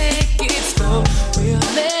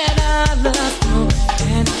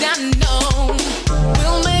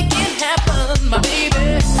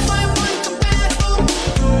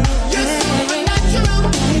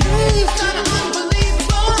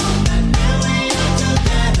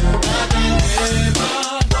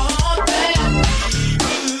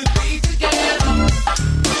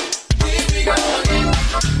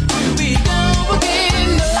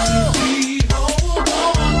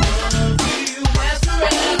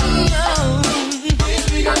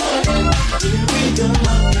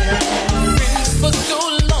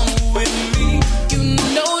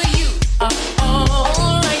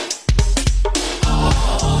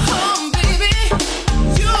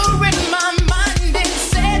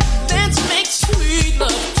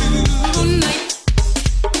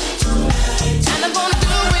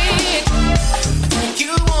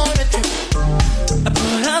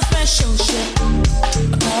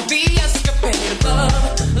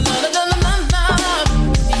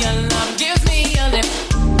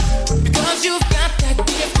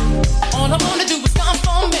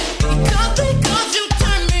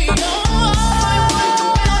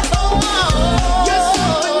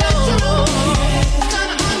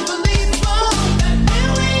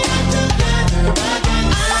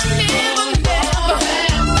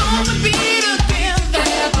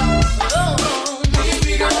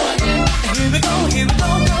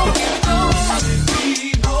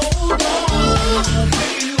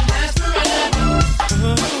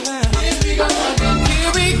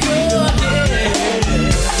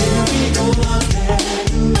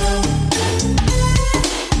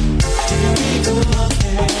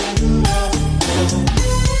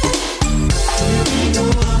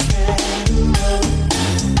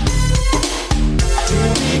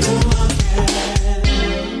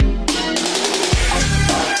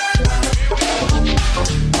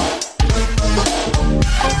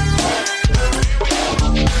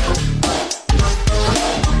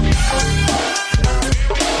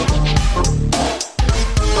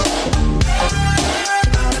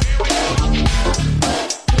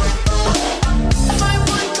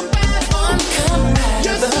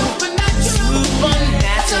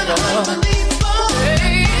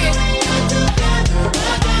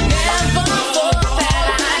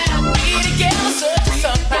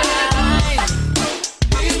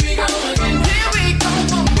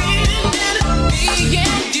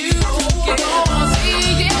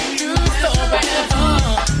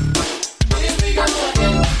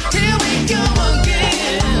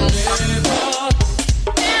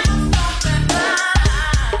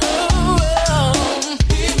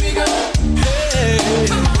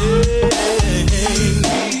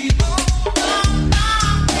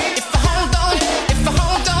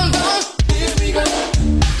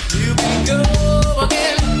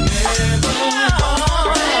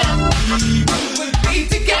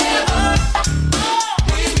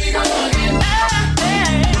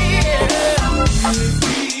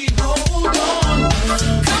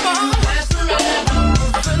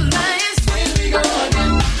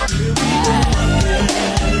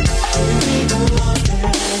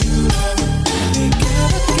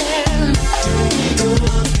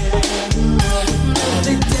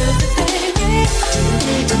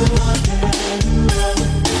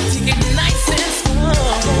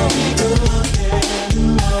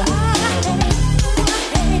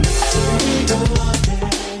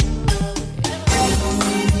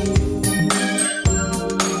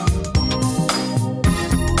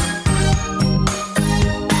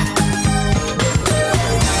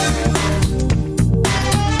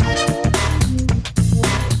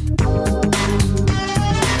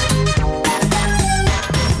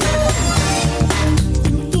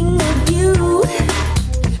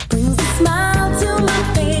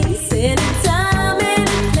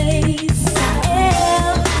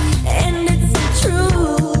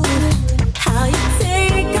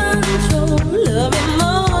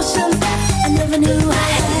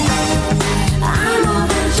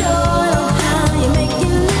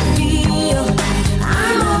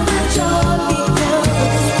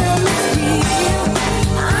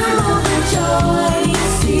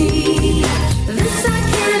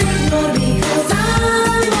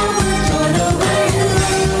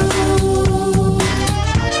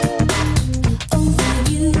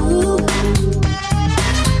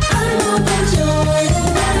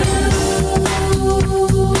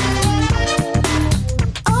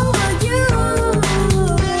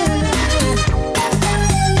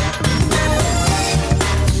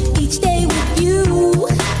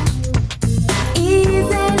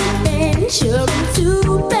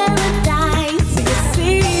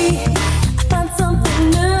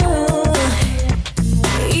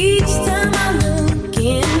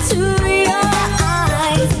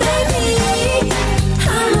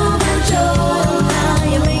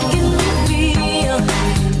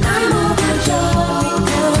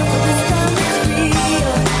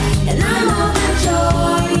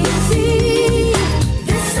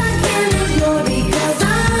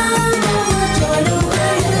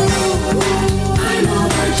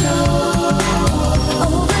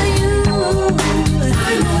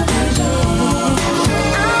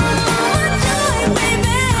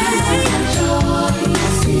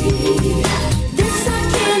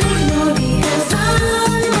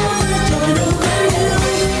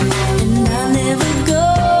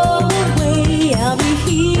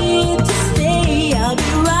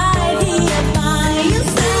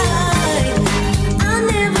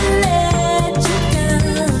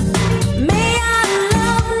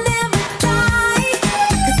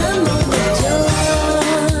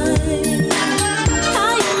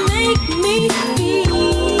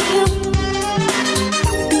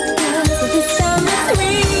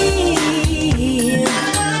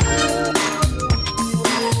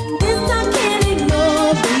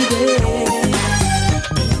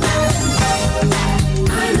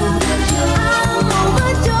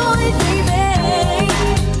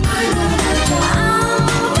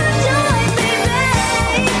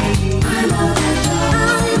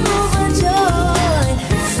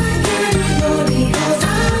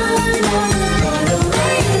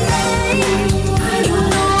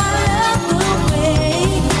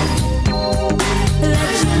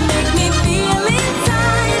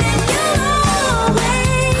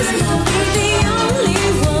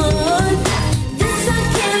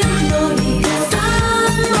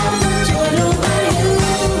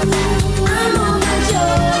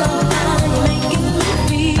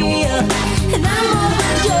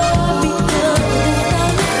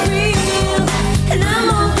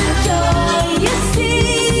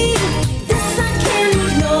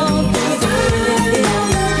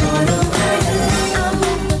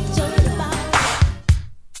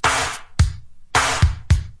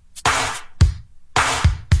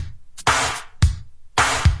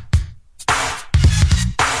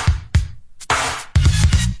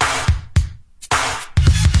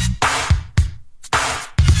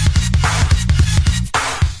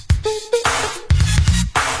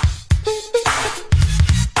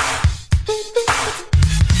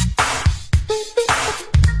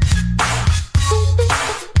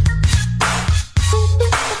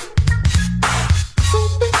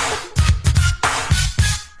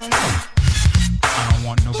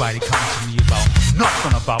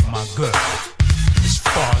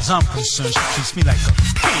 I'm concerned, she treats me like a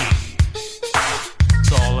pig.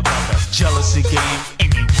 It's all about that jealousy game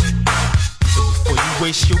anyway. So before you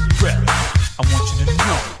waste your breath, I want you to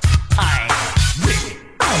know I ain't with it.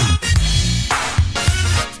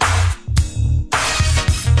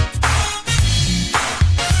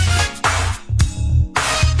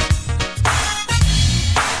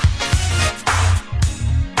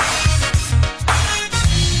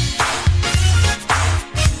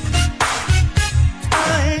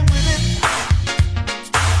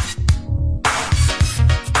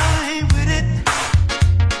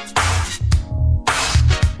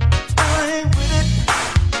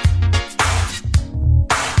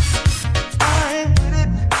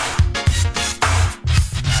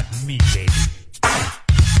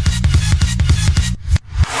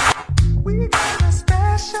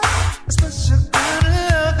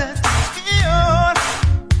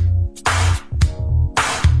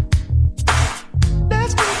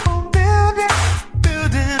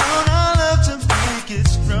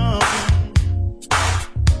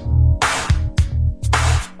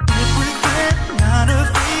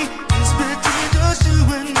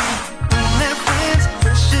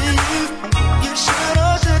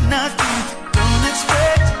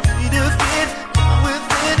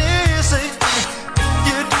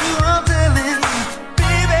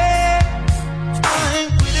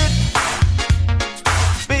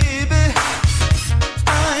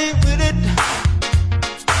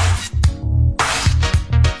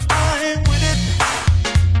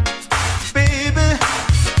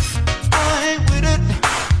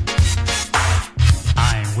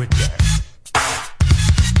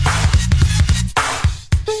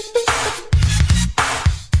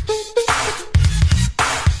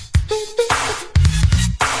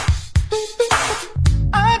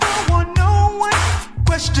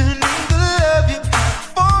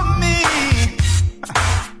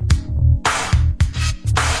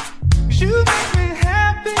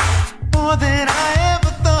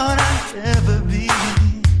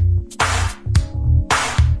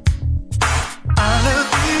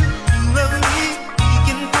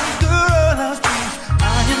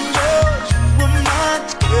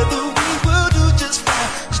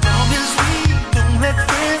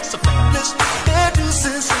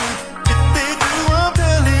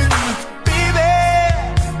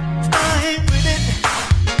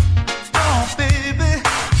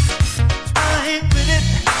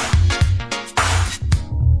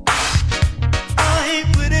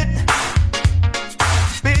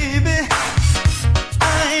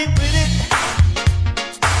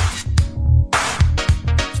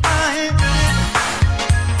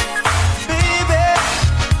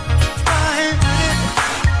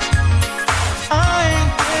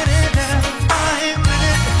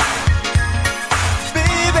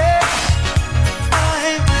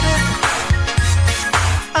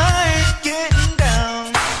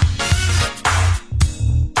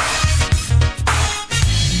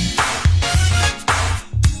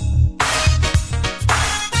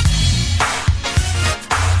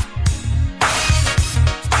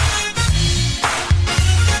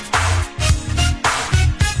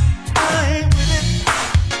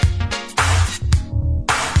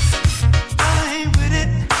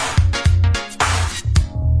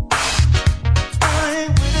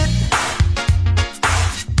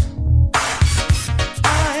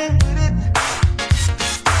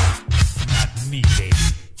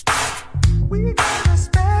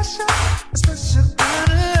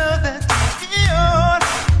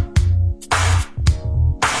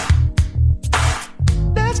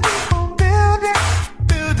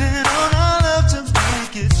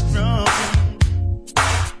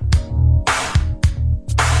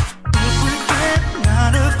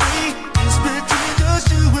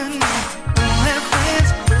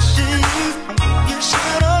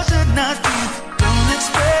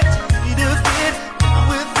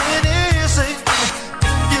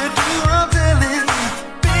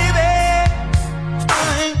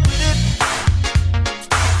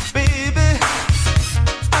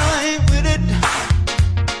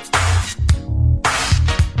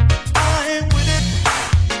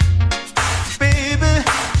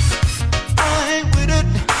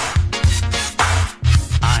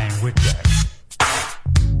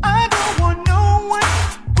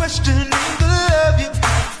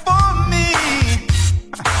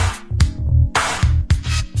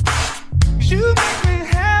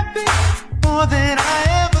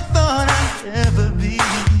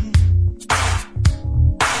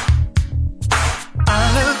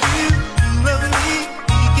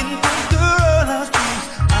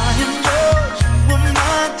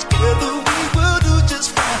 Together we will do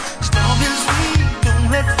just fine. As long as we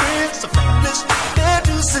don't let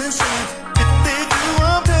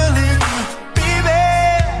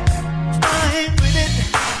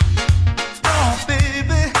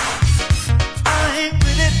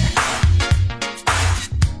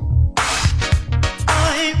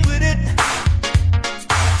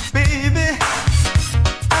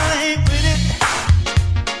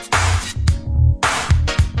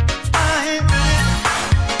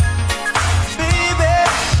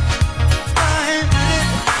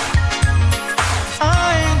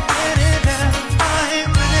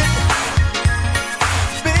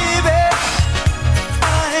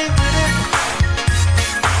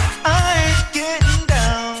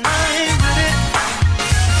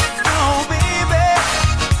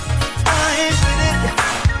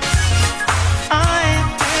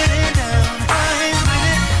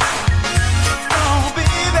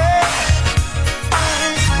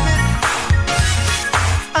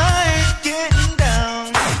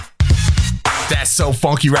so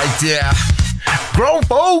funky right there. Grown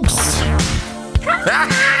folks.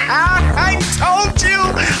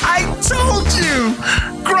 I told you.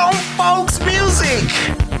 Grown folks music.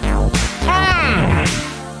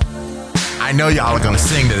 I know y'all are gonna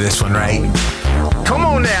sing to this one, right? Come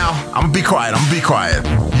on now. I'm gonna be quiet.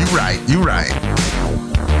 You right.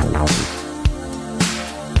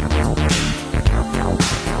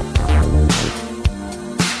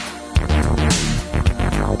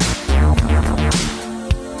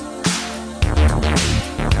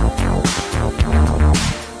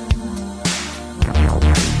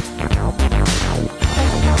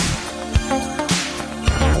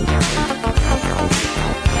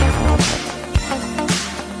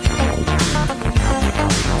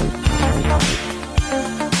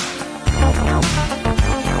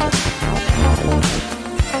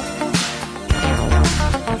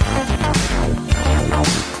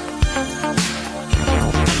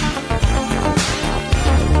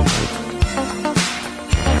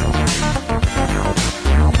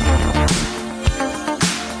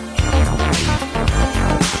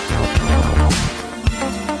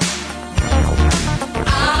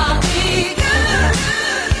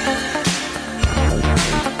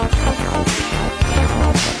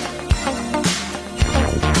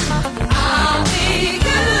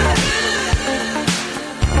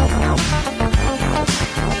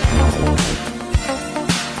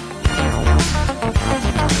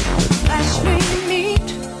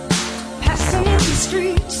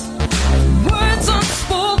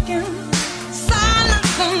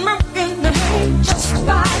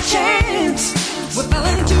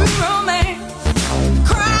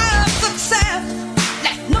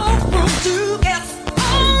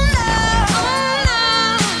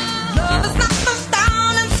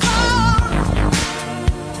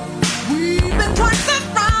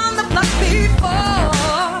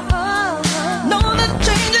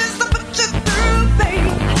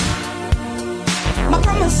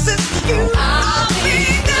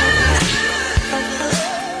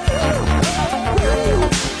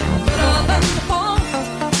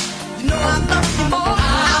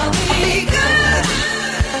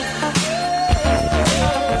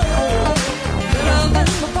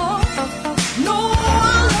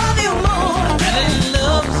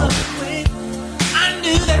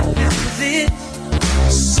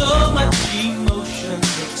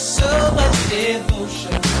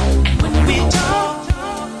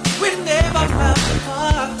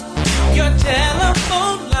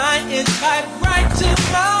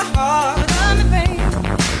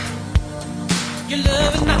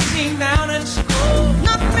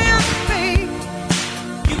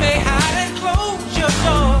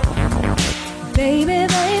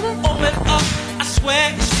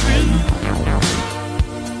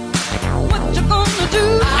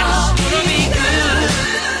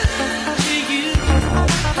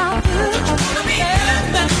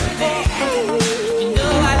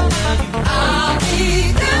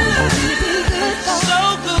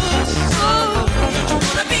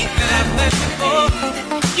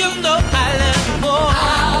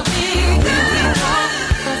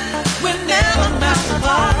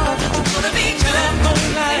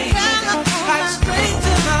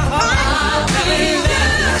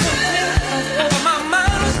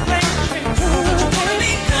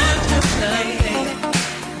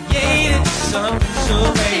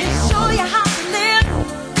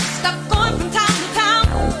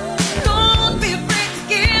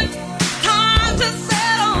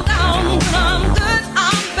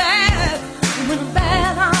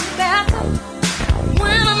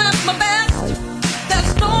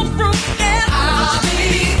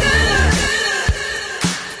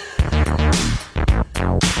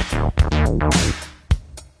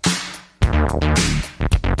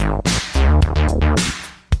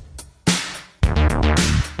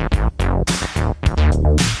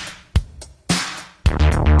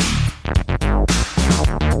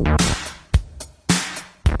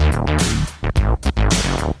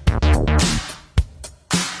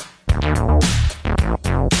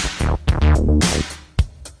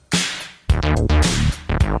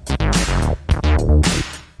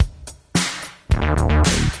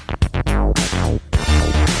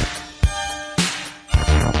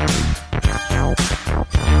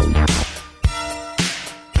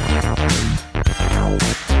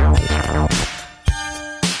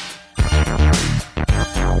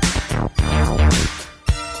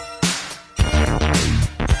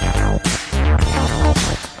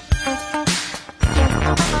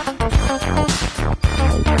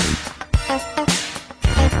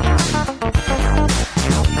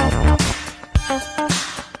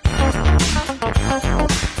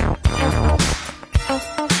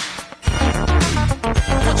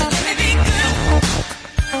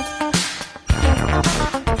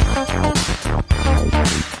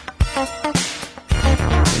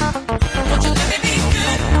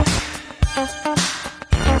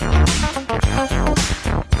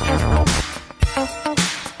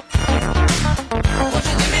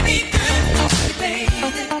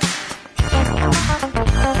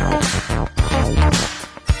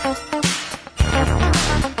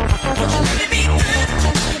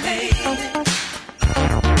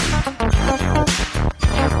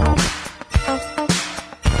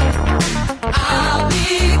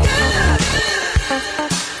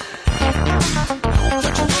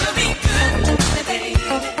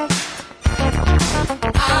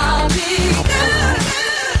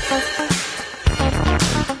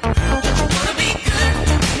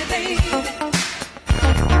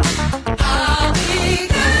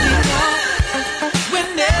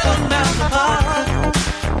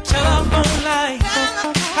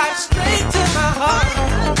 heart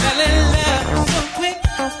fell in love so quick.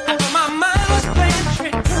 After my mind was playing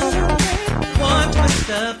tricks. One twist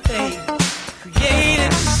of fate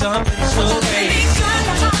created something so great.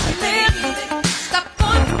 Stop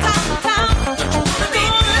going from town to town. Don't you wanna be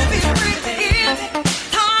good, be free to give?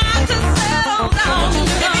 Time to settle down. Don't you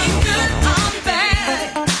wanna be good, I'm bad.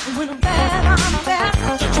 When I'm bad, I'm bad.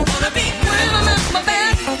 Don't you wanna be good, I'm at my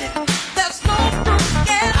best. There's no proof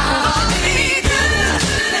yet. I'll be good.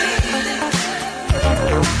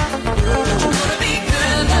 Don't you wanna be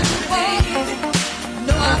good, let me wait.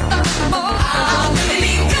 No, I thought more. I'll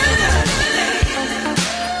be good.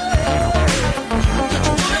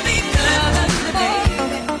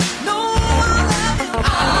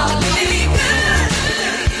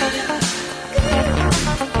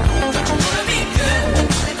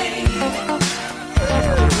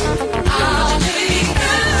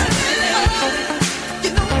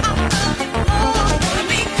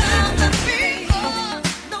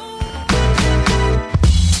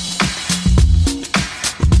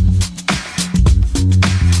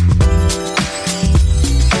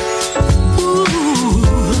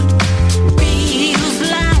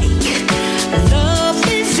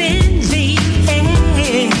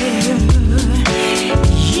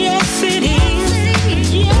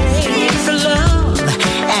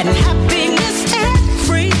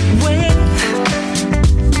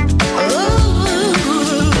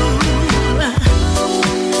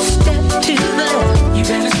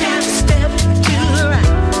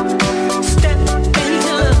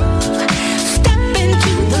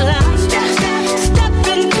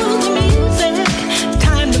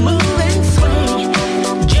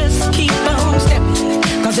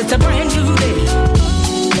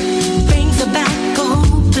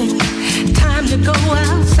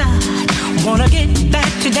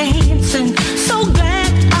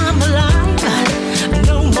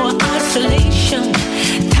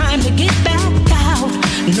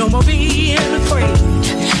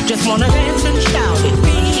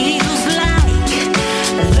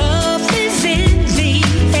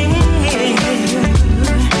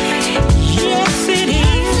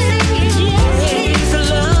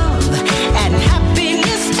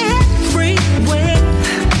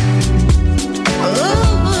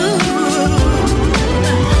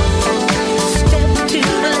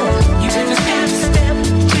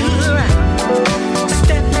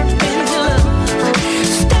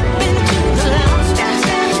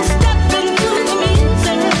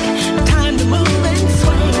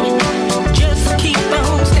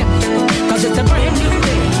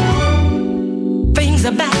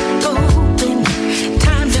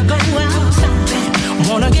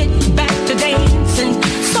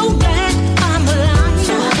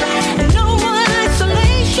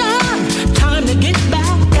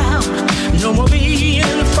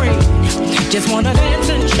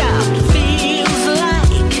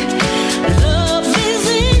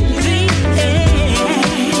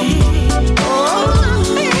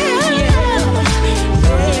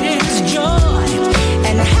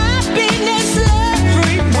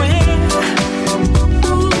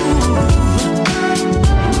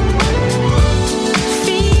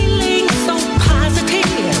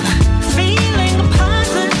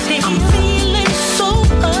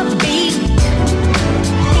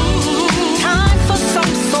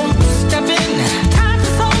 Some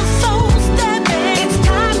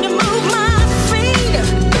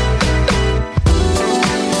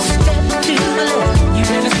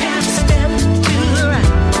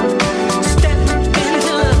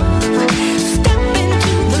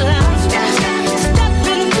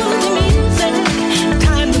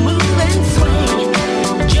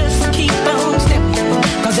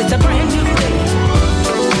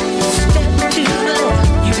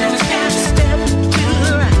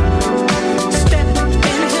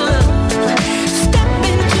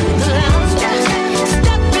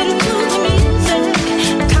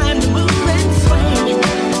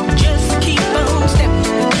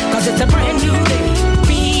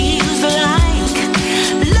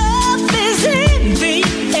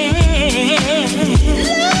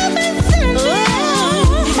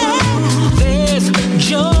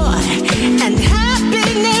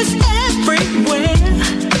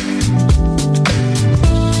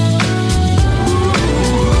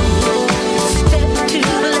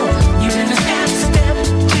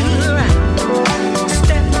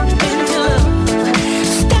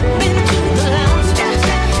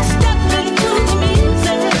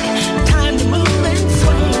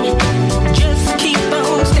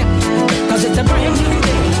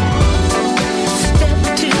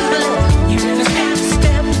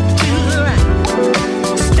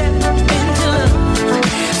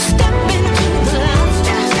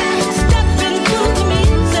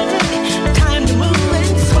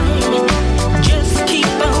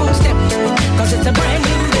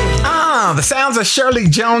Liza, Shirley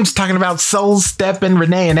Jones talking about Soul Steppin',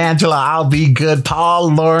 Renee and Angela, I'll Be Good,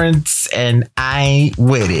 Paul Lawrence, and I Ain't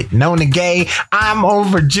With It. Nona Gay, I'm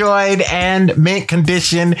Overjoyed, and Mint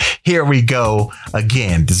Condition. Here we go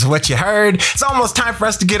again. This is what you heard. It's almost time for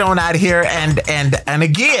us to get on out of here. And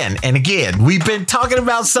again, we've been talking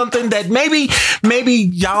about something that maybe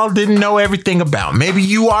y'all didn't know everything about. Maybe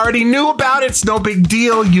you already knew about it. It's no big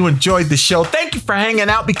deal. You enjoyed the show. Thank you for hanging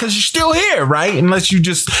out because you're still here, right? Unless you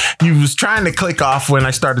was trying to click off when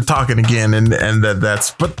I started talking again, and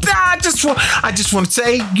that's. But I just want to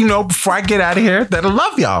say, before I get out of here, that I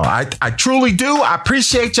love y'all. I truly do. I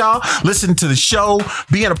appreciate y'all listening to the show,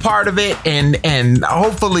 being a part of it, and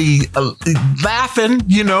hopefully laughing, at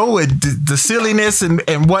the silliness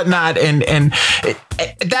and whatnot, and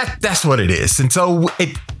that's what it is. And so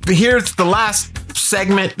here's the last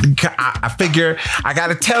segment. I figure I got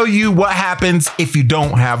to tell you what happens if you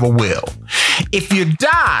don't have a will. If you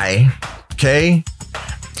die, okay,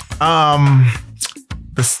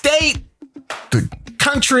 the state, the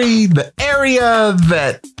country, the area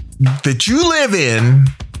that you live in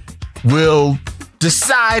will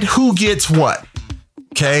decide who gets what.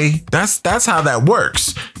 Okay, that's how that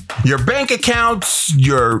works. Your bank accounts,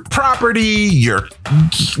 your property, your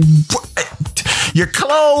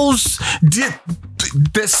clothes,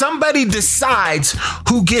 that somebody decides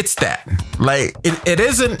who gets that. Like it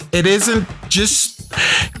isn't just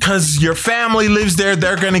because your family lives there,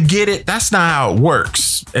 they're gonna get it. That's not how it works.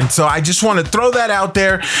 And so I just want to throw that out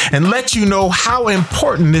there and let you know how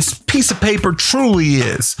important this piece of paper truly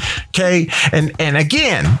is. Okay. And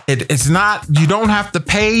again, it's not, you don't have to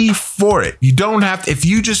pay for it. You don't have to, if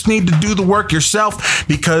you just need to do the work yourself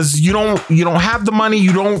because you don't have the money,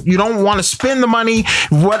 you don't want to spend the money,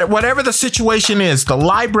 whatever the situation is, the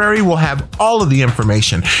library will have all of the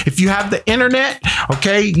information. If you have the internet,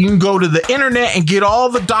 okay, you can go to the internet and get all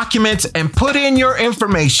the documents and put in your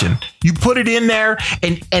information. You put it in there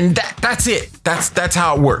and that's it. That's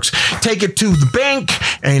how it works. Take it to the bank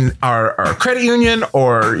and our credit union,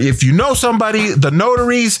 or if you know somebody, the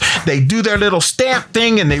notaries, they do their little stamp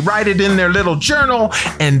thing and they write it in their little journal,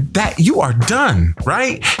 and that you are done,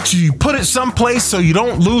 right? So you put it someplace so you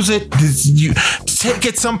don't lose it. You take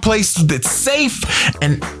it someplace that's safe,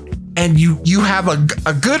 and you have a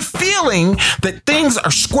good feeling that things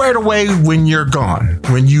are squared away when you're gone,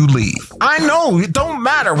 when you leave. I know it don't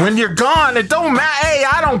matter when you're gone. It don't matter. Hey,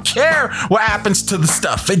 I don't care what happens to the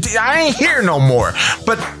stuff. I ain't here no more.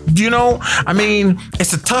 But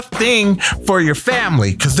it's a tough thing for your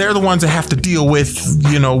family because they're the ones that have to deal with,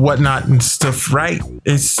 whatnot and stuff, right?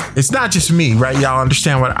 It's not just me, right? Y'all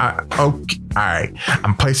understand what okay. All right.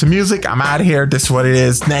 I'm playing some music. I'm out of here. This is what it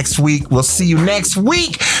is. Next week. We'll see you next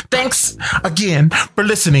week. Thanks again for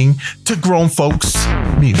listening to Grown Folks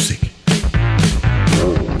Music.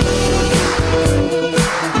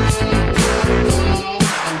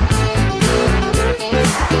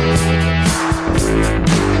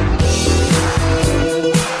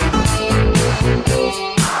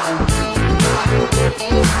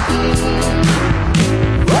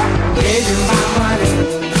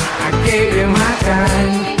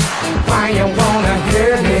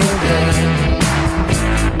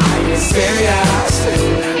 Serious,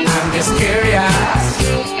 I'm just curious.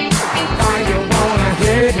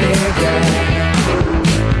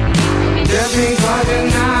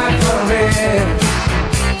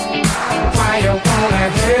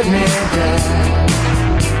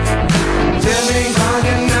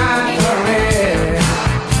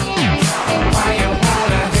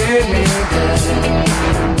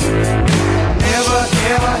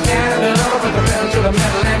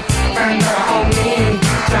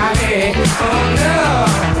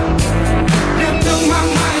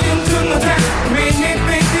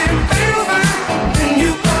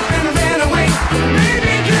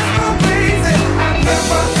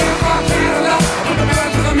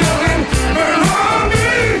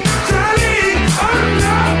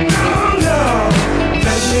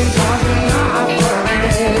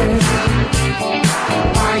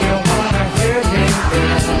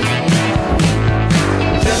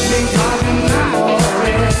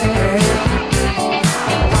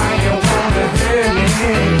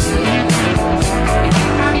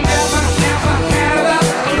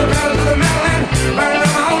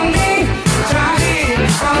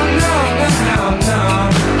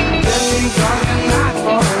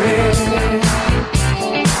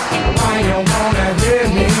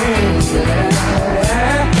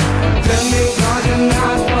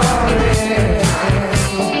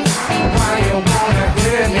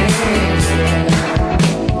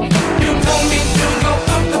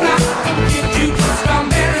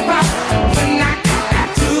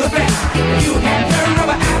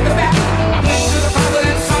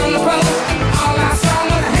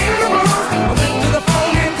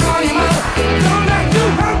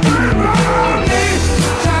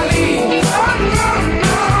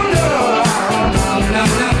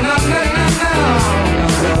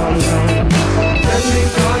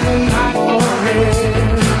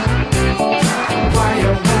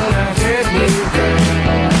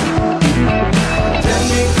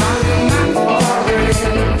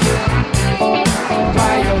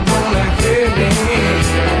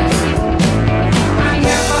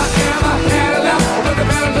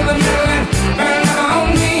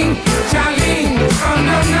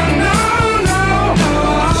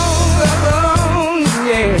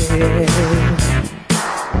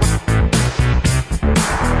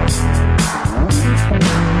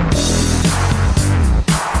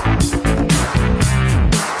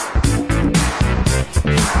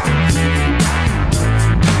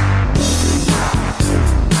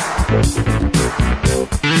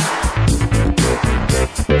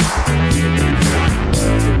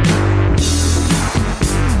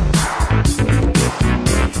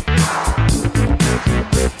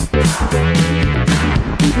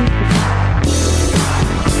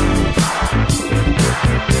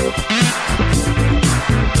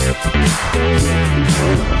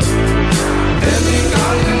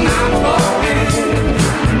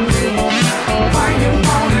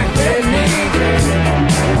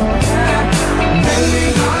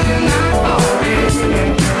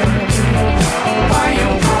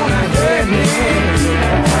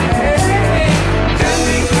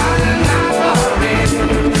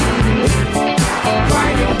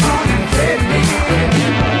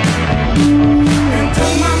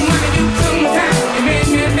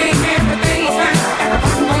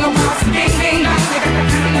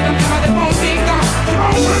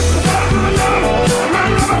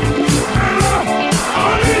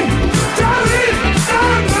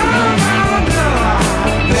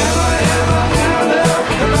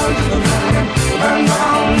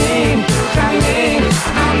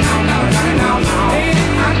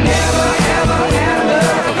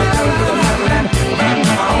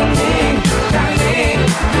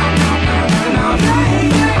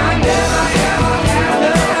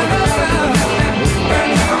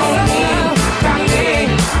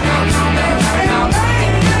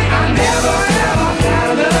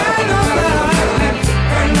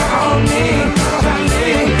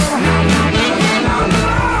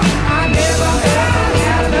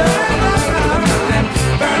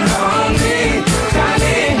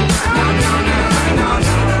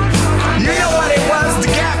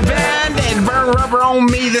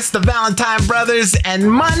 the Valentine Brothers,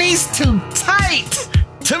 and money's too tight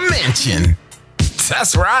to mention.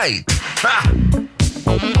 That's right. Ha.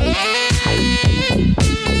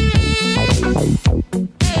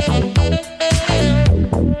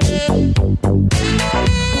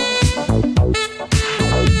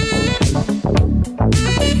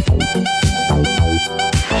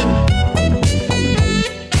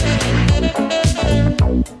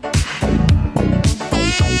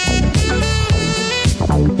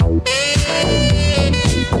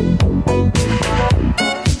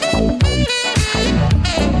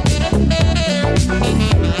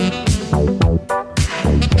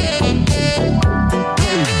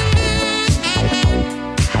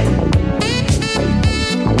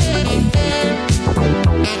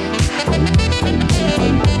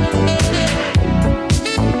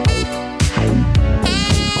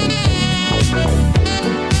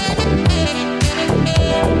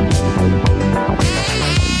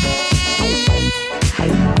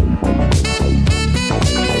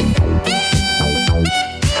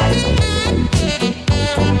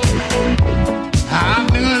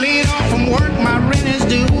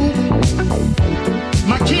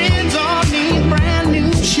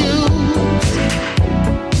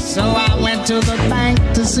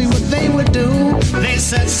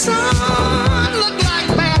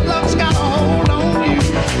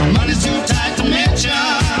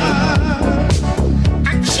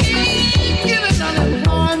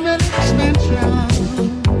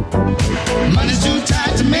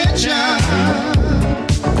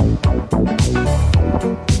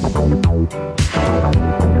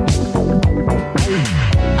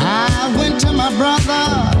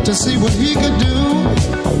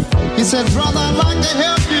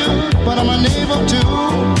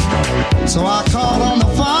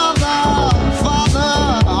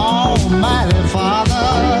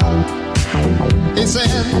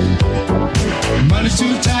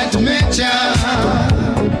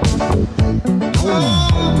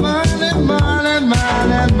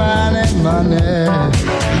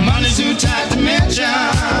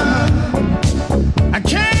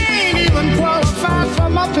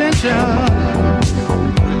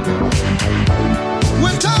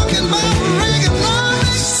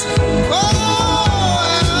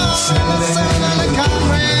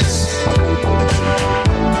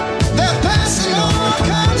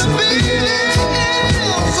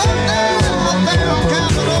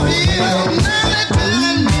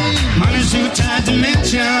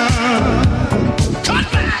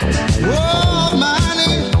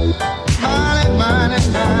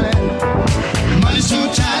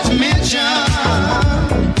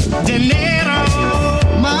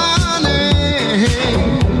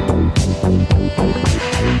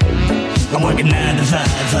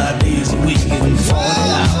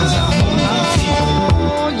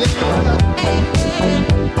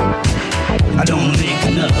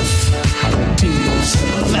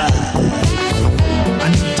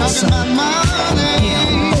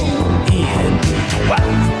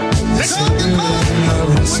 Talking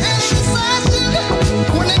about